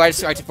bud that you are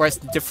starting to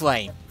burst into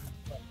flame.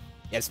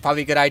 Yeah, it's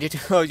probably a good idea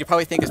to. You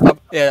probably think it's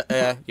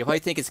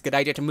a good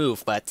idea to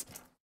move, but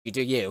you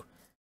do you.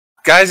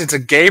 Guys, it's a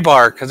gay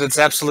bar because it's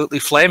absolutely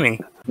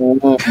flaming.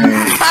 Mark,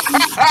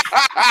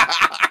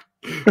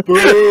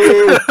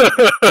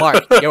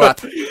 you're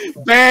up.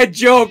 Bad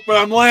joke, but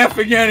I'm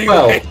laughing anyway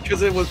Well,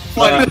 because it was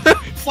funny.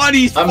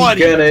 Funny's I'm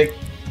funny. gonna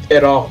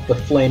get off the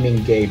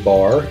flaming gay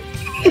bar.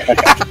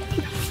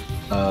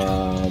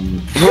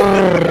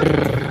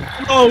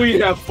 Oh, we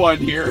have fun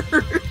here.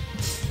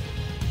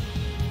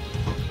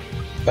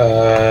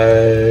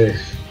 I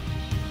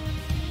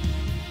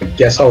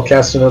guess I'll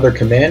cast another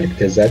command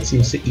because that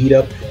seems to eat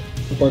up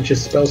a bunch of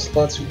spell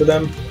slots for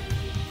them.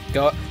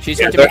 Go. She's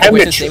Yeah, going to they're make her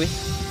having a wisdom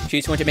saving.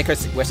 She's going to make her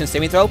wisdom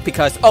saving throw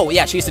because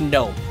yeah, she's a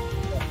gnome.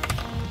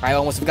 I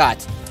almost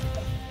forgot.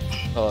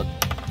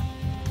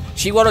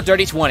 She rolled a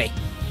dirty 20.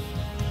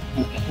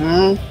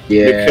 Yeah,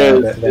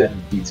 Because- that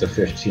beats a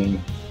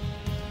 15.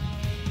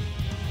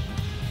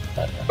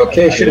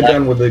 Okay, should have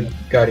done with the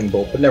guiding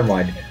bolt, but never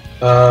mind.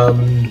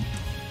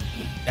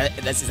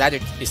 Is that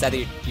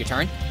your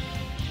turn?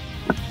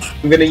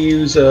 I'm gonna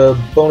use a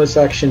bonus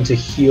action to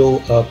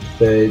heal up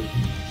the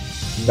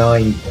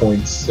 9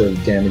 points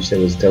of damage that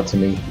was dealt to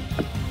me,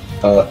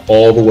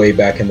 all the way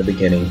back in the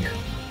beginning.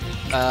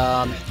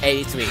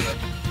 83.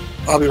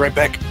 I'll be right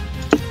back.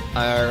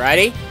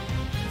 Alrighty.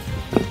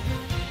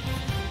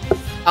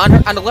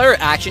 On the later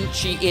action,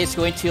 she is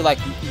going to like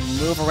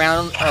move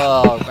around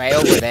right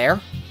over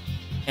there.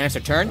 And it's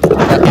her turn.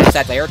 It's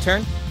that layer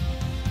turn.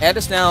 And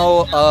it's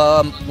now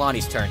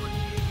Lonnie's turn.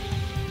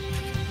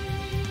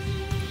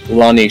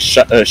 Lonnie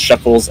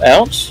shuffles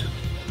out.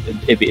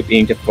 It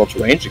being difficult to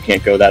range, it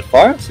can't go that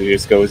far, so he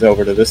just goes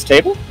over to this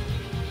table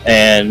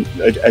and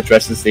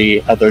addresses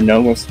the other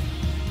gnome.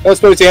 I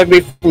suppose you have to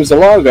be from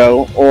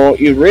Zalago, or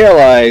you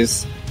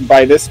realize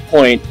by this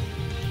point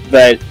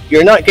that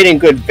you're not getting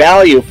good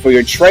value for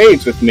your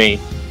trades with me.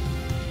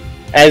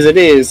 As it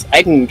is,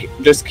 I can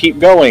just keep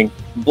going.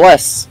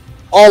 Bless.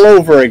 All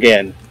over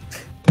again.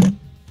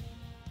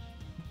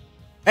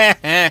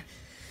 And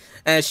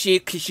she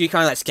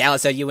kind of like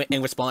scowls at you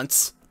in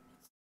response.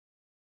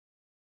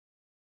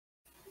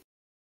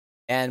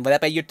 And would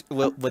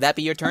that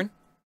be your turn?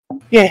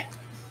 Yeah.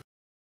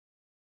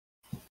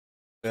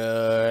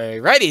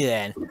 Righty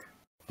then.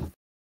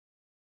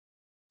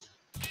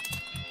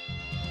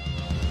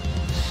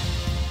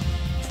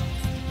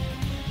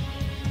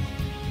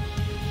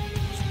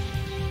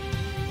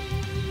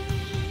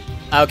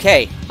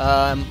 Okay.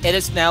 It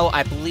is now.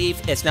 I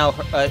believe it's now.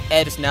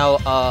 It is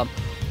now.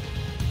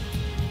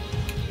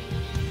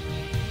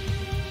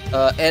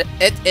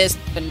 It is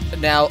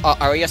now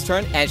Arya's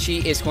turn, and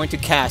she is going to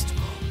cast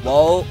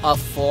Wall of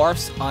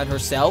Force on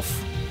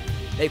herself.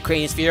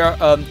 Creating a sphere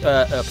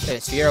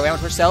around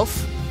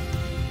herself.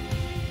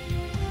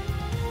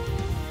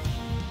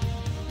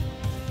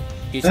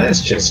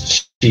 That's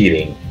just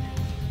cheating.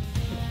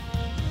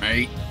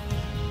 Right.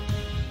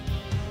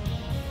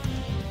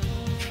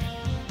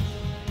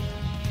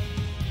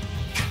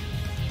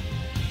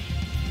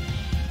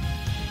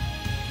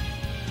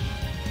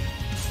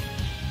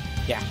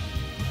 Yeah.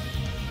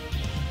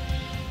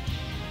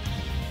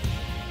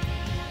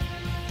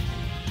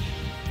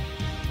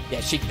 Yeah,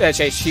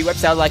 she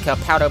whips out like a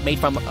powder made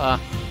from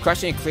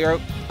crushed and clear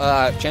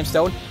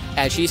gemstone,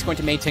 and she's going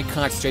to maintain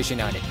concentration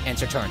on it.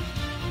 Ends her turn.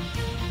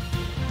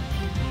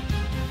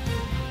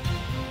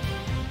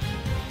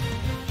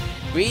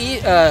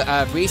 Bree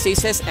sees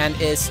this and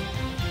is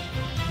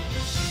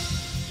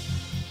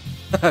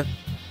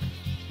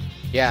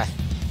Yeah,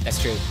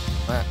 that's true.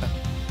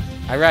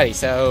 Alrighty,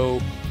 so...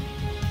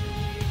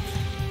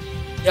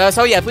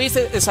 so yeah, Bleeds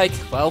is like,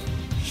 well,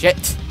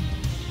 shit.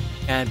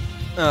 And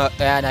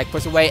I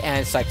push away and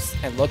it's like,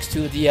 and looks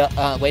to the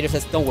waiter and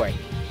says, don't worry,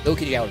 we'll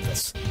get you out of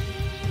this.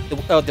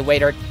 The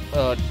waiter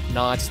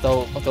nods,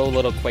 though a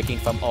little quaking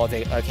from all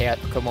the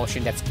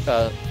commotion that's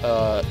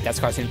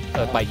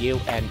caused by you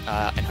and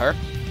her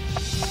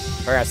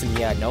as in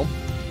the gnome.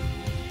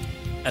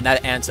 And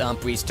that ends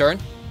Bree's turn.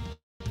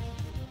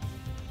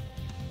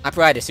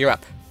 Apparatus, you're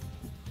up.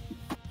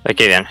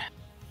 Okay then.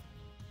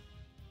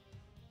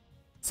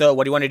 So,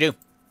 what do you want to do?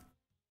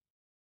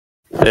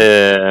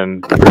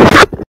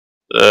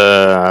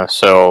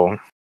 So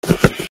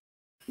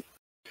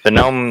the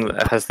gnome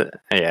has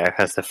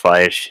the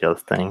fire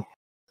shield thing.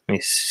 Let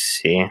me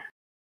see.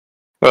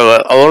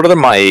 Well, I'll order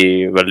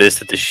my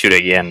ballista to shoot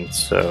again.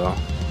 So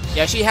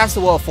Yeah, she has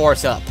the wall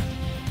force up.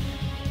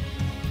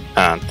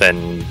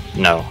 then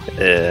no.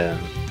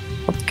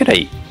 What could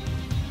I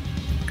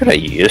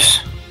use?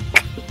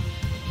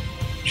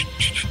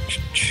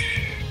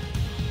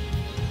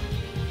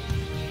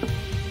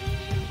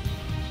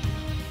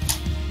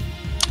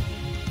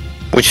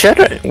 Would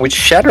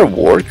shatter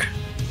work?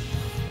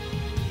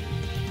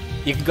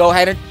 You can go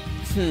ahead and...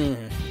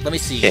 let me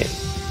see. Okay.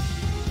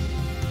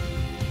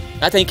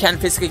 Nothing can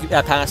physically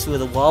pass through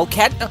the wall.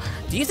 Do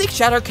you think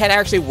Shatter can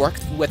actually work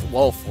with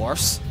wall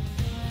force?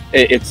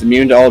 It's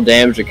immune to all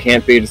damage. It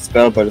can't be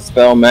dispelled by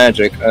dispel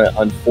magic.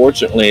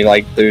 Unfortunately,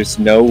 like, there's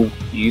no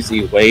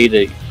easy way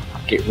to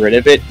get rid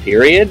of it,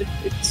 period.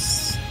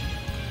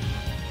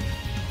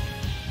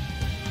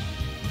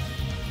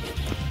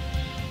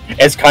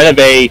 It's kind of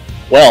a,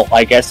 well,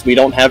 I guess we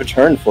don't have a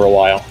turn for a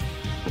while.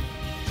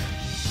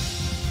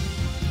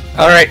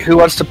 Alright, who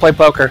wants to play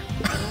poker?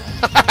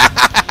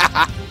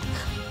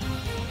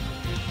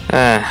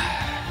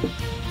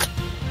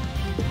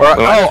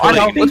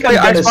 I think I'm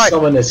gonna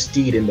summon a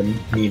steed in the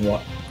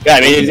meanwhile. Yeah,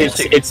 I mean,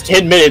 it's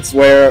 10 minutes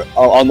where,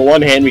 on the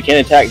one hand, we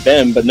can't attack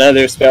them, but none of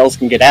their spells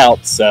can get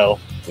out, so...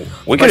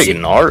 We could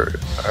ignore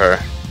her.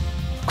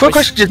 Quick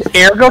question, does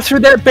air go through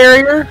that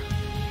barrier?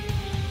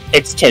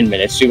 It's 10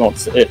 minutes. She won't...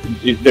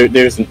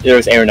 there's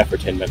air enough for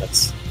 10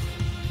 minutes.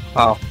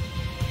 Oh.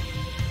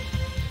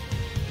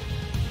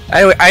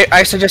 Anyway,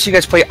 I suggest you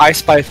guys play I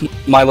Spy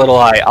with My Little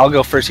Eye. I'll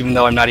go first, even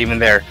though I'm not even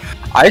there.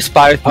 I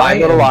Spy with My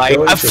Little Eye.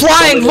 A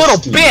flying little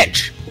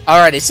bitch!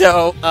 Alrighty,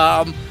 so,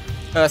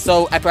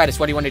 so, Apparatus,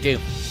 what do you want to do?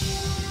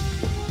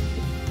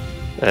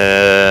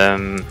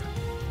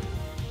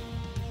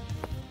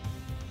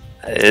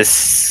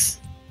 Is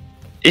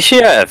she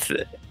a...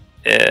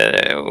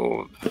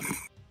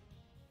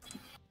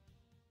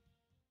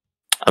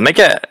 I'll make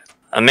the,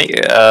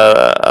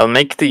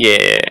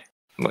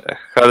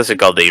 how is it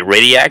called? The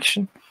ready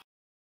action?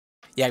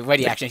 Yeah,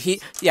 ready action.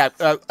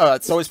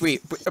 So is Bree.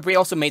 Bree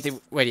also made the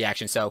ready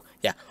action, so,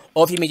 yeah.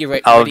 All of you made your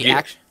ready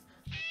action.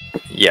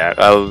 Yeah,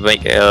 I'll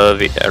make a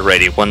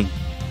ready one.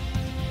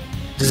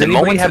 Does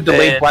anybody have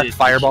delayed black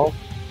fireball?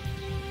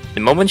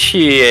 The moment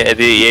she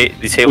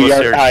disables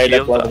her shield, I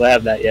don't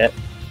have that yet.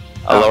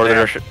 I'll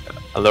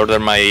order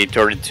my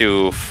turret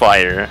to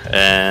fire,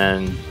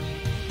 and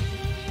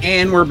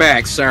we're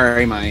back.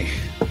 Sorry, my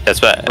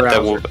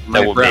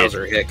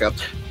browser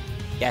hiccuped.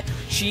 Yeah,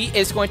 she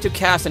is going to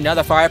cast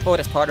another firebolt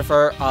as part of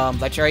her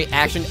legendary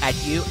action at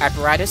you,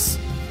 Apparatus.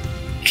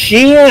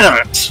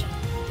 Can't.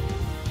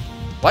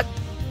 What?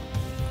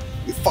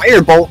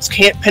 Firebolts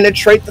can't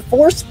penetrate the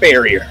force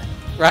barrier.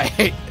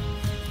 Right.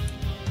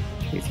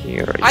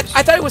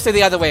 I thought it was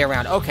the other way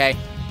around. Okay,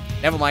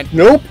 never mind.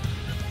 Nope.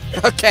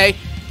 Okay,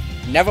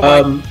 never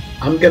mind.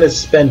 I'm gonna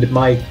spend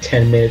my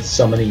 10 minutes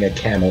summoning a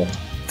camel.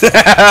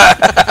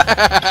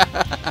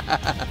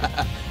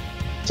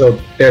 So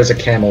there's a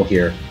camel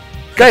here.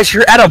 Guys,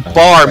 you're at a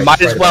bar.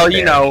 Might as well,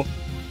 you know.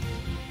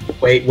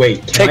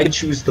 Wait. Can I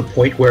choose the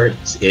point where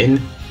it's in?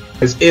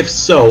 Because if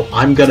so,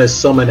 I'm gonna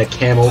summon a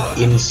camel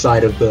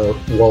inside of the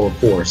wall of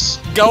force.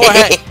 Go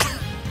ahead.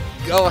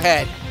 Go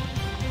ahead.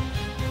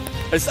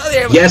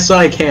 Yes,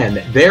 I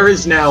can. There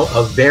is now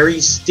a very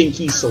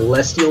stinky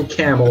celestial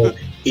camel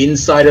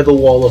inside of the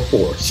wall of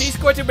force. She's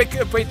going to make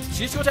a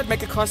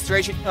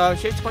concentration.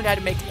 She's going to have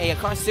to make a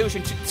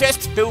constitution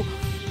test to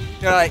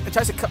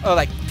tries to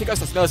pick us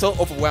the smell so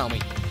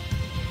overwhelming.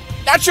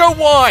 Natural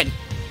 1.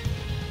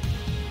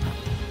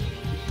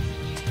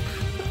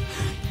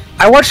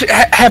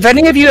 Have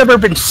any of you ever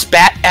been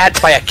spat at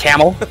by a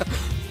camel?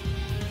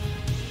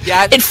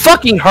 Yeah. It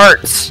fucking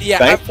hurts. Yeah.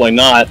 Thankfully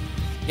not.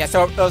 Yeah.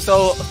 So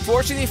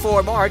fortunately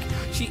for Mark,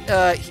 he's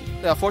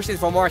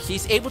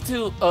able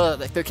to.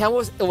 The camel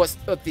was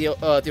the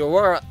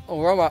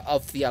aroma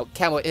of the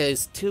camel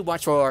is too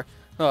much for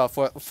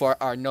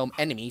our gnome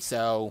enemy.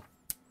 So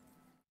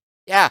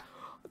yeah,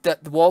 the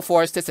wall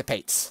force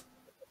dissipates.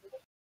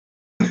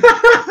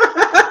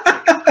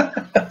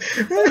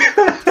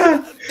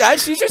 And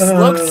she just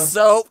looks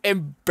so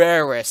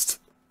embarrassed.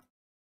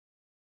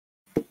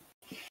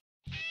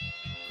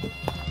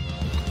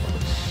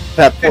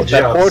 That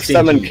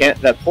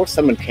poor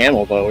summon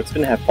camel though, it's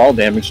gonna have fall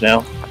damage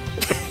now.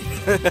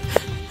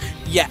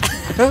 Yeah.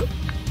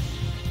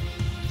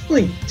 It's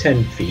like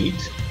 10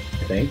 feet,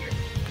 I think.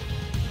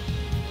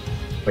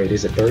 Wait,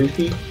 is it 30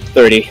 feet?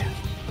 30.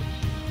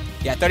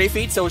 Yeah, 30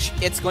 feet, so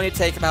it's going to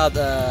take about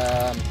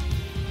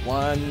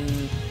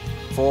 1,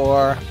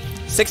 4,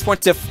 6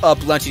 points of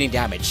bludgeoning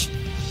damage.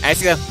 And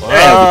it's gonna...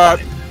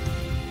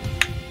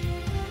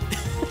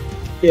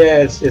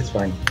 Yeah, it's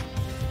fine.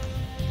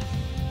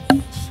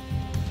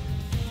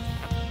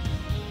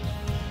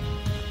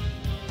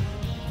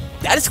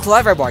 That is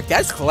clever, Mark.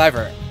 That is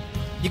clever.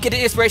 You get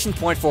an inspiration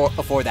point for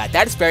that.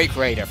 That is very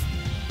creative.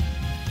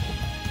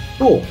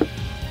 Cool.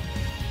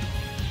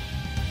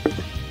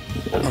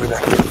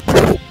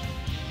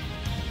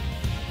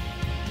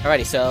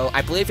 Alrighty, so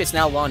I believe it's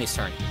now Lonnie's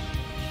turn.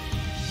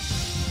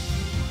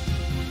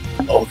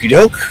 Okie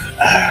doke.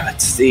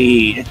 Let's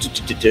see.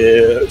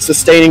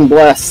 Sustaining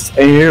bless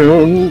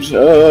and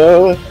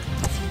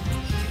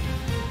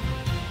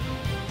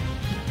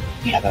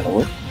yeah, that'll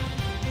work.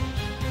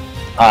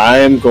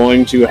 I'm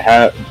going to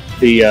have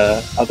the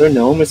other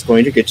gnome is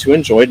going to get to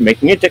enjoy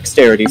making a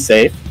dexterity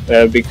save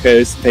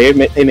because they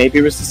may be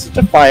resistant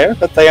to fire,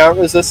 but they aren't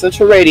resistant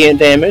to radiant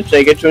damage.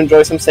 They get to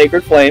enjoy some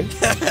sacred flame.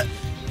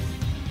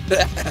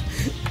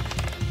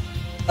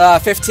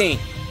 15.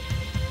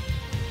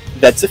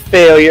 That's a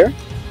failure.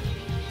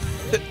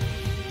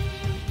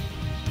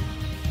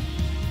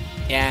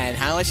 And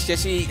how much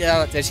does she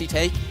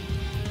take?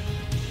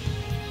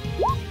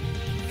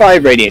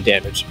 5 radiant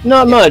damage.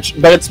 Not much,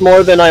 but it's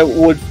more than I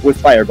would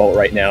with Firebolt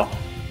right now.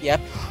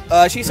 Yep.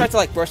 She starts to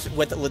like burst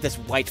with this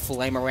white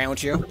flame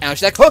around you, and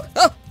she's like, oh,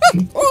 oh,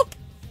 oh,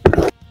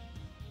 oh.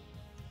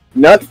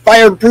 Not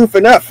fireproof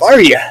enough,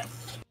 are you?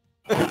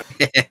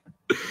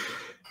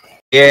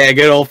 Yeah,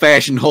 good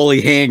old-fashioned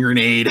holy hand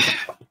grenade.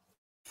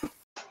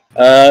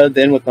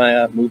 Then with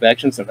my move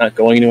actions, I'm not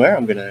going anywhere.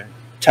 I'm gonna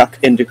tuck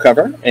into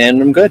cover,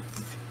 and I'm good.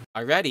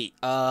 Alrighty.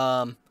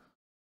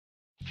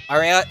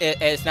 Aria,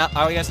 it's now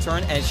Aria's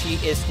turn, and she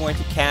is going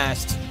to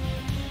cast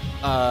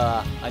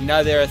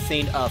another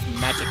thing of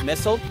magic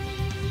missile.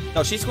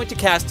 No, she's going to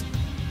cast.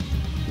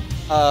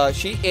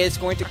 She is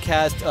going to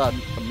cast a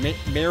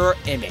mirror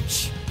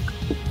image.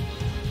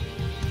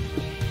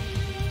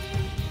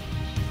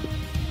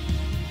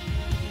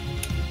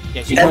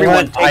 Yeah, she's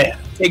Everyone,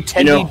 take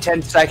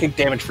 10 psychic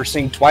damage for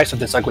seeing twice of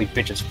this ugly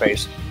bitch's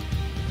face.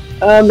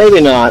 Maybe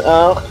not.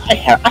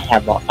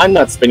 I'm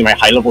not spending my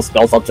high-level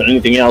spells up to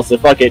anything else, so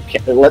fuck it.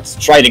 Let's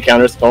try to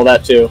counterspell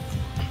that, too.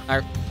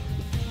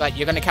 But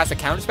you're gonna cast a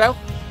counterspell?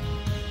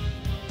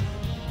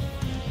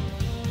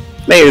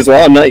 May as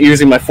well. I'm not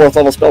using my 4th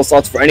level spell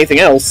slots for anything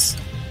else.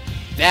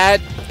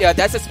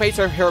 That's a space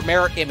of her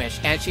mirror image,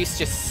 and she's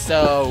just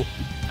so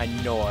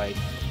annoyed.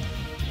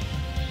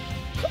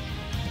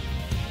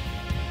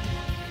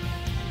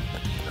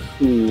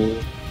 Cool.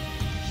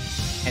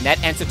 And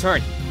that ends the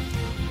turn.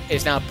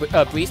 It's now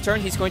Bree's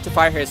turn. He's going to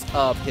fire his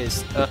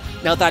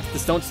now that the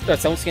stone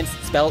skin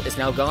spell is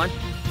now gone,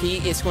 he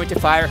is going to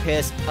fire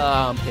his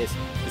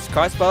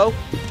crossbow.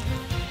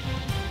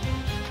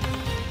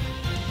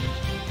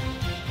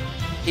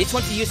 He's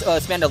going to use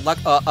spend a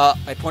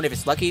point of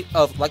his lucky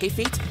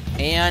feat,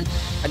 and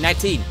a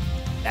 19.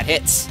 That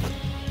hits.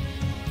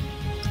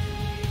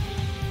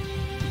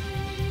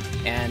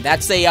 And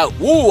that's a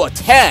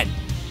 10.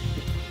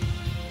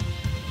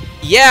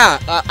 Yeah,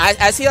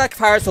 as he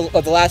fires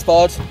the last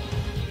bolt,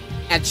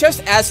 and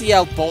just as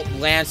the bolt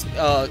lands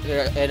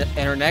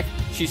in her neck,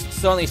 she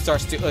suddenly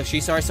starts to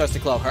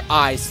glow. Her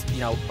eyes,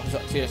 glow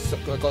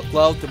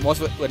the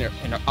most in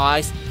her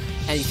eyes,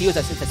 and he feels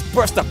as if this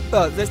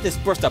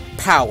burst of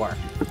power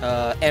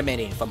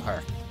emanating from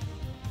her.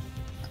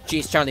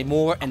 She's channeling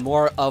more and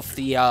more of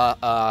the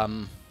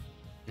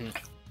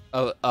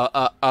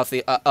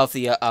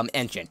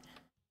engine.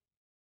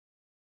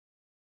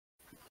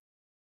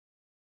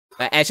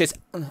 And she's,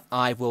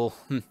 I will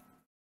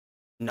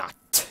not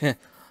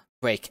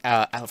break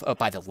out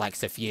by the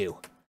likes of you.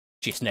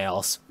 She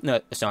snarls.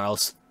 And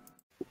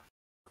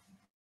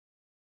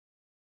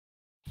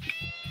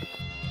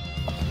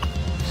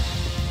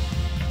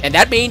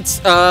that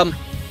means,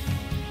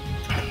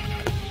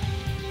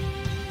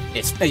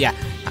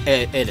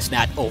 it is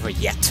not over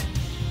yet.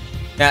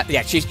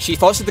 Yeah, she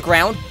falls to the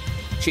ground.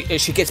 She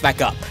gets back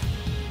up.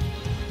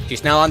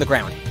 She's now on the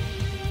ground.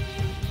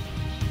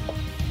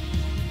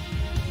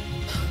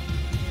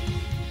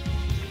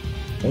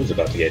 I was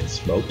about to get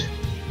smoked.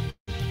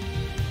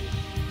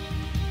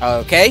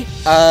 Okay,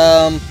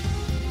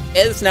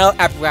 it is now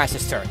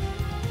Apparatus' turn.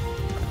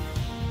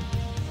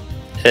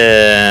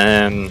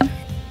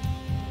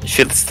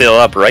 She's still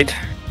up, right?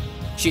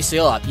 She's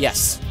still up,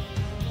 yes.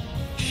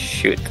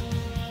 Shoot.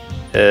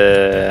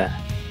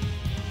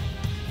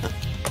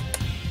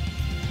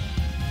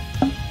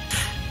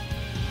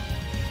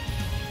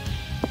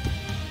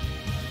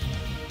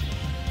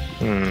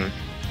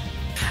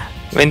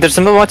 I mean, there's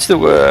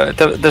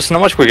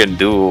not much we can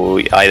do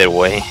either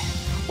way.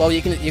 Well,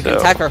 you can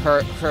attack her.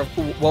 Her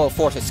wall of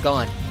force is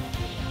gone.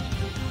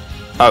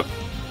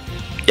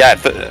 Yeah.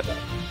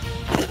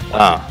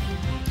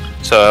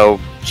 So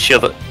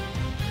she'll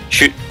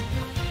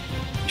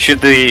Shoot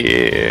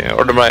the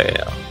order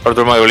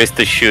my list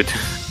to shoot.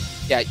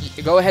 Yeah,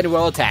 you go ahead and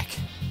roll attack.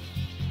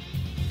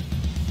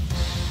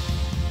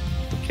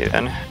 Okay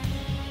then.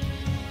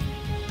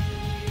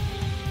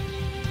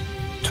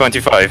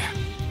 25.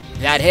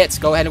 That hits.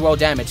 Go ahead and roll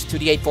damage.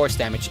 2d8 force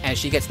damage, and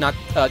she gets knocked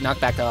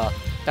back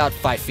about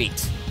 5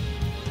 feet.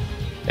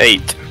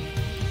 8.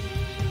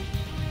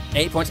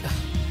 8 points.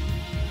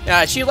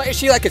 She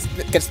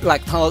gets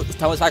like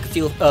tunnels like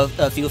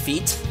a few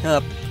feet,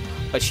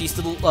 but she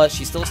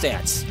still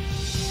stands.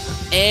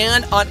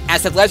 And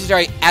as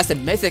a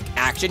mythic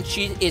action,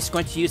 she is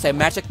going to use a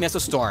magic missile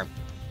storm.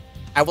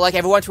 I would like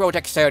everyone to roll a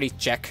dexterity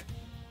check.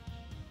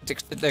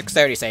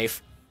 Dexterity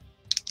save.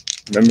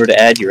 Remember to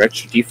add your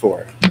extra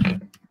d4.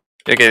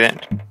 Okay then.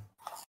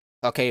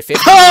 Okay,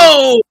 15.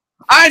 Oh!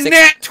 I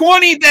nat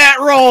 20 that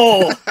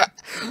roll!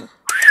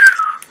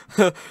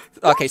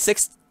 Okay,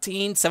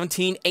 16,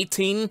 17,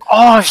 18.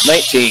 Oh,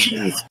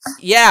 19.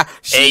 Yeah.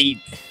 8.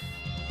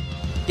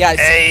 Yeah.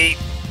 8.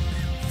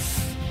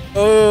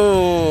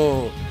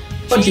 Oh.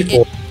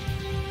 24.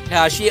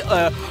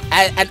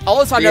 And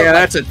all of a sudden, Yeah,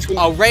 like, that's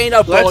a rain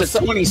of bullets.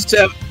 That's a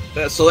 27.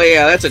 So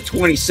yeah, that's a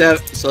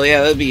 27. So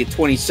yeah, that'd be a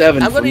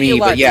 27 I'm for gonna me. do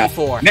But yeah,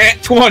 D4.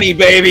 nat 20,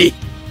 baby.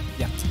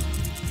 Yeah.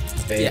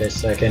 Wait a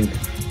second.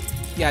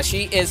 Yeah,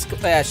 she is.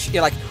 She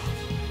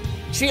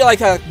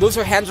moves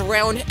her hands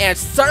around, and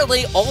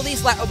suddenly all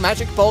these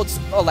magic bolts,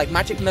 or like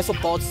magic missile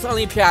bolts,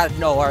 suddenly appear out of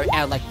nowhere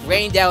and like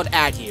rain down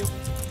at you.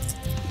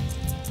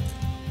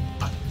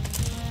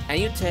 And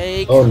you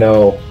take. Oh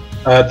no.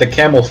 The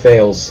camel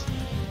fails.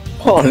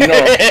 Oh no.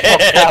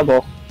 Oh,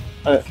 Cabo.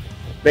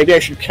 Maybe I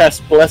should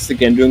cast Bless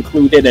again to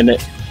include it in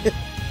it.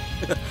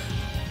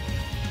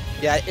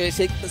 Yeah,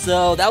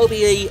 so that would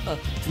be a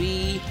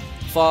 3,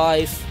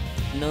 5,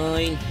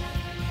 9,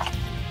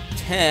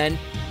 10.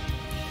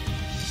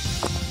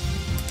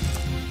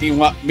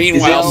 Meanwhile,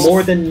 Is it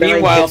more than 9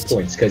 meanwhile- hit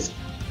points? Because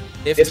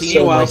 15, if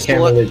so, my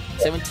camel is...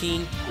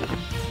 17,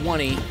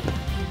 20,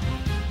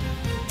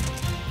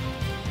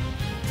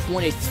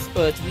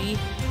 23,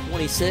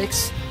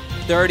 26,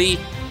 30,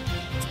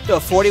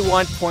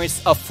 41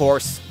 points of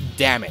force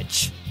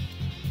damage.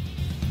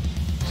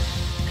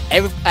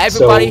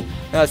 Everybody,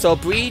 so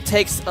Bree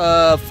takes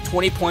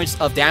 20 points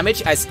of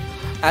damage as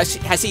he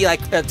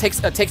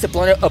takes a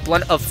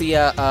blunt of the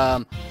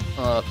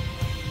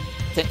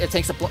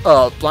takes a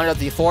blunt of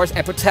the force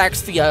and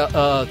protects the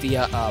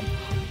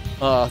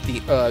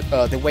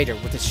waiter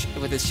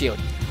with his shield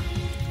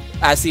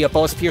as the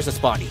bullet pierces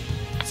his body.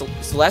 So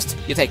Celeste,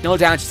 you take no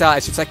damage.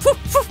 As she's like, you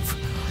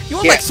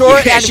want like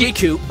Sora and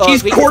Riku.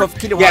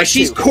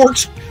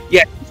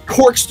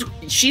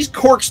 She's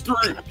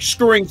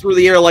corkscrewing through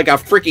the air like a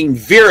freaking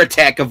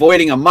Veritech,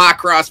 avoiding a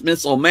Macross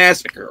missile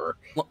massacre.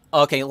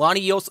 Okay, Lonnie,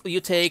 you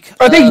take.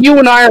 I think you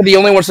and I are the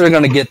only ones that are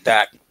going to get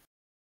that.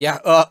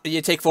 Yeah,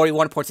 you take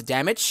 41 points of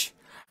damage.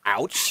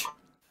 Ouch.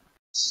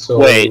 So,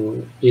 Wait,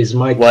 is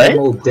my what?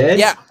 camel dead?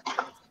 Yeah.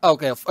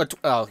 Okay.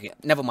 Okay.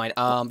 Never mind.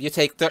 You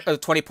take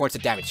 20 points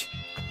of damage.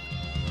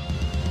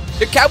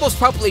 The camel's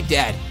probably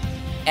dead,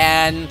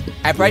 and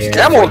I'm pretty The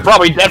camel was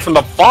probably dead from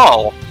the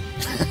fall.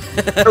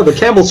 No, the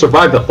camel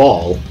survived the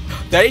fall.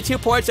 32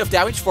 points of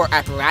damage for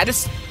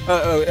apparatus.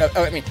 Their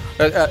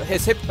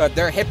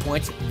hit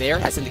points there,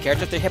 as in the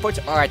characters, their hit points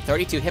are at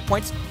 32 hit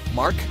points.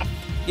 Mark,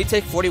 you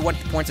take 41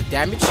 points of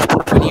damage,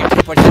 and your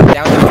hit points are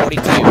down to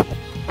 42.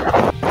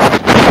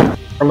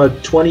 From a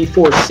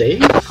 24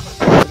 save?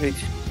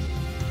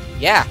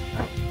 Yeah.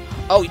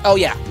 Oh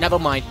yeah. Never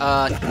mind.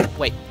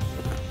 Wait.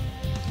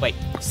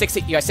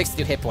 60. You have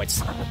 62 hit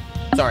points.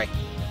 Sorry.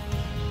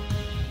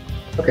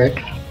 Okay.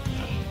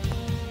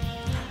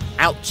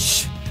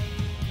 Ouch.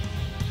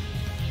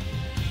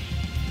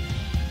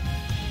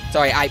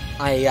 Sorry, I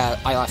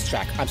lost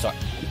track. I'm sorry.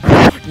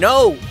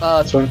 No.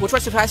 Which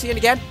one's Sebastian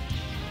again?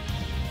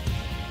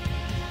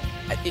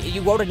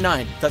 You rolled a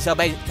 9. So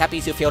that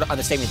means you failed on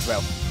the saving throw.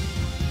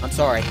 I'm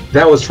sorry.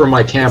 That was from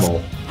my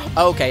camel.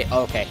 Okay.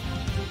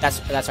 That's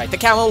right. The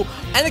camel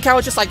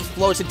just like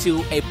explodes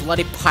into a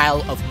bloody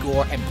pile of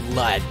gore and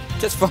blood,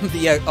 just from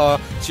the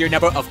sheer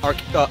number of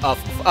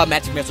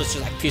magic missiles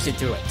just like piercing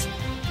through it.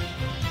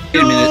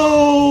 Wait a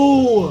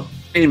minute.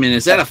 Wait a minute.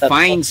 Is that a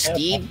fine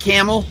steed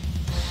camel?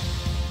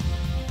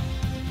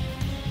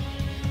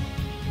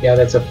 Yeah,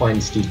 that's a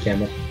fine steed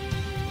camel.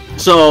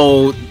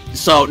 So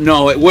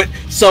no, it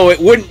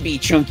wouldn't be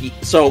chunky.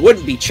 So it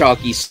wouldn't be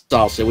chalky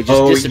sauce. It would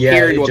just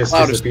disappear into a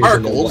cloud of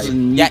sparkles,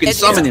 and you can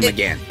summon him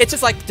again. It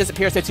just like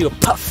disappears into a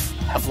puff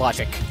of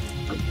logic.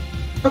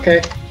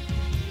 Okay,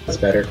 that's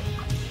better.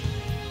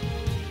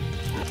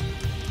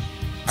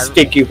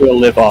 Sticky will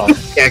live on.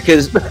 Yeah,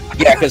 because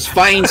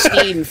fine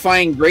steed and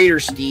fine greater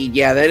steed.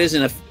 Yeah, that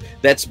isn't a.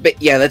 That's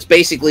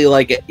basically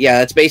like an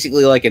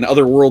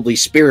otherworldly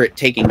spirit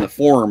taking the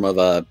form of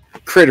a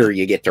critter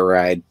you get to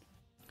ride.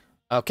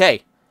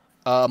 Okay,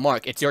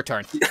 Mark, it's your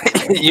turn.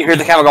 You hear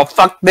the camel go,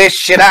 "Fuck this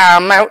shit,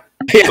 I'm out."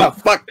 Yeah,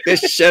 fuck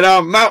this shit,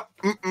 I'm out.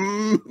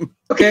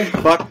 Okay,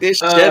 fuck this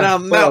shit,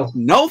 I'm out.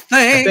 No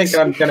thanks. I think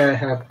I'm gonna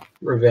have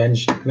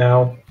revenge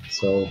now.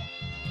 So,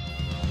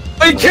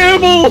 hey,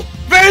 camel,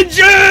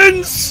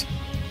 Vengeance!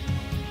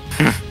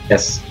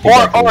 Yes.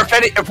 Or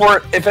exactly.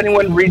 if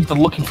anyone reads the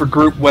Looking for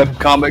Group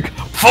webcomic,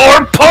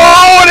 for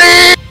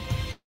party!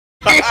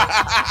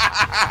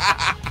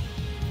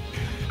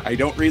 I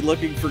don't read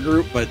Looking for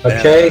Group, but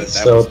Okay,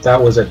 so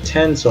that was a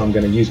 10, so I'm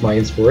going to use my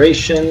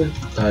inspiration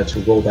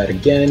to roll that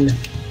again.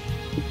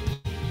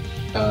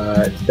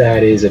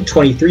 That is a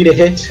 23 to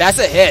hit. That's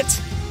a hit.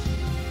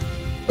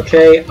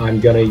 Okay, I'm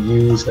going to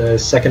use a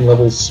second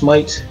level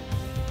smite.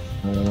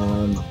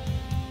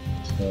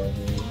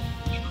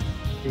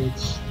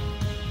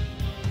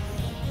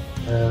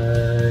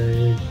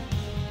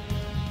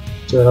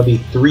 So that'll be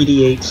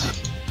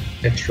 3d8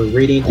 extra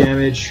radiant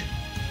damage.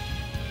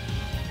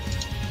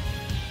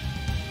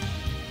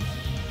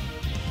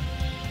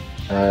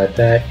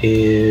 That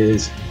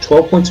is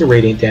 12 points of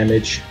radiant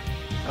damage.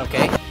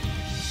 Okay.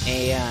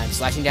 And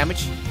slashing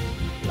damage?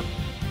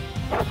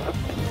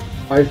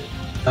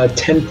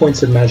 10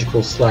 points of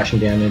magical slashing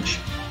damage.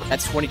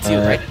 That's 22,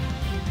 right?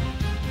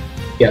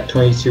 Yeah,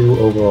 22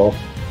 overall.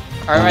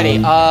 Alrighty.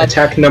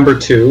 Attack number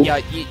 2.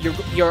 Yeah,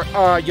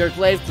 your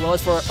glaive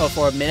glows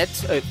for a minute,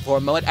 for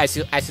a moment as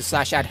you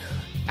slash at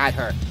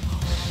her.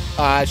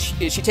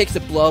 She takes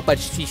the blow, but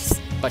she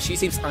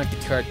seems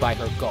undeterred by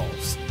her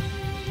goals.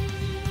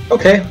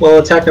 Okay, well,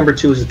 attack number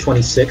 2 is a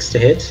 26 to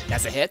hit.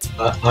 That's a hit.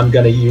 I'm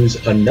gonna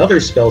use another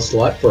spell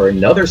slot for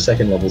another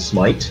second level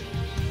smite.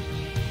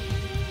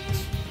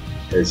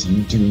 Because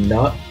you do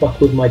not fuck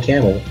with my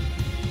camel.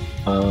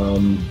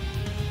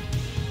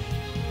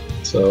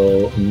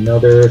 So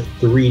another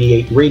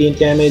 3d8 radiant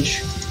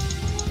damage.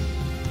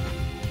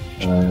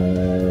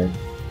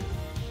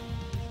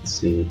 Let's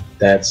see,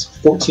 that's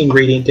 14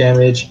 radiant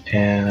damage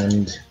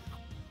and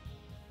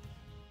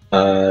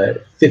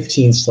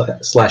 15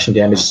 slashing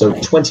damage, so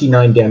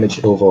 29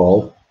 damage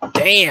overall.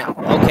 Damn.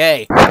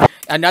 Okay.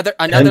 Another.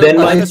 And then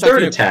my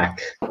third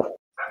attack,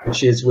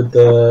 which is with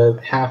the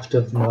haft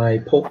of my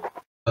pole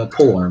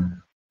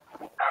arm.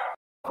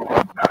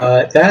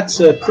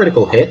 That's a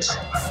critical hit.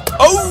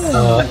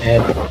 Oh!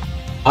 And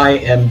I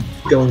am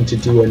going to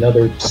do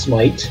another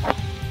smite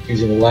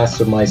using the last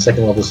of my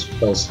second level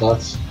spell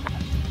slots.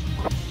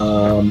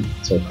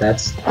 So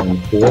that's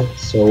 4.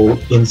 So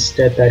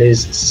instead, that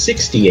is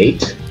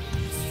 68.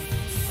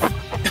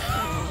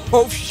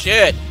 Oh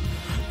shit!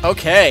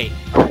 Okay.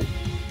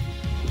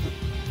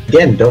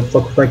 Again, don't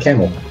fuck with my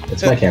camel.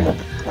 It's my camel.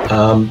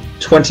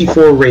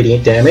 24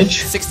 radiant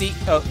damage. 60.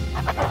 How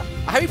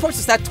many points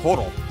is that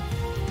total?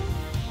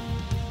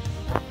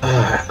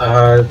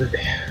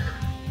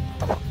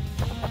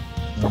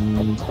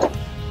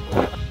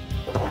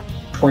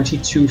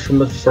 22 from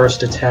the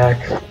first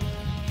attack.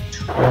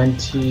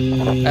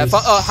 20.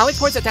 How many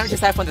points of damage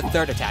is that from the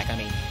third attack? I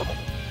mean.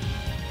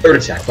 Third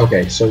attack.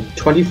 Okay, so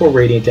 24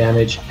 radiant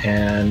damage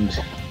and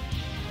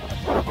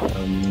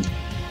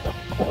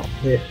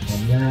hit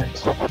on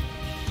that.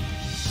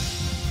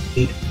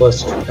 8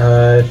 plus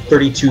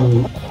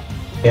 32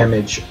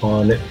 damage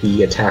on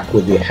the attack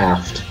with the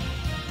haft.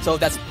 So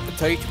that's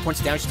 32 points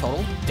of damage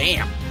total?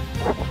 Damn.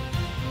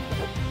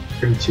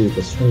 32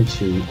 plus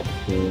 22.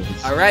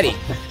 Alrighty.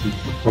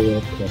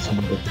 54 plus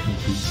another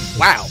 26.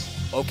 Wow.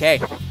 Okay.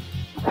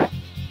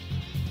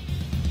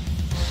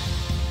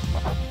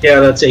 Yeah,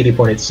 that's 80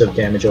 points of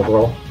damage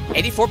overall.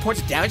 84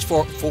 points of damage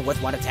for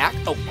with one attack?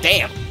 Oh,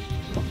 damn.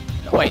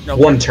 No, wait, no.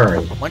 One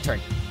turn. One turn.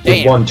 With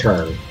Damn. one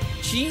turn.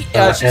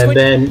 And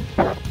then...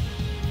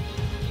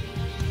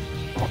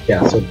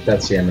 Yeah, so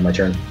that's the end of my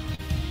turn.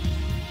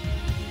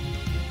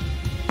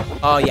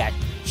 Oh, yeah.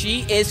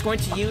 She is going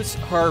to use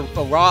her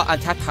raw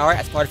untapped power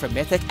as part of her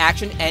mythic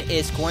action and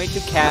is going to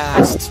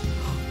cast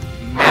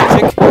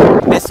Magic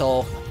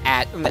Missile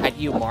at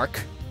you,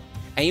 Mark.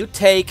 And you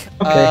take,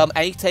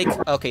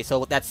 okay,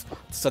 so that's,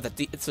 so that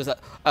it's an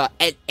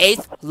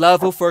 8th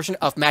level version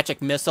of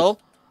Magic Missile.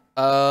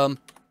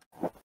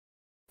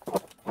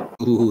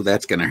 Ooh,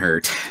 that's gonna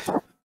hurt.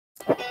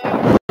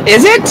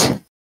 Is it?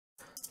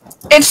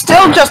 It's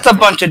still just a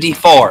bunch of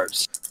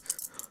D4s.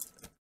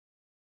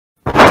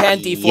 10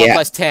 D4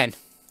 plus 10.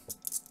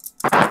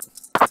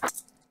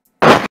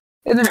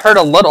 It did hurt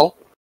a little.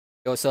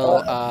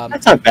 So,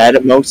 that's not bad.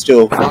 At most,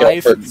 still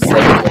 5, hurt.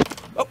 7.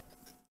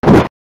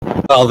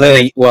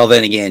 Well,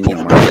 then again, you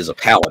know, Mark is a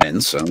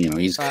paladin, so you know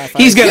he's gonna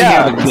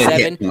have a good 7,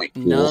 hit point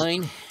pool.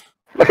 9.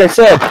 Like I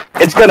said,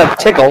 it's gonna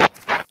tickle.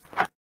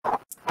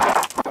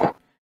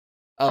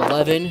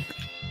 11,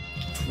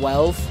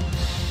 12,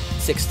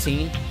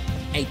 16,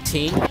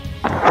 18,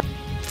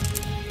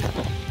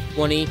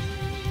 20,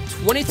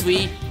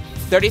 23,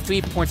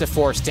 33 points of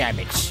force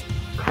damage.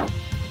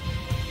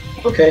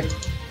 Okay.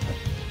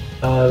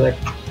 That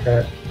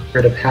got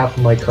rid of half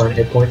of my current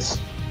hit points.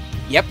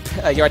 Yep,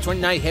 you're at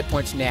 29 hit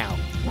points now.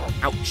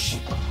 Ouch.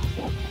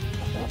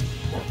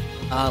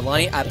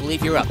 Lonnie, I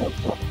believe you're up.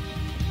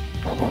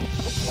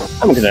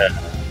 I'm gonna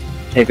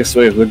take a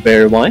swig of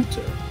Woodberry wine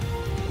to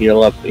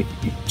heal up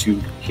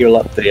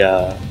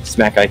the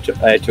smack I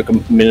took a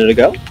minute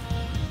ago,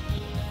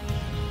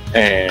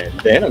 and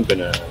then I'm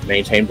gonna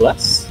maintain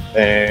bless.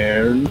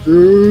 And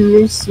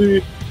let's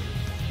see,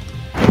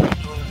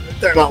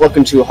 they're not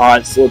looking too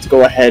hot, so let's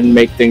go ahead and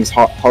make things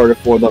harder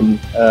for them.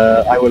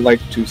 I would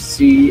like to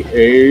see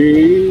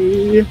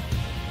a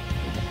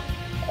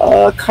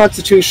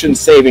Constitution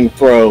saving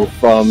throw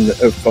from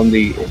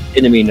the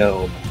enemy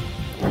gnome.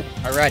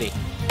 Alrighty.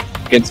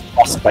 Against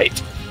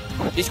frostbite.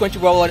 She's going to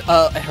roll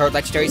her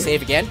legendary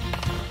save again.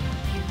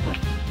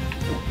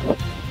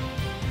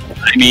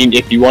 I mean,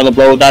 if you want to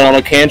blow that on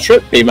a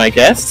cantrip, be my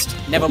guest.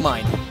 Never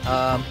mind.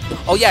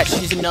 Oh yeah,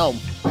 she's a gnome.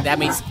 That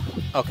means...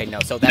 Okay, no,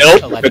 so that's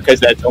Nope, 11. because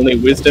that's only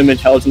Wisdom,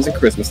 Intelligence, and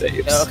Charisma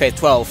saves. Okay,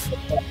 12.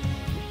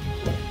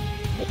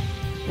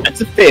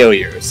 That's a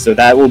failure, so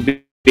that will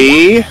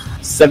be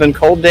 7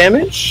 cold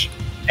damage,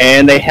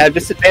 and they have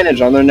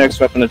disadvantage on their next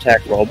weapon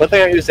attack roll, but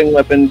they are using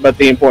weapon, but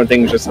the important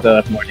thing is just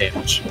more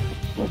damage.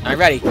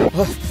 Alrighty.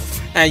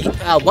 And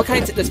what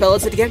kind of spell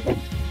is it again?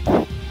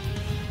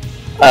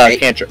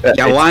 Cantrip.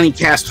 Galani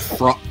cast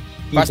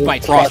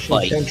Frostbite.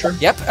 Frostbite.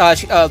 Yep.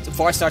 The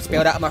frost starts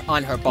build up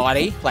on her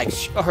body. Like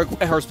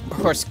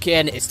her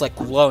skin is like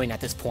glowing at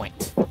this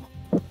point.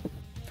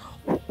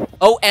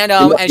 Oh, and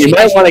you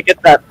might want to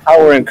get that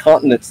power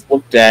incontinence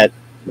looked at.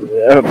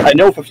 I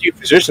know for a few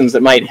physicians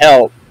it might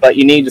help, but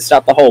you need to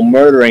stop the whole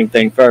murdering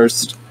thing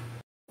first.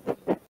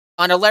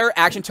 On a later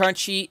action turn,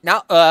 she's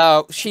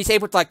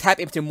able to like tap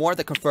into more of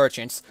the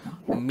convergence,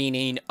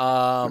 meaning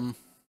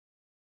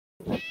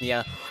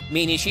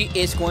meaning she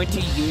is going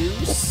to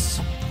use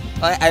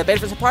a bit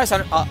of a surprise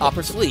on her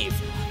upper sleeve,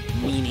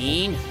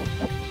 meaning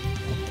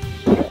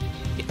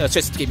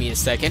just give me a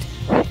second.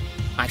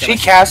 She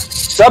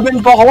casts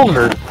Summon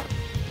Beholder.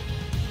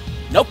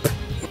 Nope.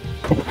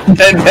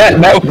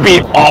 that would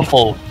be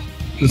awful.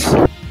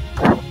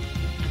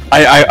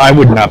 I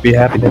would not be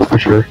happy, that's for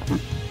sure.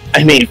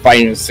 I mean,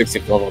 fighting a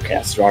 60th level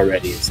caster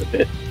already is a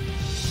bit...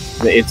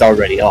 It's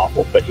already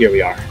awful, but here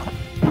we are.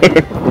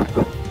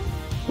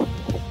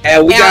 Yeah,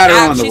 we got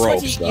her on the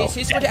ropes, though.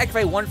 She's going to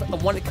activate one of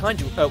the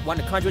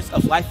conduits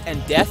of life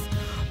and death,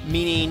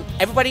 meaning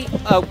everybody,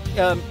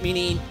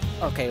 meaning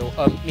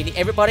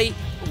everybody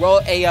roll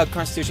a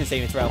Constitution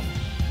saving throw.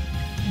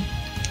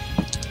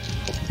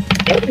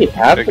 Don't we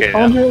have the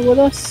conduit with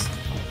us?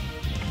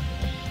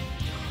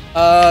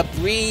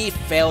 Bree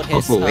failed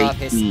his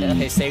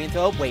his saving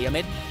throw. Wait a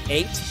minute.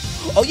 8.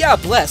 Oh yeah,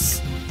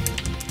 bless.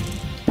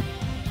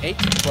 8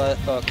 plus.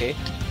 Okay.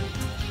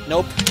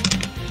 Nope.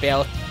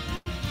 Failed.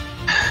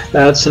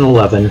 That's an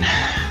 11.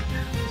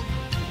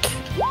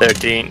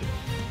 13.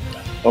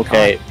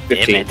 Okay, Oh,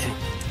 15.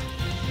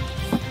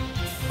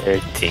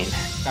 13.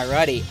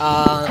 Alrighty.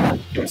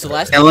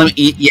 Celeste.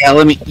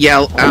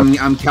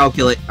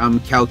 I'm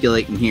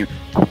calculating here.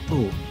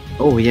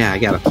 Oh yeah, I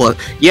got a plus.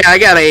 Yeah, I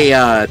got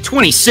a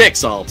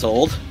 26 all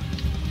told.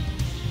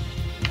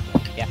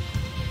 Yeah.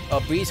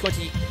 Bree's going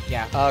to.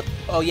 Yeah.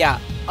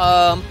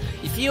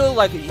 You feel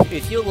like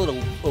you feel a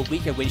little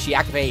weaker when she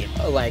activated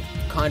like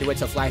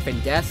conduits of life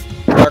and death.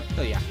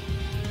 Yeah.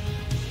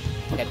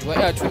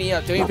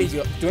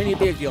 During a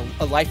bit of your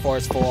life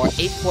force for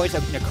 8 points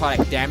of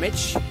necrotic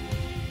damage,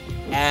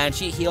 and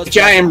she heals. Which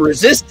I am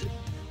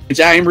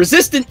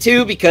resistant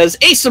to because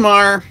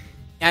ASMR.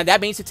 And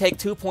that means to take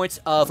 2 points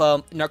of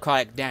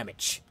necrotic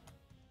damage.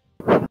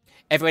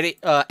 Everybody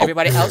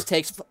else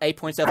takes 8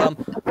 points of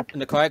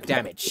necrotic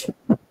damage.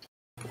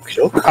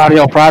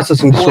 Audio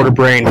processing disorder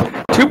brain.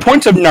 2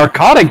 points of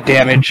narcotic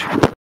damage.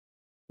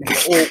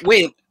 Oh,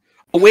 wait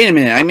a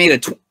minute. I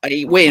made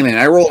wait a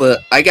minute.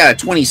 I got a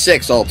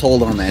 26 all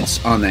told on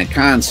that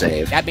con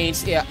save. That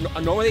means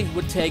normally you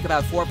would take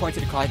about 4 points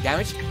of necrotic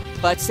damage,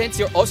 but since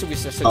you're also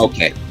resistant.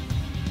 Okay.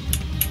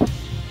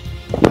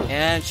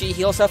 And she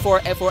heals up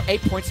for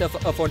 8 points of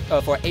for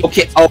 8.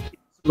 Okay. Oh,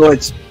 so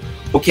it's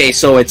okay.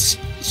 So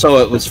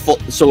it was full.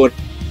 So it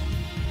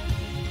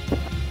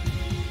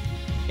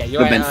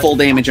would have been full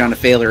damage on a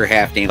failure or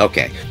half damage.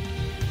 Okay.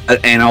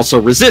 And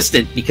also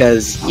resistant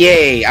because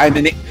yay,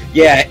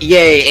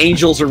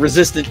 angels are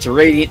resistant to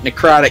radiant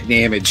necrotic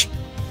damage.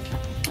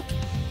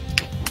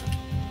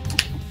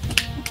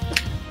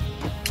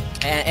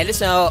 And it's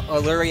now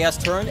Illyria's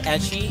turn,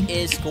 and she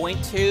is going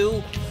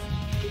to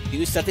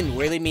do something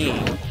really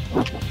mean.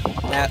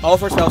 All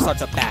of her spells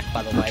starts up back,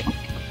 by the way.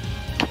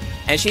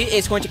 And she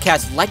is going to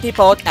cast Lightning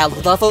Bolt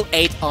at level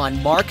 8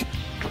 on Mark.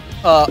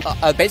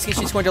 Basically,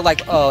 she's going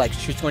to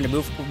she's going to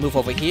move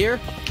over here.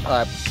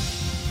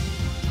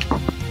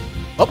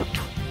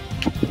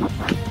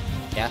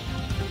 Yeah.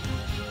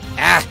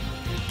 Ah.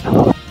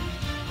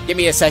 Give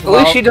me a second. At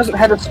least she doesn't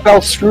have to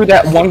spell screw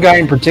that one guy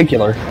in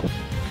particular.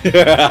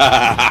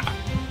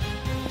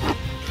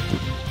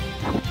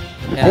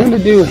 I'm going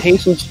to do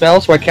hasten spell,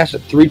 so I cast it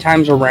 3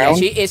 times around.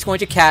 Yeah, she is going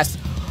to cast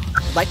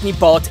Lightning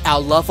Bolt at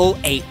level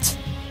 8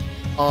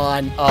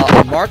 on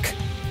Mark,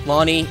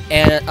 Lonnie,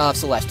 and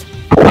Celeste.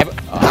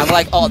 I'm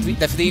like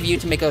the 3 of you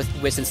to make a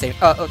wisdom save,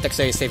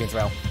 dexterity saving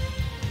throw.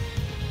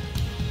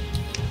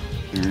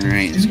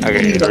 Alright.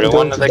 Okay,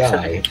 everyone the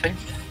dexterity.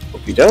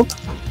 Okie doke.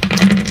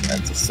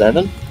 That's a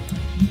 7.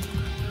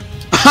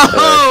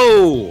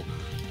 Oh!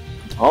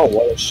 Oh,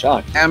 what a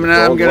shock! I'm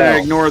gonna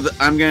ignore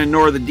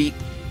the deep.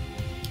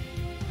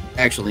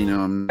 Actually,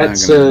 no, I'm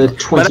That's not gonna.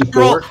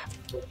 24.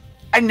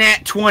 I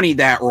nat 20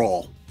 that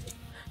roll.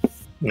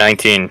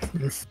 19.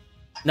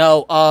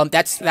 No,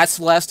 that's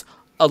Celeste,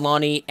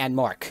 Alani, and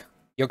Mark.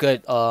 You're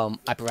good,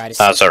 Apparatus.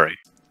 Sorry.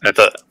 I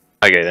thought.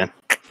 Okay then.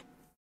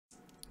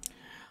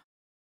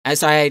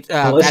 As I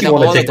Unless add you up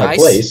want all to the take my dice.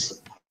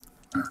 place.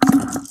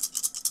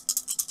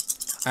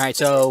 All right,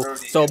 so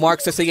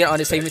Mark succeeded on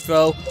his saving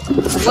throw.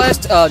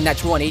 Celeste, nat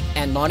 20,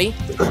 and Lonnie.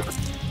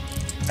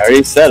 I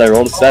already said I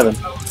rolled a 7.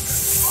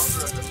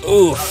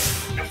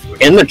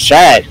 Oof. In the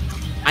chat.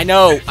 I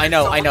know.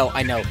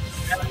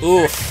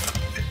 Oof.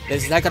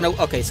 Is that gonna?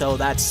 Okay, so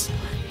that's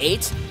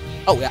 8.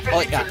 Oh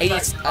yeah,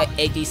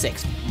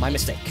 86. My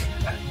mistake.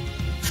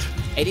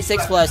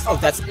 86 plus. Oh,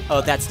 that's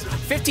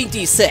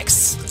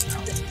 15d6.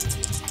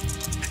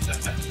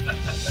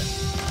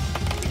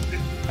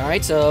 All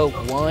right, so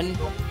 1,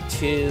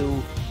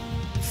 2,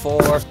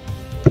 4,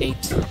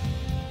 8,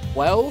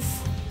 12.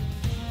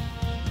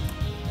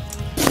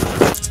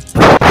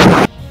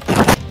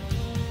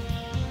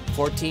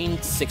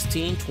 14,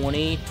 16,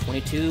 20,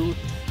 22,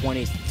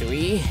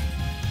 23.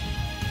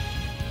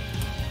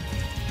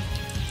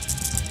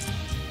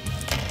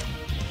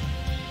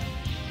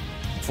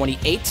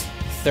 28,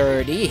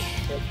 30,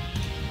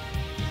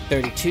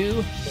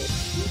 32,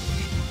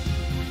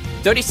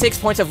 36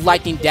 points of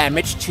lightning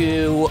damage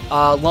to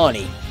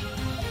Lonnie.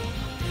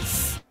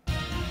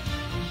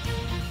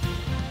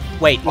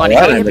 Wait, Lonnie,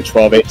 Alright, I'm at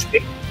 12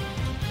 HP.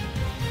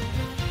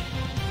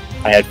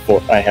 I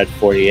had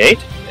 48,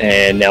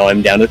 and now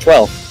I'm down to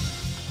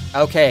 12.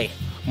 Okay,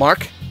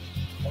 Mark.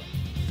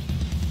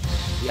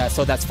 Yeah,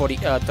 so that's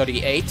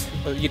 38.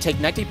 You take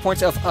 90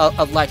 points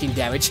of lightning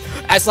damage.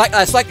 As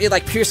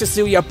it pierces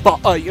through your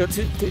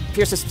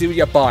pierces through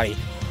your body.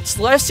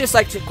 Celeste just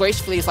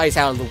gracefully slides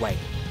out of the way.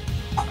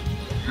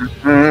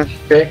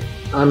 Okay,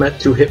 I'm at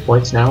 2 hit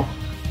points now.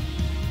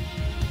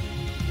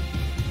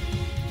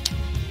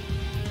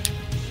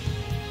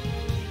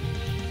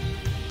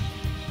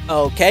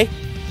 Okay.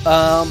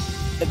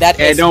 That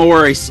Yeah, is. don't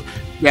worry.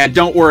 Yeah,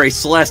 don't worry.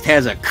 Celeste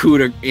has a coup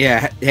de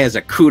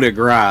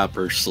grace up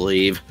her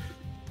sleeve.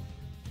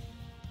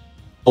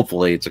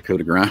 Hopefully, it's a coup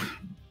de grace.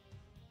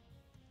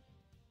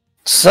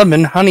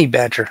 Summon Honey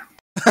Badger.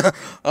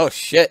 Oh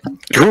shit.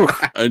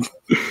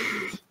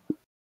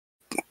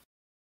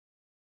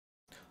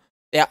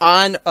 Yeah,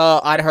 on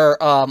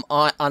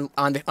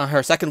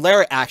her second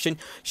layer action,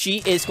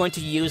 she is going to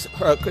use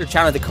her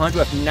channel the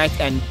Conjure of Night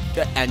and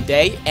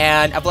Day,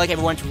 and I'd like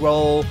everyone to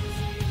roll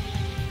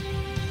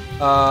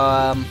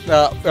a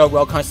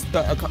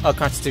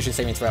Constitution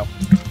saving throw,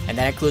 and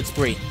that includes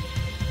 3.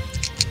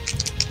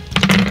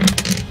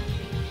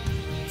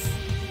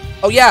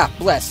 Oh yeah,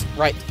 bless,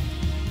 right.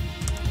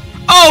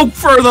 Oh,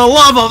 for the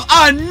love of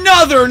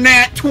another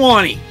nat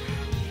 20!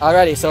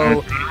 Alrighty,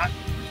 so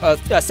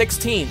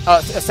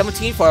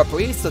 17 for a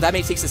breeze, so that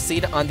makes he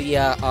succeed on the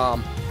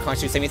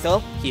Constitution saving throw.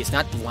 He is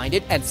not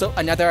blinded, and so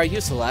another are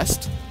you,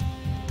 Celeste.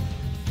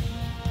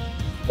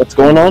 What's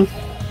going on?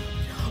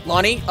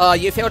 Lonnie,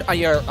 you failed on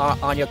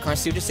your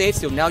Constitution save,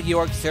 so now you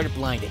are considered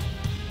blinded.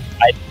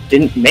 I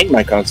didn't make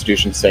my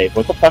Constitution save.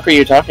 What the fuck are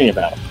you talking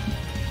about?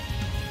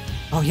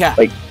 Oh yeah.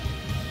 Like,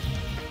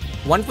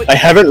 one. I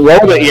haven't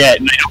rolled it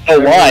yet, and I don't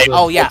know why.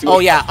 Oh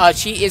yeah.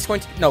 She is going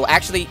to. No,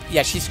 actually,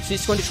 yeah.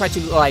 She's going to try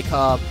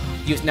to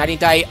use 90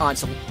 die on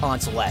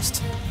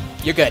Celeste.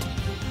 You're good.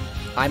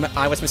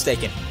 I was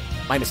mistaken.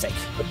 My mistake.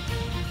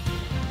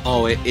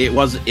 Oh, it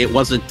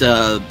wasn't.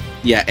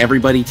 Yeah,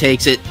 everybody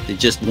takes it.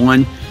 It's just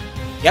one.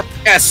 Yep.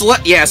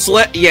 Yeah,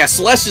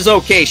 Celeste is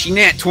okay. She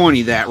nat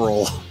 20 that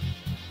roll.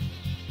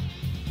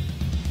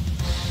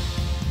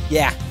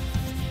 Yeah.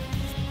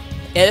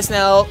 It is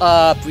now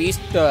Bree's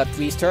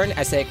turn.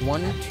 I say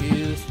 1,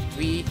 2,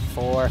 3,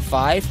 4,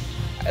 5.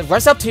 It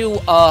runs up to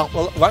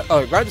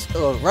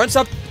runs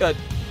up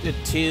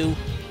to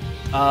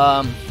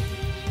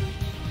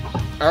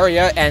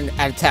area and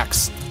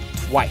attacks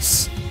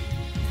twice.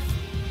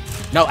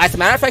 No, as a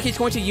matter of fact, he's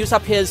going to use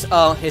up his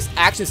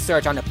action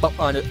surge on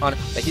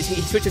he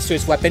switches to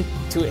his weapon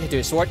to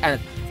his sword and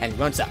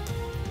runs up.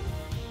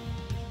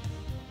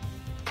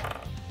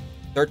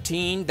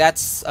 13.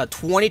 That's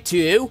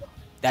 22.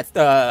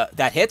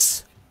 That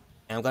hits.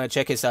 And I'm gonna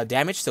check his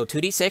damage. So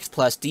 2d6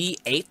 plus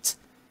d8.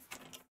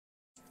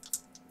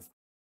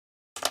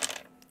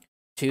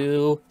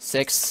 2,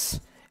 6,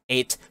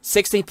 8.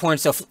 60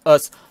 points of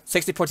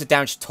 60 points of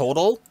damage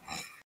total.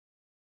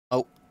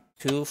 Oh,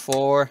 2,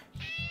 4,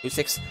 2,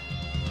 6.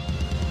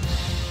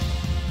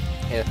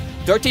 Yeah,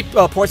 30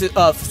 points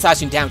of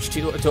slashing damage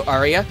to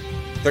Arya.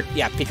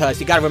 Yeah, because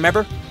you gotta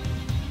remember,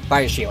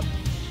 fire shield.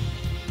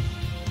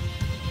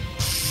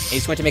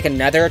 He's going to make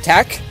another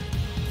attack.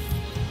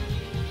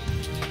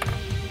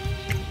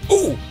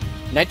 Ooh!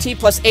 19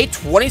 plus 8,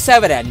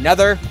 27.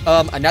 Another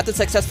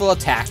successful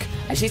attack.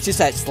 And she's just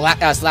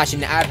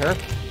slashing at her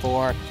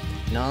for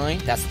 9.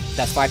 That's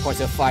 5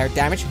 points of fire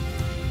damage.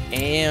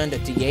 And a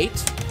d8.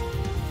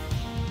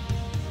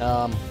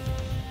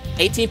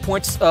 18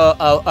 points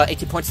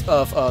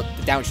of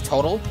damage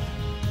total.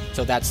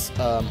 So that's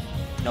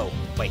no,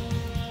 wait.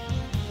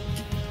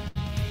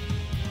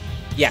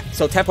 Yeah,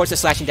 so 10 points of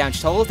slashing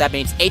damage total. That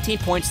means 18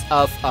 points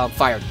of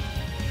fire.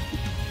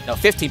 No,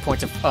 15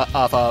 points of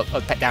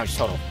damage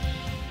total.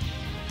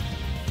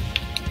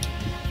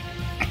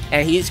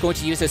 And he's going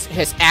to use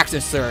his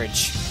action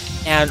surge.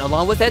 And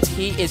along with it,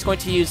 he is going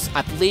to use,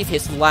 I believe,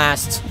 his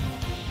last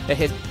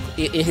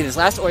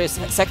or his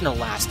second to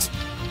last.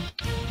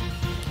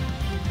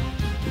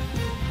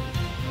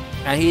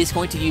 And he's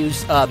going to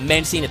use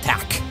menacing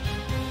attack.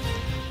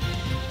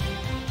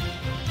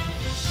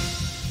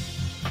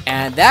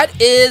 And that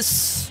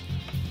is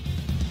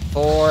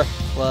 4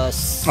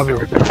 plus I'll be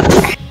right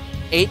back.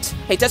 8.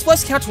 Hey, does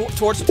plus count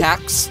towards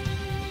attacks?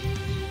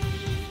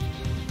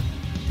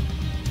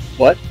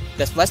 What?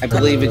 Does plus? I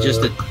believe it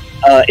just.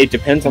 It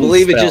depends I on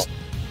believe the it spell.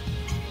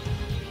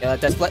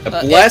 just. Does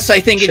Bless, I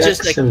think it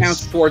just checks and-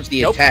 counts towards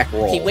the Nope. attack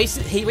roll. He wastes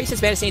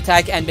his menacing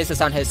attack and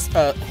misses on his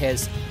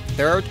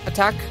third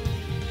attack.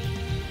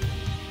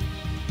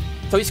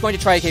 So he's going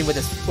to try again with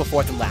his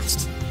fourth and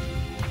last.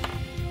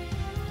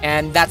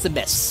 And that's a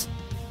miss.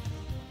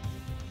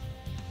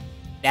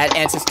 That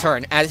ends his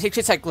turn. And he's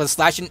just like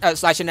slashing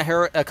at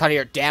her, cutting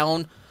her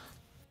down.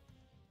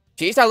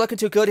 She's not looking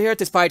too good here,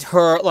 despite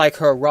her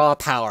raw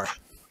power.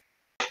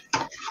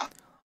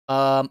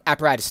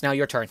 Apparatus, now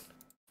your turn.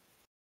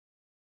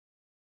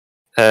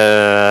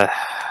 You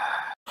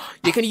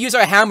can use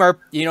our hammer,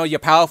 your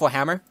powerful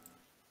hammer.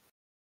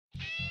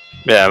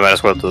 Yeah, I might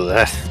as well do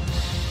that.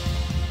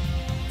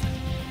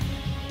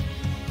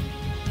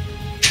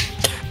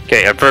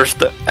 Okay,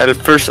 I'll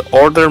first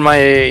order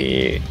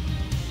my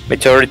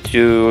turret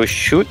to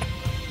shoot.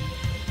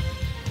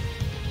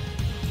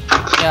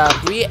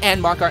 Bree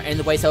and Mark are in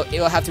the way, so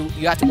you have to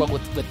roll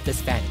with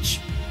disadvantage.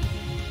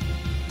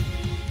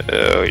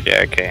 Oh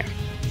yeah, okay.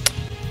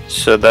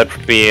 So that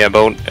would be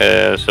about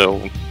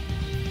so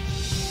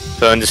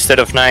instead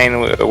of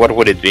 9, what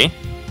would it be?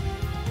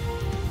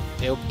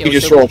 It'll You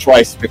just still- roll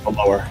twice to pick a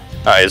lower.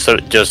 Alright, so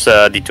just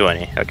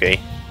d20, okay.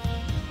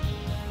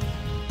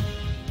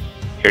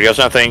 Here goes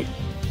nothing.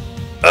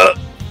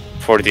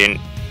 14.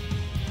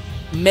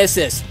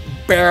 misses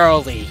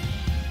barely.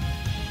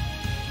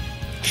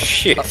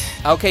 Shit.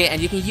 Okay,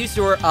 and you can use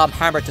your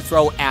hammer to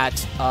throw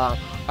at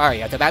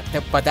Arya.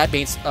 But that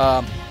means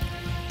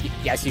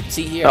yes, you can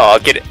see here. No, I'll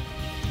get it.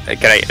 I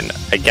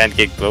can't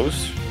get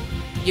close.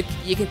 You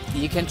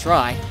can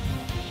try.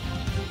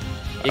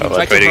 You can I'll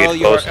try try to to get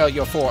roll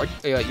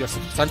close. your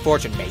Sun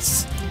Fortune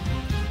mace.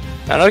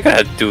 I'm not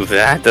gonna do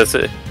that. That's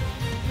it.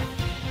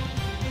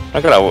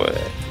 I'm not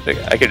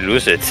gonna. I could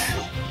lose it.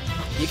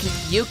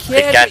 You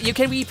can't-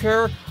 can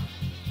repair.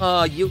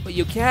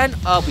 You can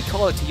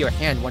recall it to your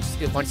hand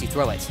once you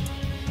throw it.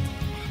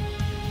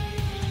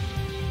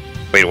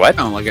 Wait, what?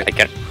 Oh, like I a,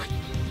 can't.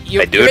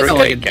 You, I do it you're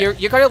really?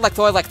 basically- You're kind of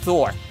like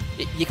Thor.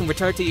 You can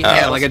return it to your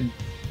hand. yeah, like a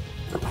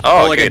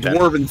Oh, like okay a then.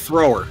 dwarven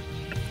thrower.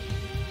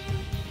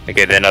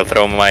 Okay, then I'll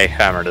throw my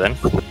hammer then.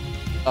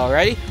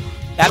 Alrighty.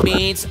 That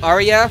means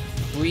Arya,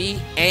 Bree,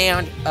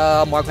 and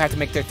Mark will have to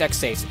make their dex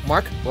saves.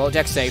 Mark, roll a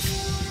dex save.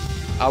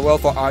 I'll roll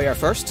for Arya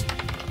first.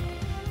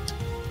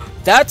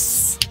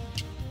 That's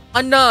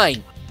a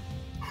 9.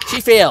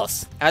 She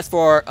fails. As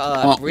for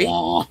Bree,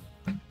 Aw.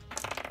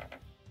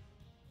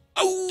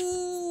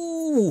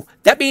 oh,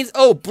 that means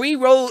Bree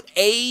rolled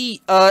an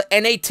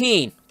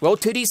 18. Roll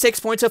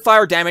 2d6 points of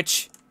fire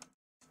damage.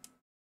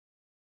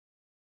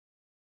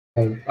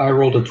 I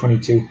rolled a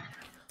 22.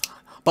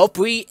 Both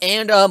Bree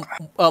and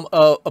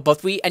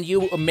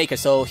you make it,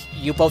 so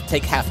you both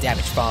take half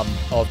damage from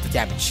all the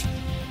damage.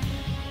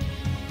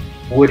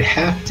 Would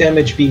half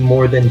damage be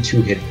more than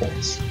 2 hit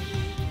points?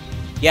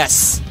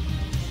 Yes,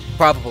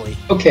 probably.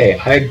 Okay,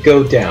 I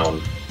go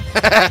down.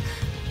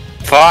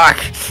 Fuck!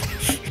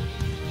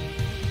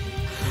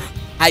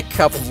 I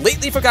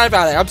completely forgot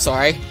about it. I'm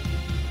sorry.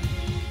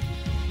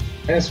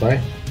 That's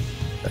fine.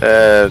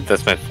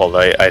 That's my fault.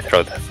 I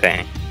threw the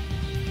thing.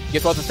 You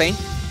throw the thing,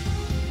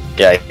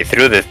 Yeah, I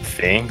threw the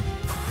thing.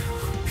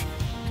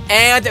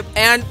 and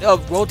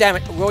roll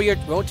damage. Roll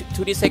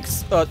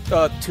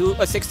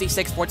 2d6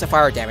 66 points of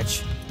fire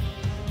damage.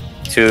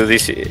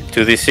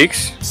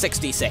 2d6?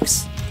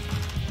 66.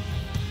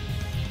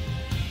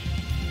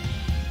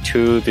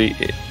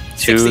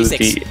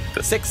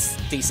 2d6.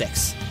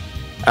 66.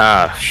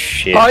 Ah,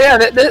 shit. Oh yeah,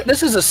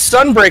 this is a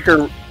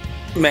Sunbreaker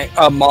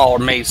maul or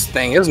mace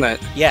thing, isn't it?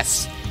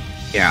 Yes.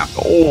 Yeah.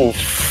 Oh,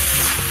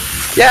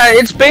 Yeah,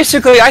 it's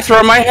basically I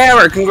throw my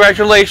hammer.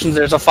 Congratulations,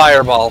 there's a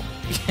fireball.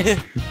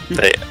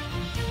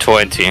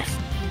 20.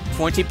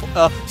 20.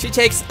 She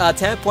takes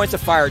 10 points of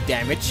fire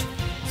damage.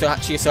 So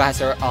she still has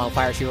her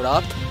fire shield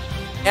up.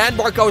 And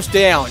Mark goes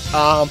down.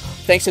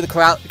 Thanks to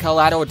the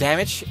collateral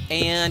damage.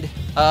 And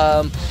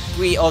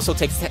Bree also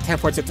takes 10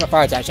 points of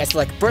fire damage. That's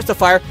like burst of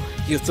fire.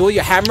 You throw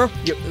your hammer.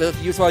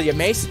 You throw your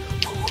mace.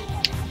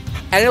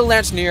 And it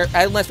lands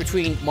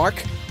between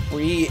Mark,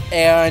 Bree,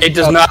 and It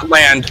does not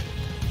land.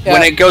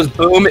 When it goes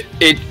boom,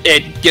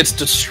 it gets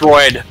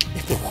destroyed,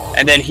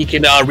 and then he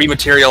can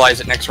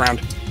rematerialize it next round.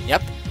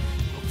 Yep.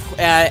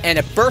 And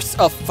a burst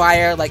of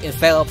fire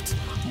enveloped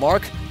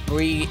Mark,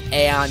 Bree,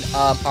 and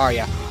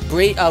Arya.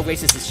 Bree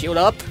raises his shield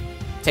up,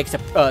 takes a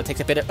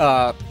bit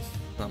of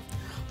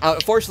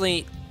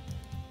unfortunately,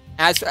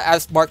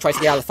 as Mark tries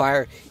to get out of the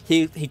fire,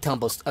 he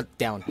tumbles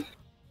down.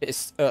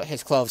 His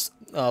clothes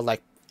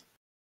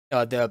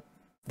the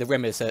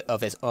rim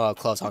of his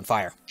clothes on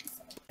fire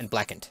and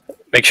blackened.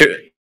 Make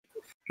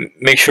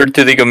sure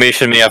to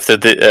decommission me after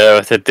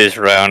this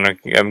round.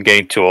 I'm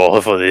getting too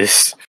old for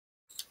this.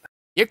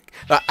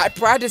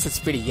 Brad is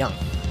pretty young.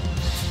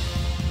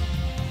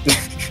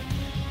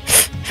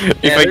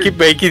 If I keep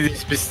making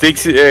these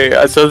mistakes,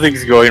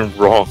 something's going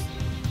wrong.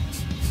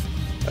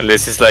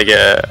 Unless it's like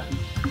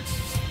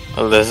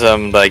unless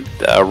I'm like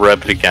a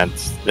replicant,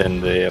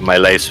 then my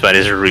lifespan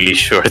is really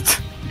short.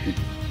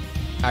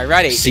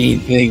 Alrighty. Seen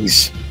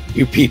things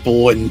you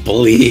people wouldn't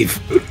believe.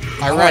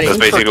 Alrighty. That's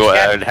basically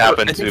what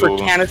happened to for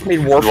Candace made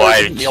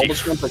Warforged, the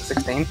oldest one's like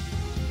 16.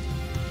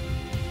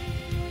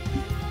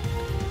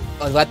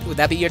 Would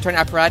that be your turn,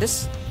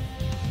 Apparatus?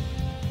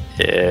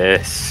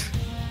 Yes.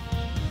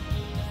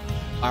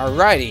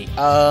 Alrighty.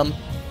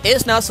 It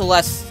is now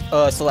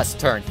Celeste's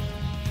turn.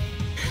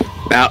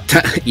 About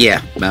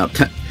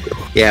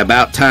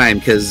time,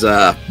 because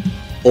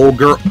old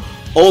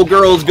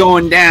girl's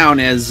going down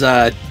as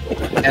Celeste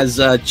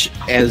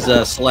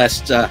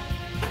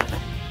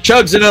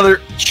chugs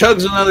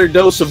another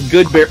dose of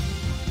good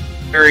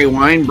berry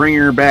wine, bringing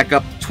her back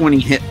up to 20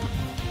 hit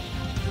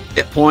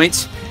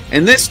points,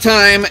 and this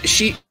time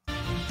she's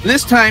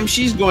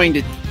going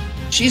to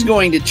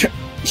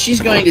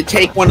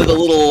take one of the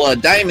little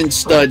diamond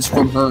studs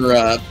from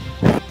her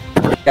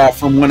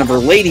from one of her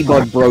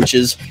ladybug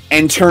brooches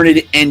and turn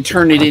it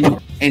into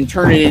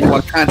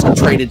a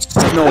concentrated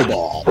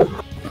snowball.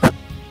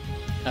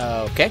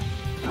 Okay.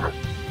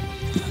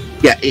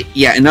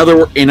 In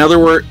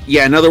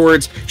other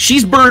words,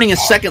 she's burning a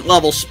second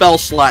level spell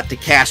slot to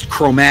cast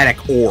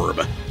Chromatic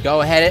Orb.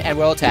 Go ahead and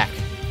roll attack.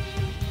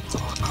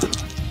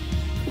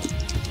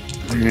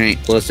 Alright,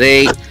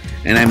 +8.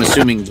 And I'm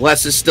assuming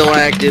Bless is still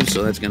active,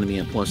 so that's going to be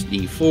a plus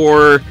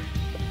D4.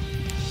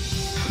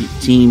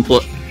 18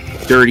 plus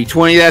 30,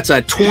 20. That's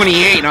a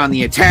 28 on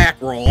the attack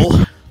roll.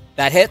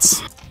 That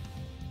hits.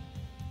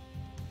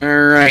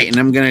 Alright, and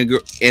I'm gonna go,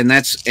 and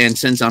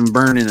since I'm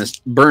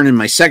burning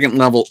my second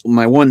level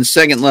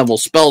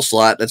spell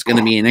slot, that's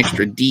gonna be an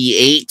extra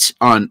D8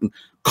 on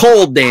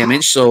cold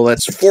damage, so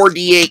that's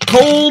 4D8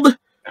 cold.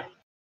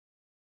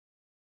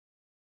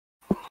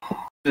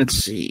 Let's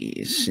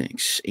see,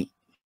 6, 8,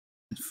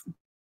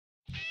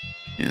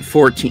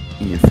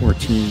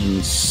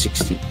 14,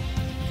 16,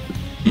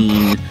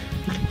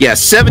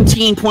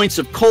 17 points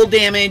of cold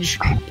damage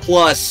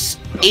plus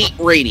 8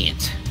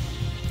 radiant.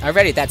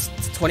 Alrighty, that's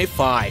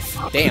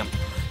 25. Damn.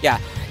 Yeah.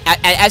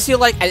 As you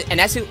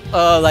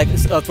throw like a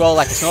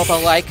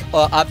snowball-like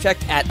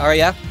object at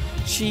Arya,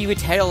 she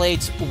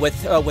retaliates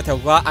with a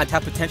raw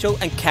on-top potential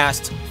and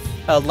casts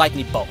a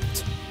lightning bolt.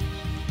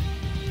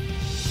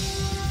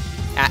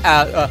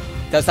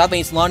 That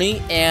means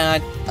Lonnie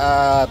and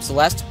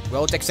Celeste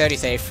roll dexterity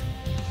save.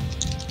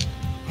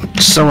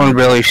 Someone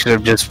really should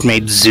have just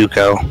made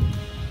Zuko.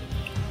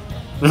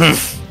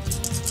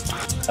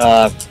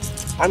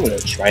 I'm going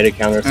to try to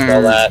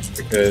counterspell that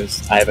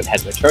because I haven't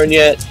had my turn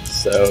yet,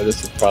 so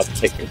this will probably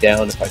take me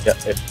down if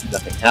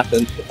nothing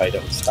happens, if I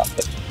don't stop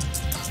it.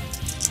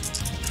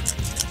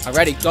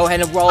 Alrighty, go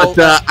ahead and roll.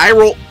 I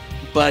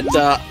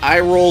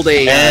rolled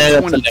a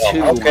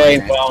 22. Okay,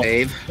 well,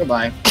 save.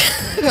 Goodbye.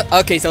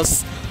 Okay, so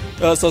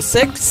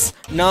 6,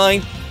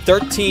 9,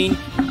 13,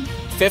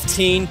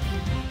 15,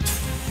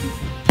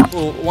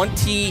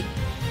 20,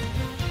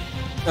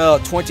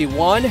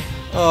 21,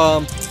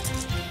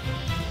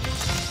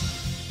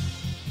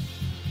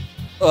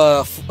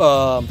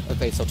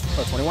 okay, so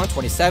 21,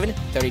 27,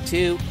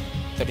 32,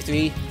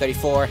 33,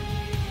 34,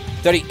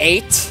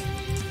 38,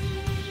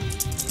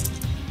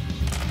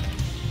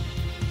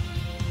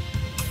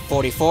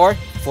 44,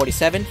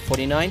 47,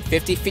 49,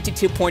 50,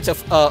 52 points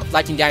of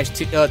lightning damage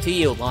to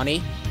you,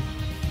 Lonnie.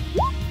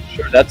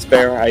 Sure, that's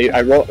fair.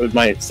 I rolled,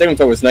 my second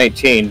throw was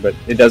 19, but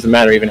it doesn't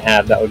matter, even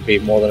half, that would be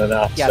more than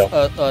enough. Yeah,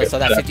 so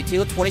that's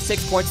 52,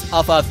 26 points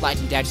of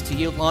lightning damage to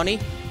you, Lonnie.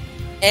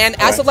 And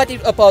as the lightning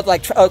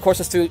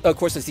courses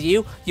to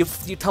you,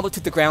 you tumble to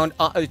the ground,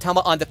 you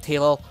tumble on the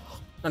table,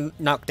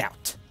 knocked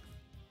out.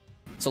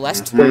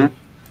 Celeste?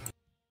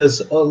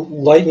 Does a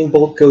lightning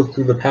bolt go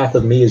through the path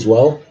of me as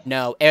well?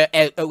 No,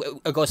 it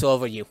goes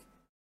over you.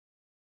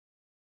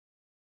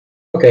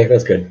 Okay,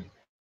 that's good.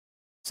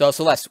 So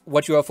Celeste,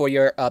 what you roll for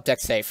your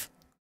dex save?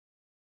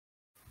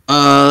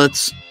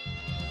 Let's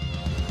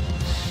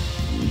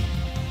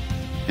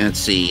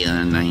see,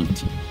 19.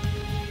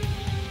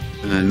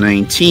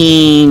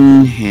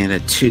 19 and a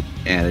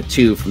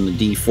 2 from the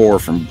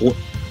D4 from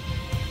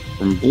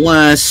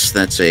Bless.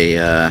 That's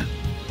a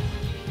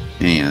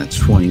that's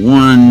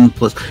 21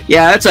 plus.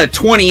 Yeah, that's a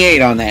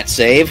 28 on that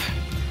save.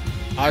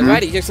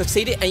 Alrighty, you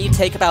succeeded, and you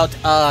take about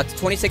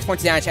 26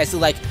 points of damage as you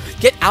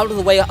get out of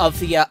the way of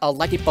the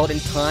lightning bolt in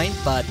time,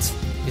 but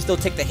you still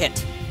take the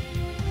hit.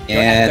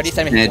 Yeah,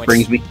 37 hit points.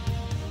 Brings me.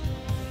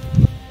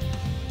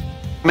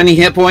 How many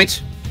hit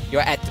points?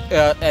 You're at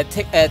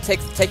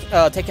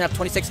taking up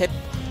 26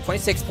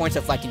 26 points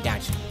of lightning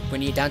damage,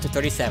 bringing you down to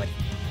 37.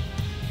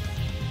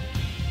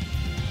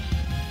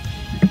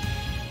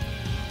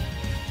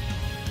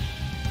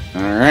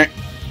 Alright.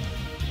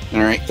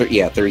 Alright,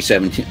 yeah,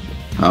 37.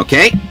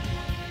 Okay.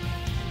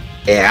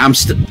 Yeah, I'm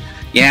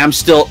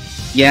still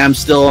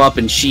up,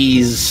 and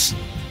she's...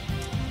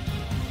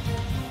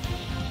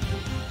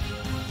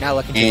 Now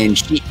looking.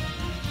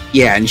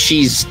 And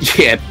she's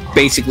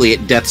basically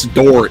at death's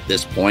door at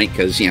this point,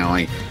 because, you know,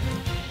 I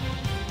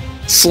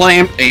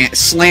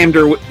slammed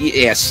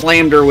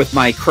her with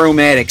my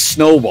chromatic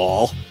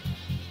snowball.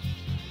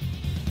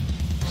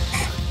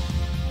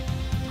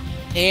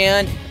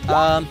 And,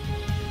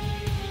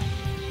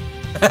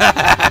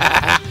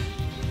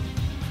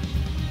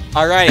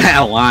 alright.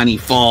 Lonnie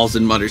falls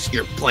and mutters,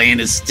 "Your plan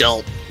is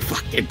still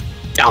fucking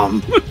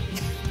dumb."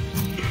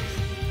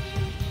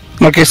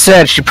 Like I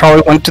said, she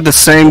probably went to the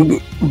same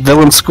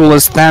villain school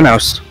as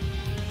Thanos.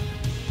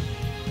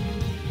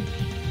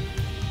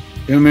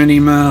 Too many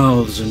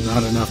mouths and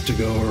not enough to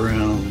go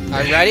around.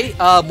 Alright, ready?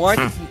 Mark.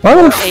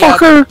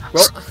 Motherfucker!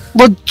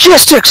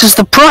 Logistics is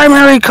the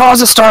primary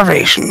cause of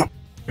starvation.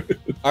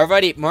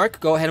 Alrighty, Mark,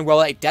 go ahead and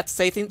roll a death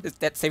saving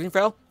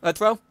throw.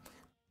 Okay.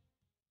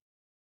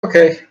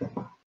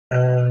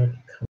 Well,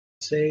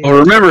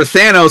 remember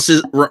Thanos.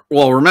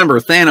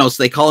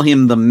 They call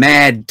him the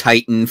Mad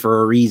Titan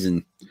for a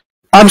reason.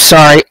 I'm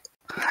sorry.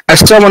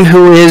 As someone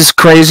who is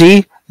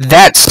crazy,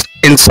 that's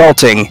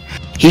insulting.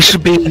 He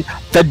should be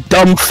the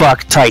dumb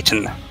fuck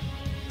Titan.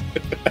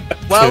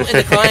 Well, in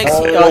the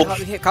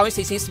comics,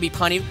 he seems to be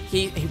punning.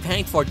 He's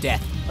punning for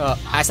death.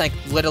 I think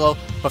literal.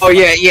 Oh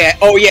yeah,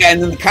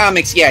 and in the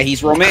comics,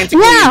 he's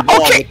romantically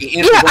involved with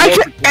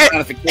the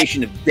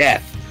personification of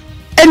death.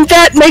 And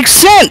that makes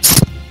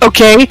sense.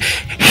 Okay,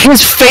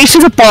 his face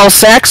is a ball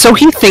sack, so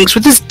he thinks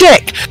with his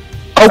dick.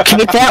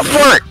 Okay, that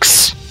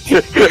works.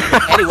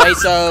 Anyway,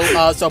 so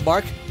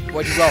Mark,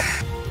 what'd you roll?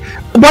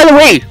 By the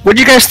way, what'd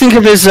you guys think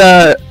of his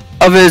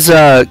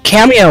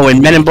cameo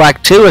in Men in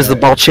Black 2 as the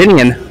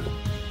Balchinian?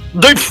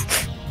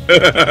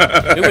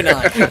 Moving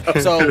on.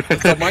 So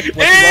Mark, what'd you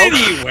roll?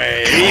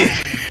 Anyway,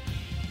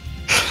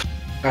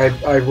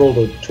 I rolled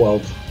a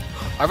 12.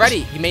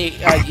 Alrighty,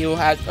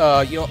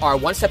 you are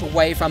one step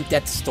away from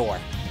death's door.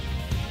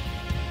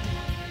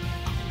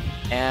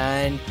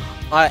 And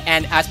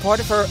as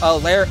part of her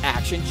lair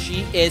action,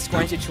 she is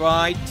going to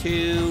try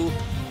to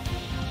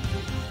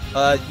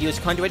use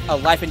Conduit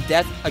Life and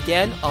Death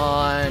again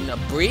on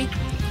Bree.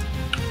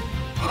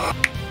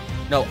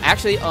 No,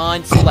 actually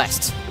on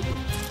Celeste.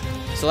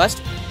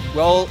 Celeste,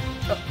 roll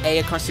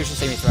a Constitution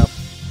saving throw.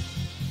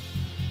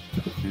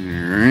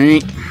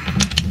 Alright.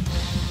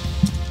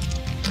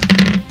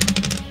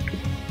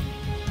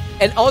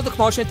 And all the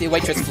commotion, the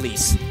waitress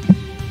flees.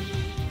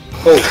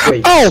 Oh,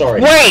 wait, sorry.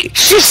 Wait,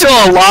 she's still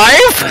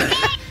alive?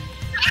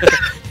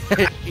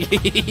 Yeah.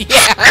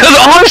 Because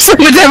honestly,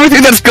 with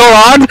everything that's going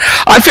on,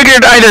 I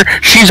figured either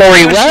she's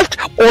already left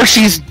or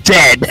she's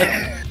dead.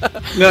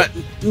 No.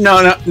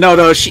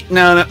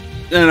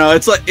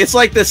 It's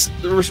like this.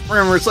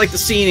 Remember, it's like the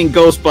scene in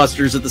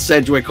Ghostbusters at the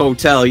Sedgwick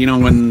Hotel. You know,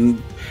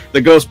 when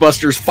the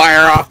Ghostbusters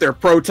fire off their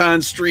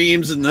proton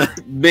streams and the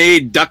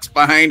maid ducks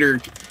behind her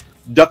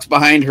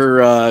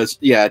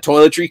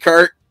toiletry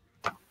cart.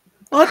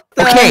 What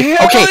the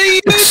hell are you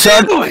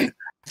doing?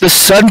 The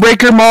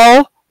Sunbreaker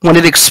Mall, when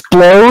it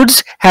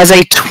explodes, has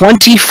a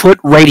 20-foot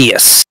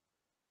radius.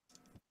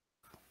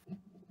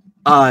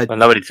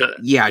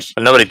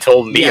 Nobody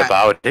told me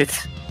about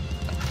it.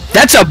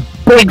 That's a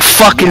big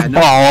fucking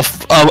ball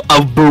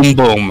of boom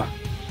boom.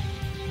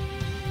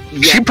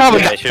 She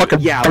probably got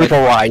fucking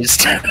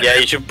brutalized. Yeah,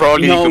 you should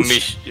probably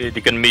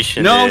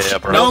decommission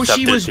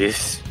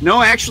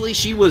actually,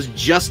 she was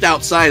just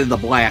outside of the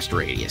blast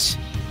radius.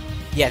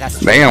 Yeah, that's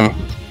true. Damn.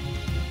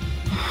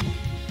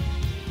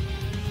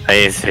 I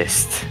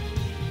insist.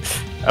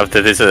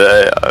 After this,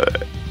 either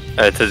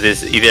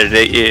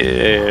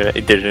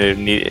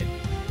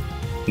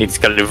needs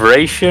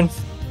calibration.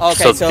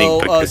 Okay,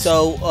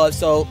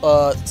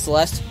 so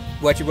Celeste,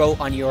 what'd you roll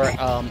on your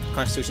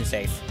Constitution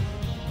save?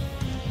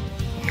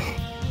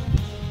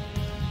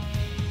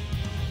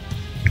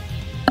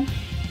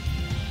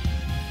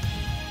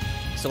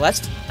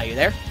 Celeste, are you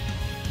there?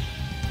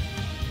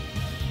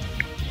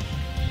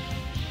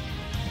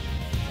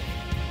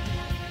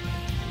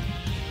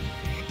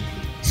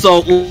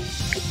 So,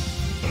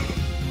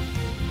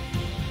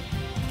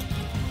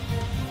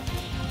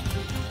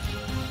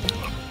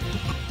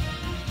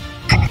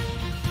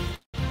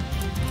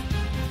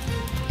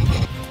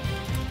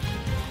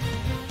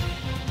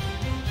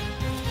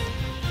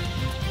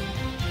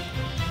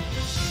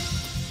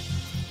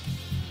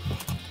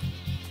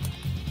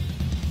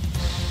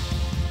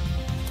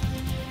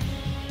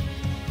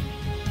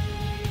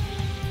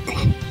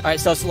 Alright,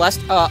 so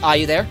Celeste, are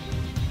you there?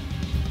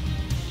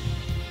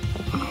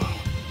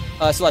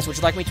 Celeste, would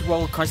you like me to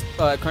roll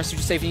Constitution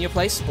save in your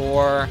place,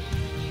 or...?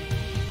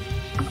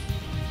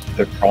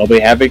 They're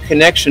probably having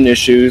connection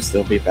issues.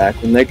 They'll be back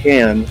when they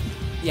can.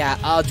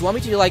 Yeah, do you want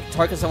me to,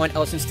 target someone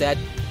else instead,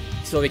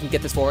 so we can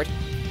get this forward?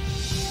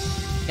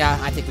 Yeah,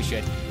 I think we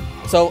should.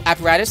 So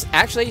apparatus,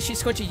 actually,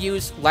 she's going to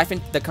use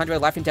the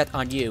conduit life and death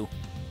on you.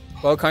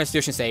 Roll a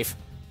Constitution save.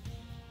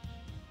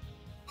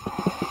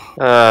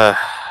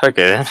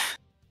 Okay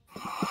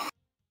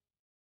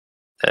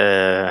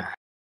then.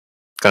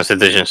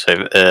 Constitution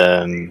save.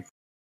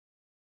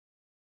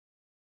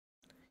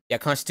 Yeah,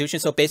 Constitution.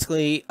 So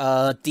basically,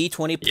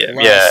 D20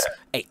 plus yeah.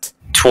 8.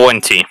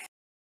 20.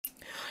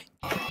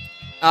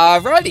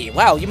 Alrighty.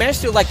 Wow, you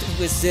managed to like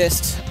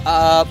resist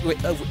like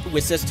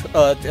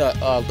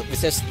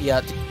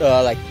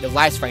the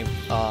life frame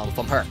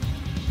from her.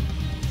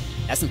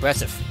 That's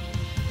impressive.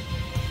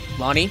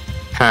 Lonnie,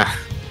 Huh.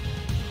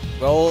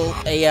 roll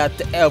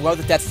roll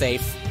the death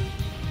save.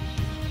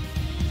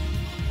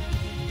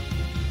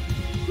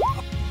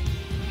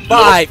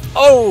 5.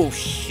 Oh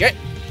shit.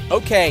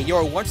 Okay,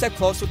 you're one step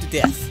closer to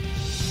death.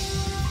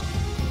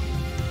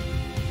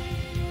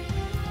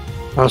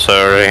 I'm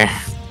sorry.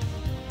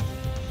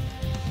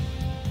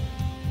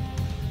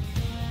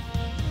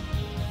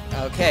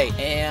 Okay,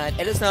 and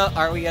it is now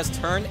Aria's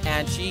turn,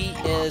 and she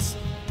is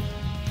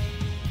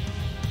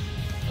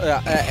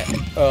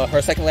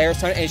her second layer's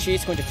turn, and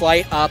she's going to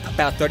fly up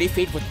about 30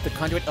 feet with the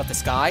conduit of the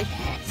sky.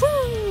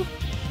 Woo!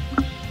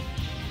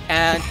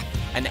 And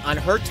on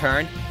her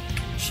turn,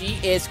 she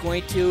is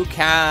going to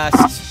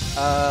cast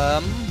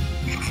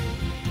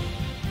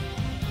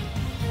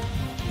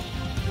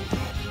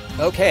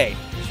okay,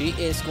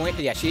 she's going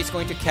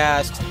to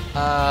cast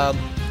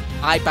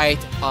Eye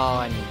Bite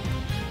on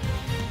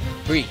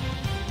Bree.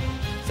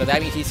 So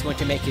that means he's going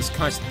to make his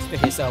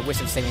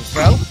wisdom saving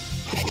throw.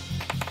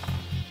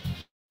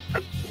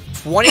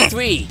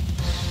 23.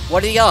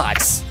 What are the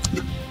odds?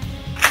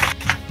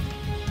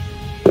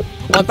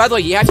 By the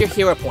way, you have your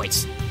hero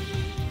points.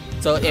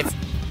 So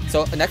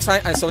next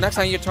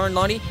time you turn,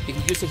 Lonnie, you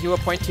can use the hero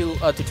point to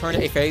turn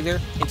a failure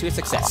into a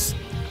success.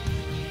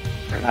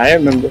 I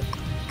remember.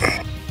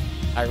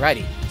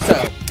 Alrighty.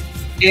 So.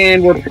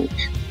 And we're.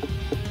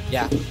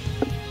 Yeah.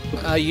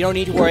 You don't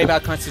need to worry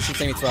about Constitution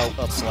saving throw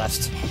of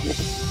Celeste.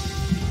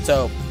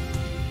 So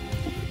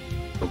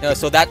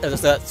that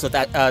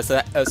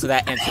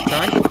ends her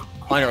turn.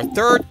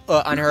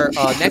 On her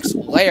next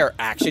layer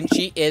action,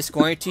 she is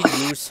going to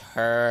use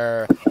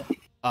her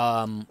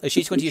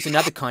she's going to use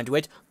another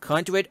conduit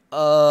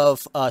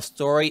of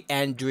story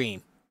and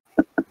dream.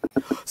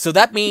 So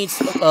that means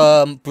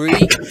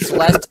Bree,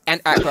 Celeste,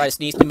 and Apparatus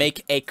needs to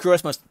make a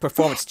charisma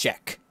performance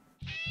check.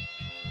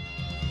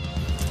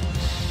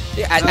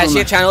 As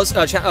she channels,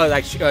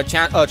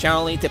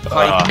 channeling the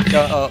party,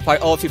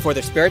 all of you for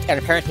their spirit and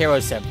apparent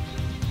heroism.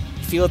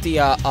 Feel the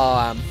of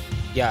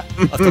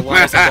the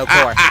ones of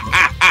core.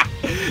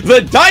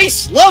 The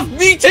dice love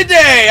me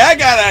today. I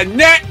got a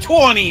nat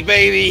 20,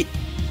 baby.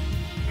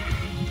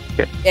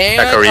 And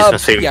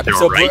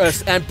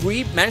and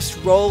Bree managed to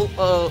roll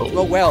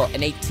well,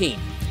 an 18.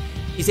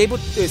 He's able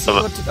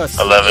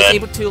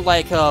to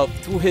like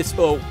through his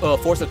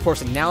force of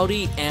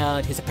personality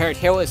and his apparent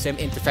heroism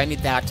in defending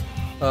that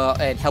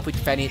and helping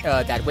defending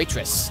that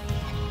waitress.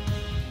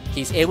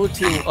 He's able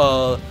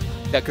to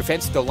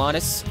convince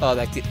Delanis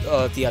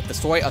the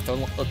story of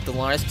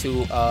Delanis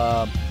to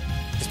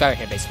spare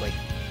him basically.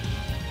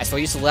 As for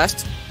you,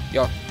 Celeste,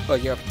 your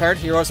apparent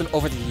heroism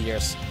over the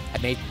years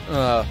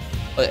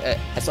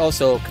has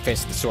also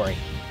convinced the story.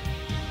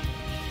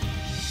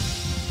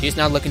 She's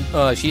not looking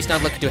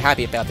too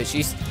happy about this.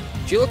 She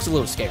looks a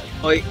little scared.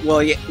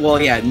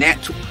 Nat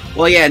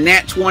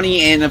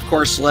 20, and of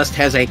course Celeste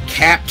has a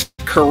capped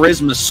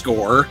charisma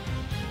score.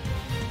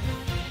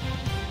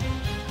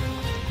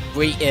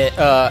 Bree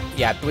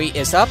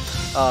is up.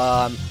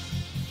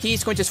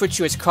 He's going to switch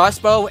to his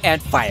crossbow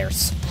and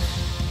fires.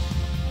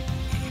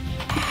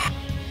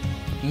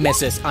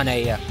 Misses on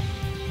a.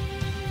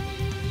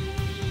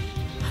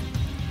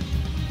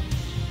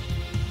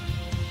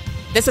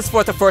 This is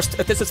for the first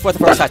time. This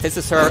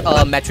is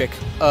her metric.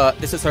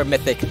 This is her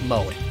mythic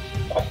mode.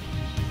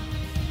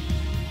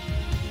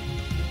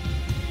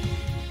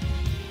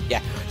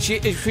 Yeah, she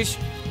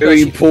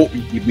Very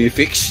important,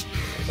 mythics.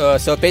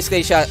 So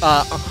basically,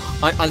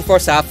 on the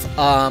first half,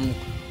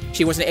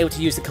 she wasn't able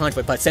to use the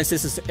conduit, but since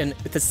this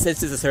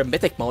is her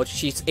mythic mode,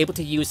 she's able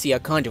to use the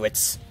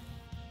conduits,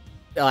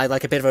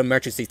 like a bit of an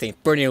emergency thing,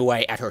 burning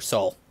away at her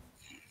soul.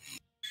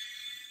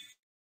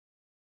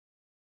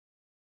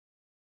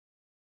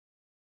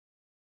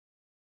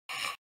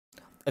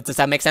 Does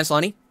that make sense,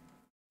 Lonnie?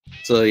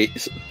 So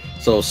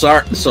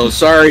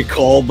sorry,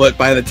 Cole, but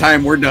by the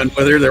time we're done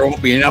with her, there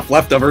won't be enough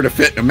left of her to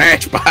fit in a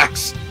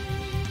matchbox.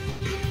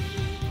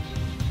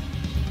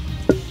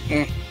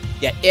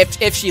 Yeah,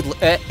 if she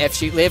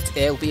lived,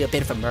 it'll be a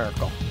bit of a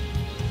miracle.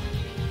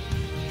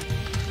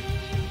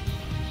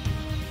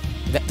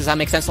 Does that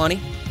make sense,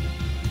 Lonnie?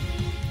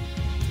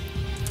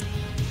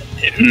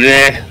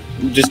 Nah,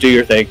 just do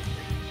your thing.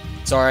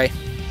 Sorry.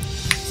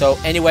 So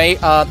anyway,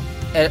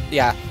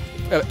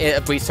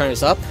 Bree's turn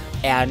is up,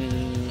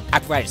 and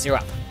Apparatus, you're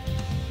up.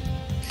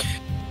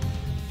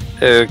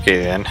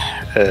 Okay then.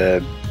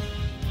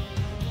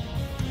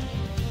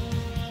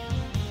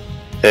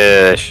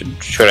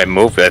 Should I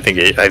move? I think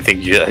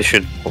I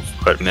should move.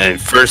 But man,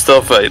 first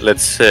off,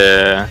 let's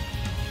get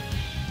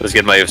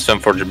my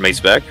Sunforged Mace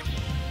back.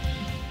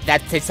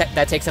 That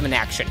takes him in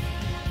action.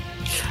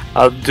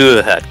 I'll do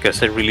that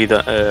because I really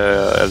don't.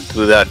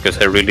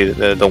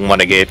 Don't want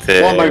to get.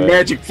 I want my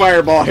magic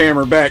fireball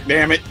hammer back.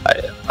 Damn it!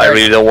 I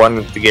really don't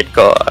want to get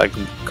caught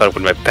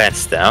with my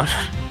pants down.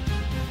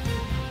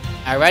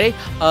 Alrighty.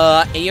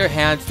 In your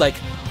hands, like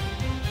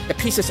the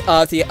pieces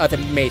of the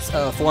mace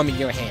form in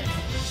your hand.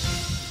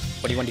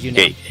 What do you want to do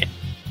now?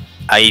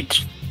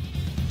 Okay.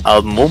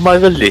 I'll move my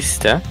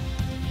ballista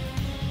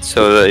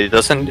so it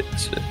doesn't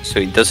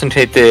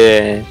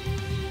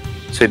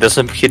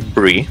hit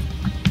Bree.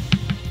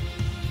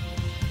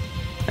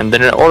 And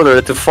then in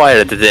order to fire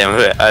at the damn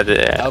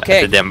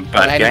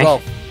bad guy.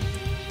 Roll.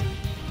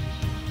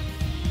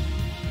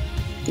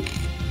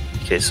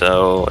 Okay,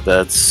 so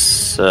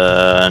that's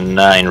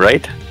 9,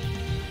 right?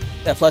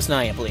 Plus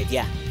 9, I believe.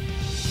 Yeah.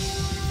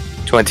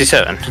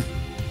 27.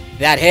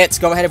 That hits.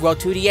 Go ahead and roll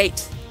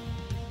 2d8.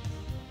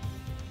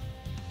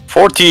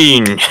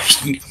 14.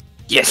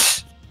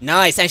 Yes.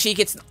 Nice, and she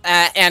gets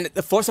and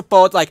the force of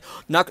bolt like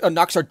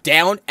knocks her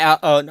down.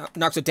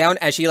 Knocks her down,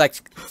 and she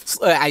like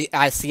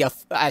I see a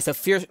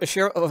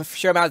sheer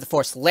amount of the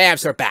force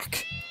slams her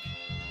back.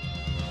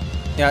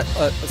 Yeah,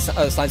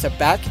 slams her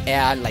back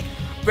and like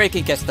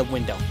breaking against the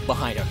window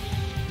behind her.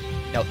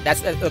 No,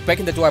 that's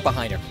breaking the door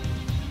behind her.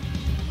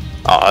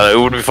 It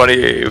would be funny.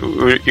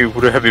 It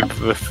would have been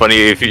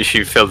funny if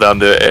she fell down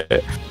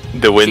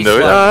the window.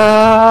 He's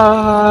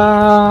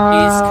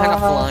kind of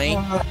flying,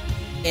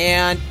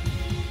 and.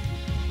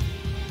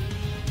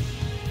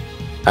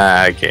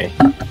 Okay.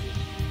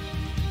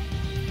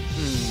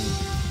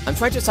 I'm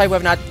trying to decide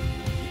whether or not.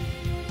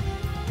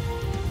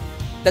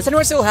 Does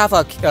anyone still have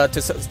a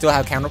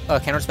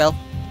counter spell?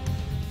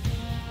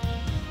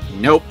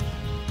 Nope.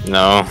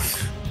 No.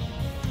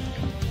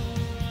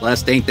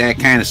 Celeste ain't that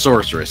kind of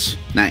sorceress.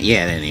 Not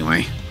yet,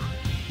 anyway.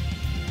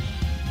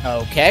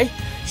 Okay.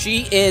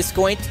 She is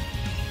going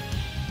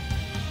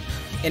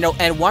to.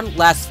 And one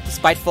last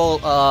spiteful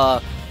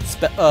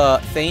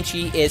thing.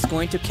 She is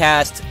going to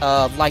cast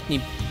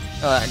lightning.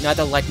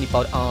 Another lightning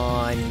bolt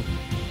on.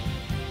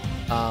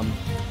 I'm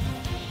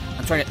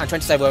trying to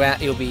decide whether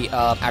it will be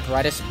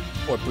Apparatus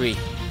or Bree.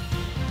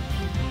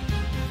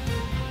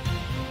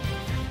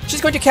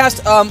 She's going to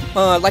cast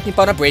lightning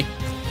bolt on Bree,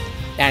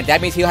 and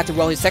that means he'll have to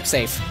roll his Dex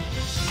save.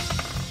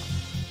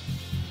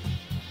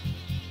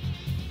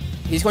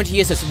 He's going to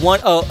use his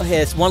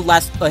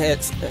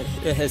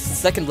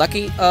second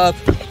lucky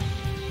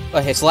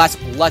his last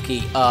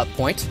lucky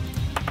point.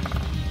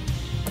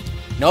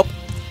 Nope,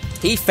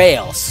 he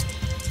fails.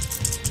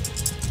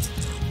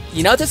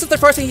 You know, this is the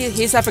first thing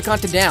he's ever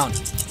gotten down.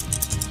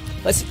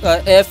 Let's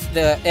if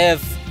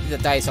the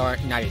dice are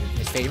not in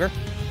his favor.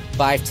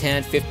 5,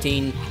 10,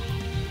 15,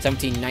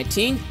 17,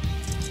 19,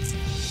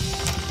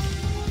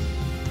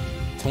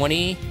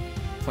 20,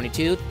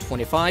 22,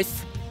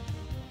 25,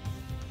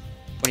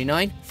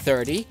 29,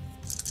 30,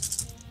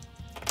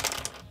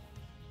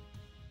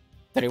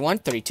 31,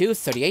 32,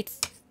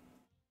 38,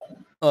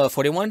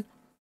 41,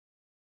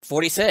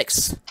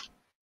 46.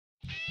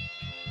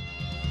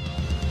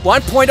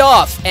 1 point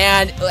off,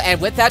 and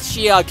with that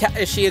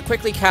she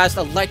quickly cast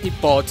a lightning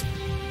bolt,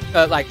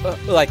 like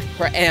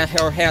her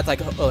hands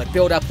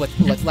build up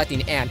with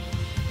lightning and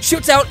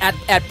shoots out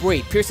at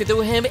Bree, piercing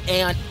through him,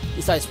 and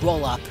he starts to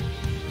roll up,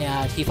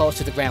 and he falls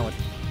to the ground,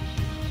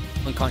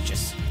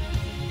 unconscious.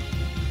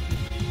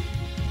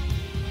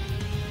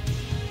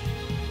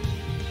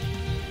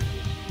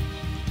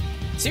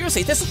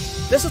 Seriously, this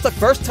is the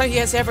first time he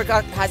has ever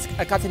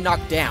gotten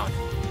knocked down.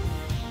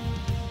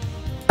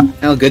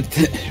 Good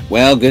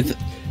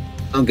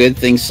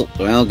thing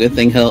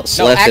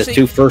Celeste has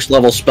 2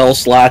 first-level spell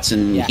slots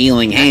and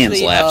healing hands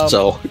left,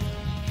 so...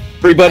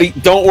 Everybody,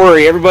 don't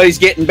worry, everybody's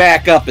getting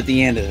back up at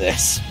the end of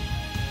this.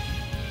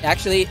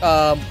 Actually,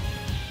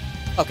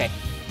 okay,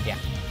 yeah.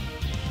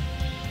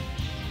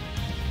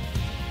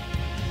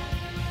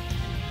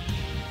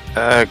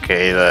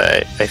 Okay,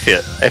 I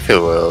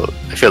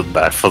feel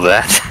bad for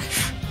that.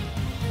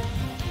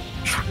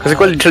 Because I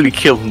literally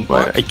killed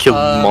Mark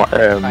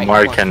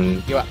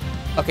and...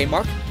 Okay,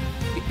 Mark,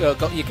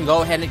 you can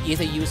go ahead and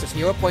either use a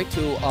hero point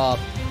to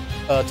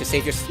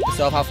save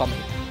yourself out from me.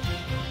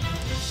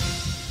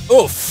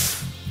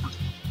 Oof!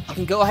 You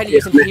can go ahead and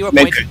use a hero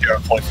point. Make a hero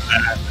point for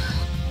that.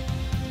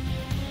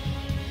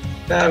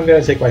 I'm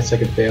gonna take my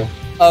second fail.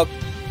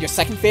 Your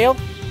second fail?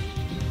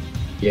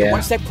 Yeah,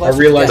 1 step plus I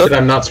realized that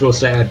I'm not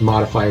supposed to add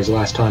modifiers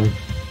last time.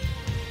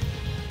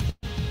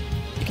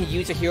 You can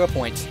use a hero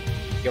point.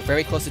 You're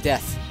very close to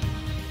death.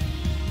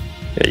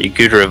 Yeah, you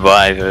could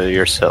revive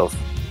yourself.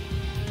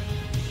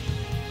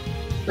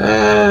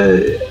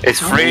 It's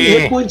how many free.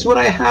 hit points would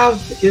I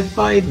have if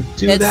I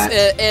do that?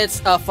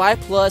 It's 5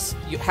 plus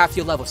half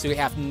your level, so you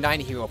have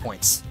 90 hero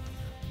points.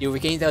 You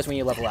regain those when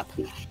you level up.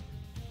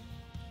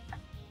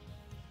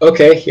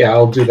 Okay, yeah,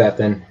 I'll do that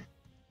then.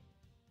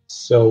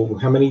 So,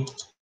 how many?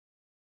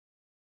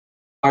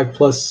 5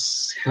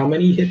 plus how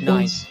many hit 9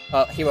 points?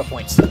 hero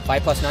points.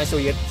 5 plus 9, so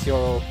you get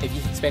 0. If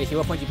you spend a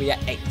hero point, you'll be at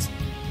 8.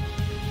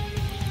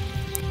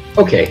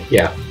 Okay,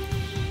 yeah.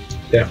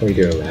 Definitely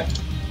doing that.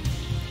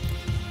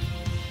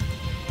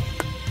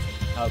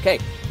 Okay.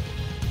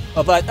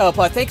 But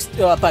thanks.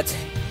 But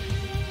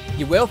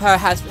your willpower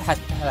has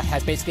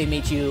basically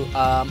made you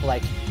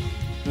like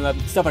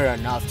stubborn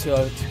enough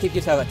to keep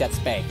yourself at death's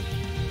bay.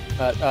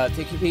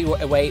 To keep you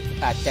away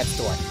at death's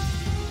door.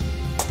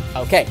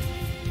 Okay.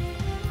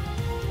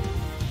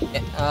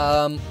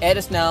 Ed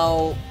is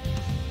now.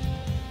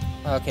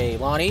 Okay,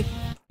 Lonnie,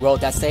 roll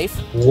that save.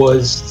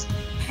 Was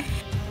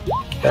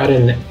that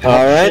an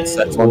Alright, action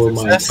that's one or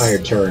my success. entire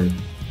turn?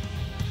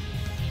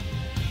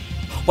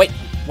 Wait,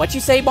 what'd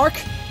you say, Mark?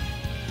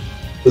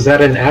 Was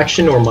that an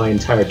action or my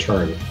entire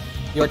turn?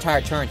 Your entire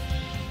turn.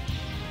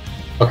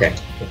 Okay.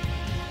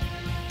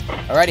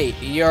 Alrighty,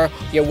 you're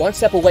one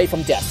step away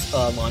from death,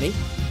 Lonnie.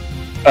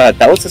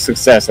 That was a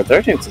success. A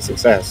 13 is a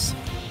success.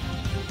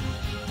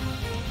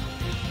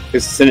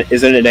 Isn't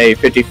it a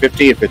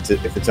 50-50 if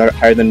it's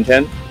higher than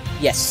 10?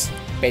 Yes,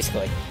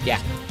 basically,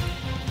 yeah.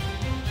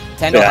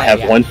 10 So or I higher, have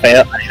yeah.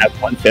 I have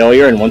one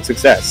failure and one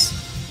success.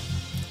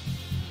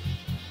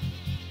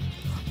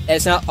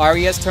 It's now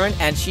Arya's turn,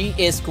 and she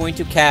is going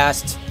to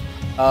cast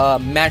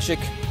magic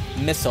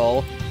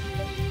missile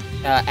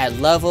at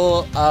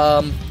level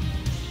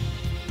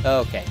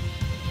okay.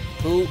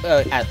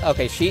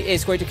 Okay, she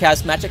is going to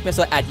cast magic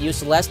missile at you,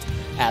 Celeste,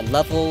 at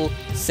level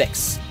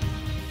 6.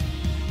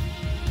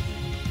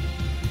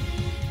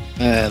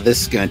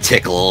 This is gonna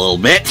tickle a little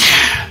bit.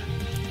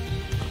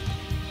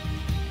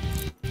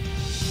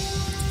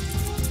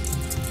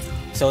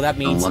 So that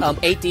means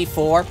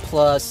 8d4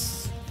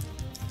 plus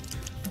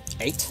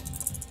 8.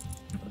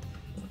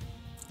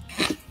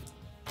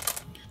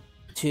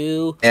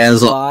 2,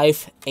 As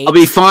 5, 8. I'll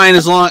be fine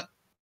as long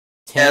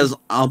 10. as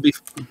I'll be.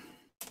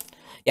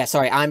 Yeah,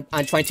 sorry, I'm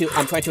trying to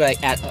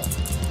add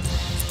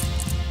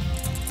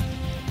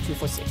 2,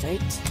 4, 6,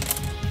 8.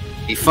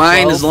 Be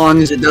fine 12, as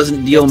long as it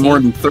doesn't deal 15. more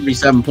than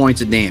 37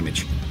 points of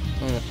damage.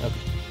 Okay.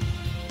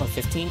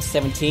 15,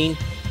 17,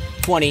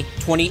 20,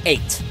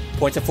 28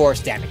 points of force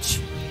damage.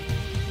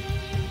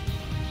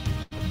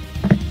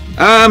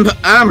 I'm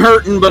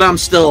hurting, but I'm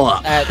still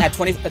up. At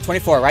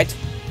 24, right?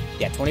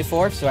 Yeah,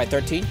 24. So at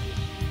 13.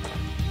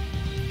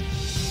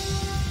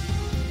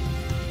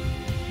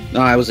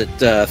 No, I was at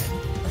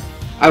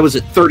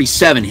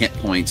 37 hit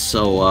points.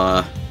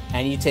 So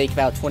And you take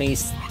about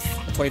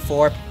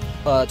 24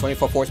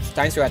 force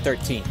times. So at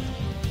 13.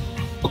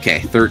 okay,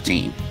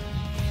 13.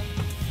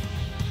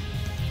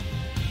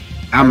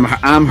 I'm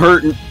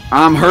hurting.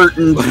 I'm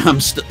hurting,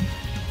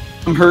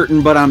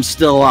 but I'm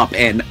still up.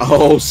 And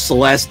oh,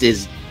 Celeste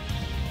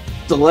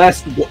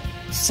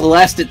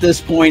at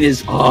this point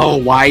is, oh,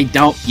 why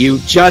don't you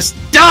just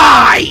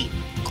die?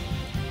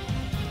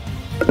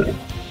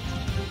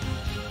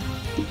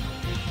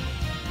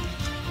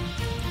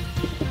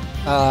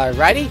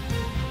 Righty.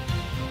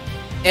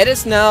 It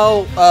is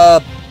now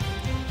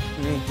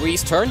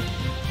Bree's turn.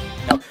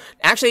 No,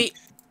 actually,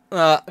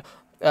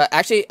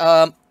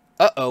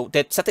 uh-oh,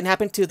 did something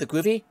happen to the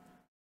Groovy?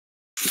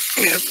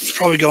 Yeah, it's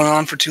probably going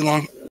on for too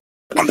long.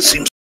 It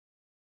seems.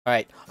 All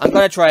right, I'm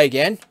gonna try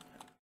again.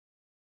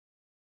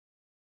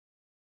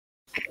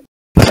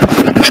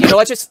 You know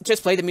what?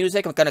 Just play the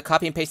music. I'm gonna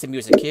copy and paste the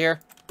music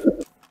here,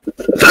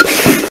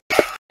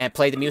 and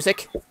play the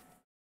music.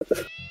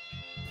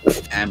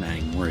 I'm not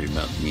even worried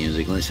about the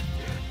music. Listen.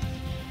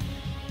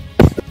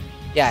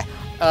 Yeah.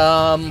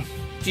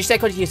 She's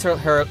going to use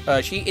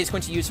she is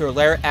going to use her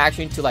lair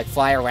action to like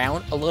fly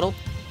around a little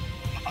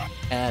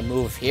and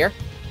move here.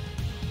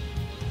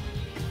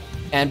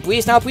 And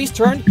Bree's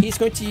turn. He's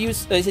going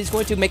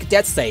to make a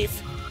death save.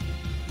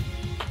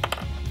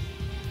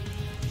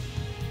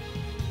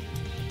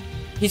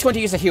 He's going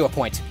to use a hero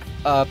point.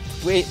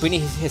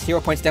 Bringing his hero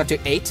points down to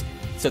 8,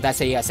 so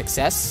that's a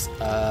success.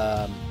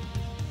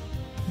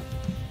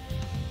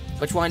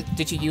 Which one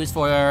did you use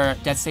for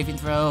death saving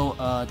throw?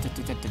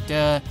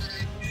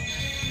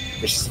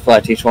 It's just a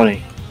flat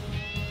T20.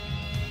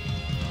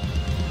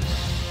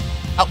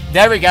 Oh,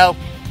 there we go.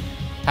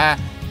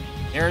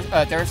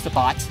 There's the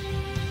bot.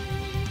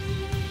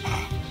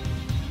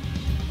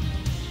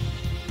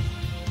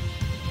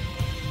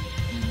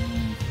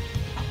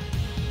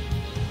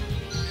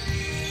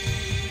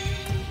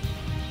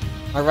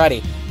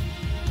 Alrighty.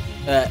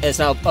 It's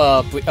now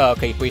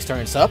okay. Bree's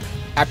turn is up.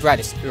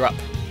 Apparatus, you're up.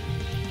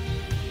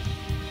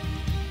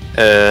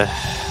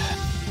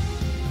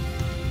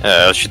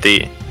 Should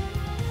they?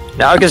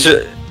 Now, I guess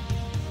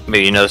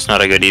maybe it's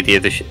not a good idea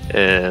to.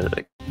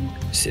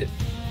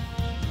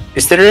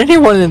 Is there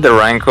anyone in the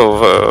rank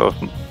of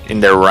in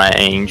the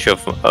range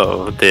of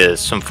the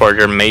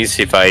Sunforger mace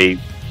if I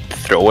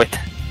throw it?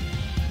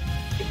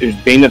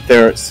 Being that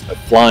they're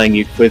flying,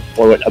 you could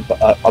throw it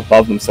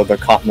above them so they're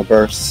caught in the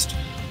burst.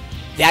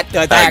 That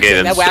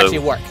will actually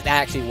work.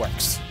 That actually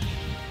works.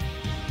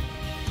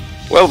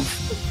 Well,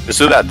 let's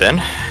do that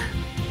then.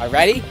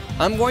 Alrighty,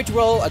 I'm going to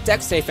roll a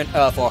dex save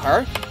for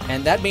her,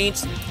 and that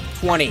means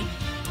 20.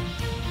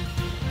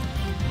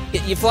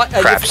 You fly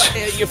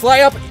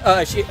up.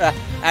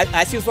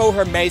 as you throw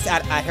her mace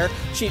at her,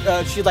 she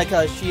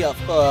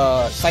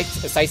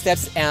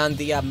sidesteps, and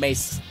the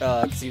mace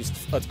continues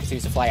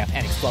to fly up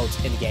and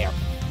explodes in the air.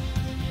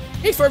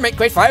 Makes for a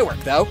great firework,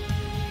 though.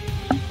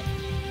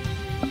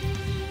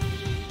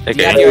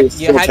 Okay.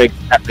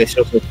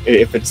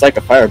 If it's like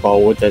a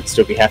fireball, would that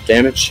still be half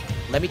damage?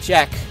 Let me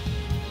check.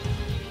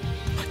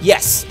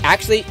 Yes,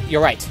 actually,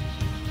 you're right.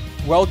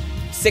 Roll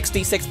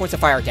 66 points of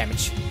fire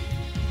damage.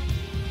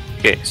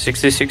 Okay,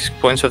 66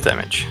 points of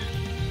damage.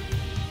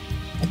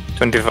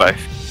 25.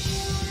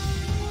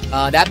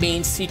 That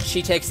means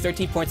she takes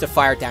 13 points of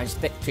fire damage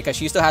because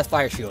she still has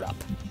fire shield up.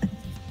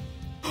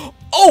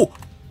 Oh!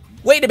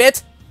 Wait a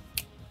minute!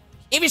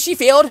 Even she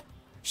failed,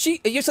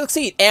 you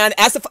succeed. And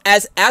as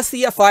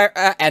the fire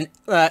and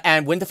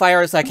when the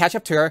fires catch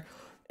up to her,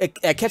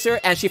 it catches her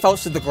and she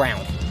falls to the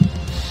ground.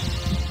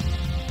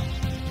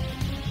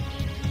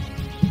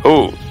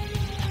 Oh.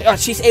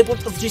 She's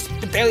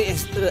barely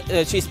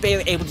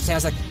able to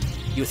stand. Like,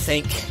 you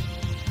think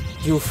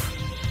you've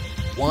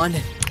won?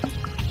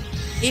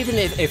 Even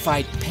if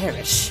I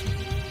perish,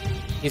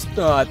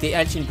 the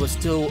engine will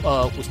still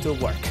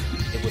work.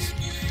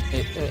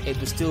 It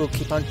will still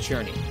keep on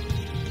churning.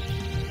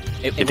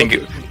 You think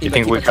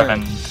we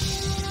haven't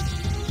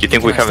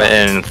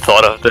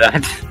thought of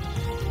that?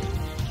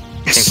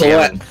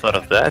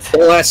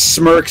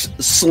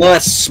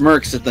 Celeste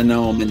smirks at the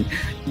gnome, and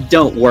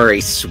don't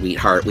worry,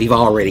 sweetheart. We've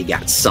already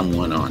got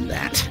someone on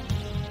that.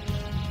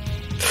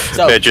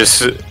 So I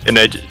just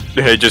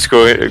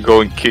go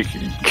and kick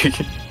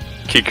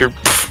her.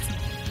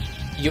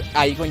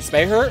 Are you going to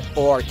spare her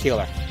or kill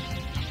her?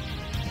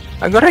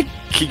 I'm gonna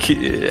kick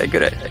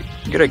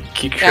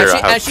her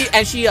out.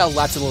 And she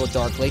laughs a little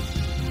darkly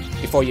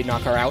before you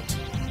knock her out.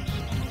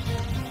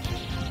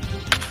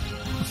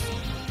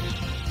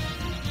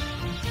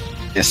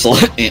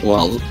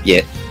 Well,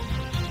 yeah.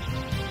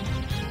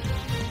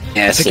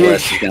 Yeah,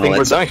 Celeste is gonna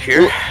we're done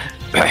here.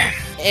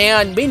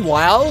 And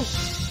meanwhile,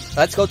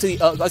 let's go to the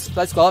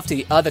let's go off to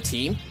the other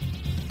team.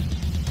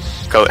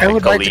 I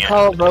would like to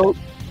call a vote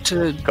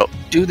to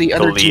do the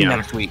other team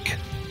next week,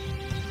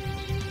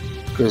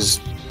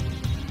 because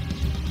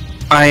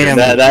I am.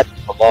 That's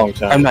a long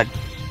time. I'm not.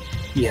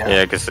 Yeah.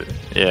 Yeah, because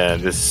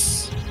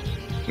this.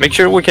 Make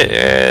sure we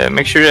can.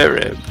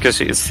 Because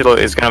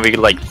it's gonna be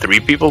like 3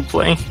 people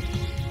playing.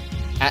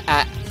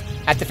 At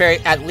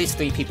least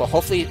 3 people.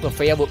 Hopefully,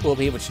 Freya will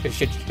be able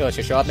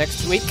to show up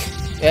next week.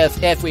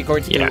 If we're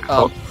going to do,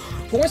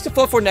 who wants to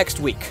vote for next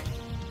week?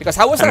 Because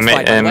how was that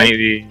fight?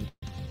 Maybe.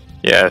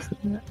 Yeah.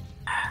 It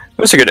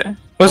was a good match.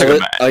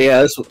 Oh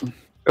yeah, it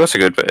was a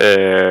good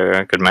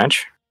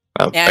match.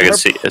 Well, I can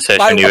see a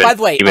session by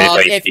the way,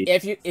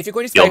 if you're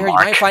going to stay here,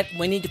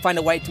 we need to find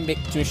a way to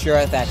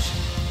ensure that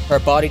her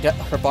body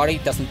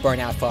doesn't burn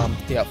out from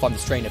the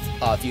strain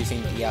of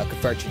using the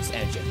Convergence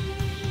engine.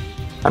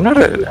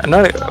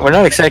 We're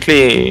not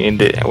exactly.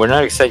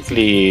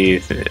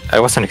 I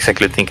wasn't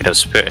exactly thinking of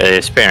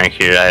sparing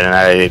here, and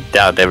I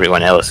doubt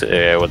everyone else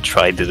will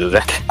try to do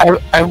that.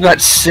 I've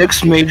got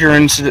 6 major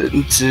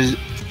incidences,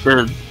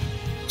 or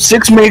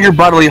 6 major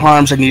bodily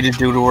harms I need to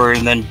do to her,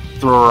 and then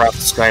throw her off the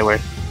skyway.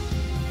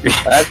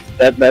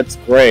 That's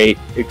great,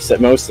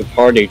 except most of the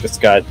party just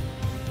got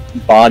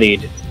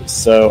bodied.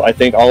 So I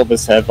think all of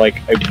us have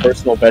like a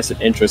personal vested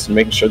interest in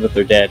making sure that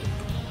they're dead.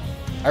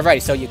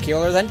 Alright, so you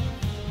kill her then?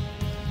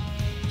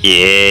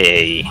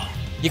 Yay!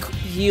 So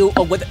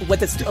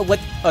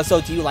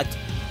do you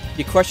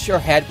you crush your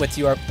head with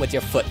your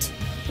foot?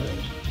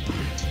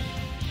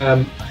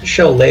 I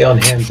shall lay on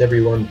hands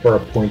everyone for a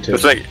point of.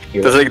 Celeste.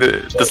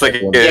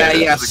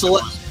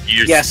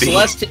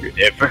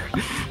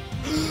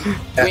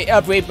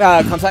 Bree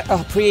comes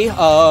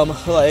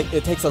like,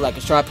 it takes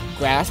a sharp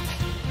grasp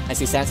as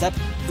he stands up,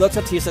 looks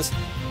up to you, says,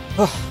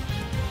 "Oh,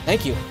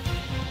 thank you."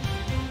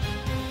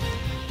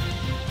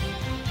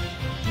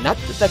 Not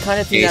the kind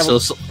of thing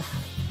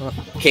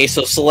Okay,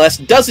 so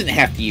Celeste doesn't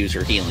have to use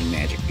her healing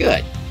magic.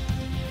 Good.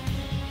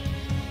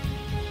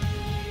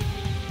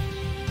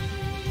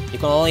 You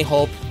can only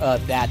hope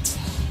that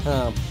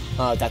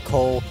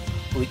Cole,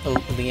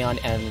 Leon,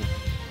 and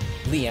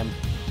Liam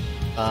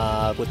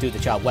will do the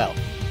job well.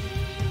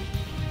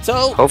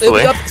 So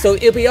hopefully,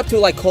 it'll be up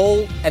to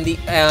Cole and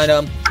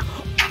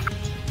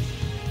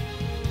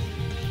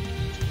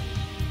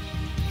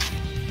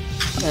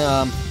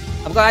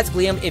I'm gonna ask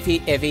Liam if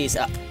he's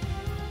up.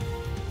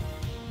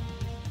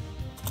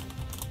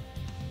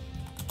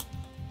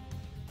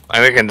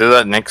 Maybe we can do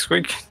that next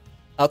week.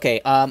 Okay.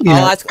 Yeah, I'll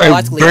ask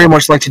I'd Liam. very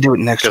much like to do it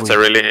next week.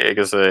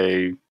 Because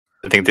I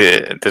think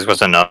this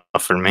was enough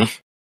for me.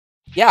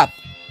 Yeah.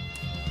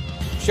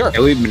 Sure.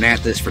 Yeah, we've been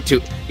at this for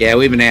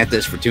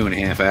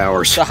 2.5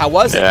 hours. So how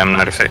was it? Yeah, I'm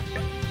not excited.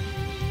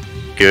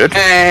 Good.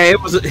 Hey,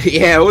 it was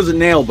a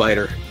nail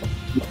biter.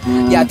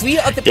 Yeah, 3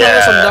 of the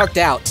players are knocked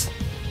out.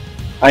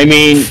 I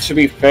mean, to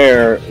be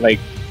fair,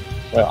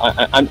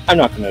 I'm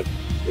not gonna.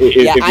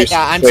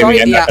 I'm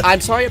sorry. I'm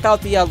sorry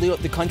about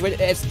the conduit.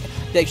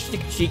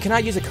 She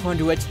cannot use a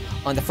conduit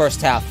on the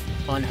first half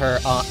on her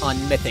on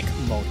mythic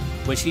mode.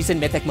 When she's in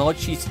mythic mode,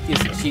 she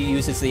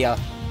uses the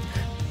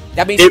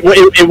That means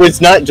it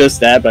was not just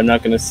that, but I'm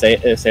not going to say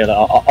that.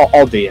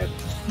 I'll DM.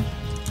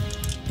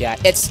 Yeah,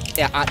 it's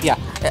yeah.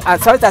 I'm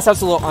sorry if that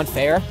sounds a little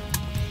unfair.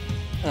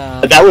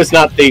 That was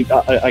not the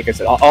like I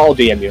said. I'll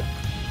DM you.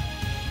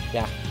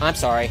 Yeah, I'm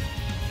sorry.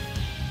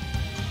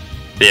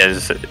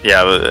 Yes,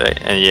 yeah,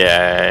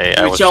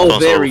 I was Which all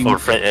responsible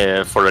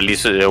very- for at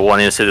least one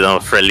incident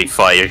of friendly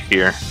fire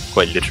here,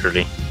 quite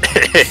literally.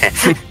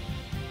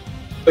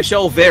 Which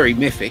all very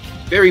mythic,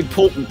 very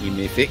potently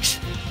mythics.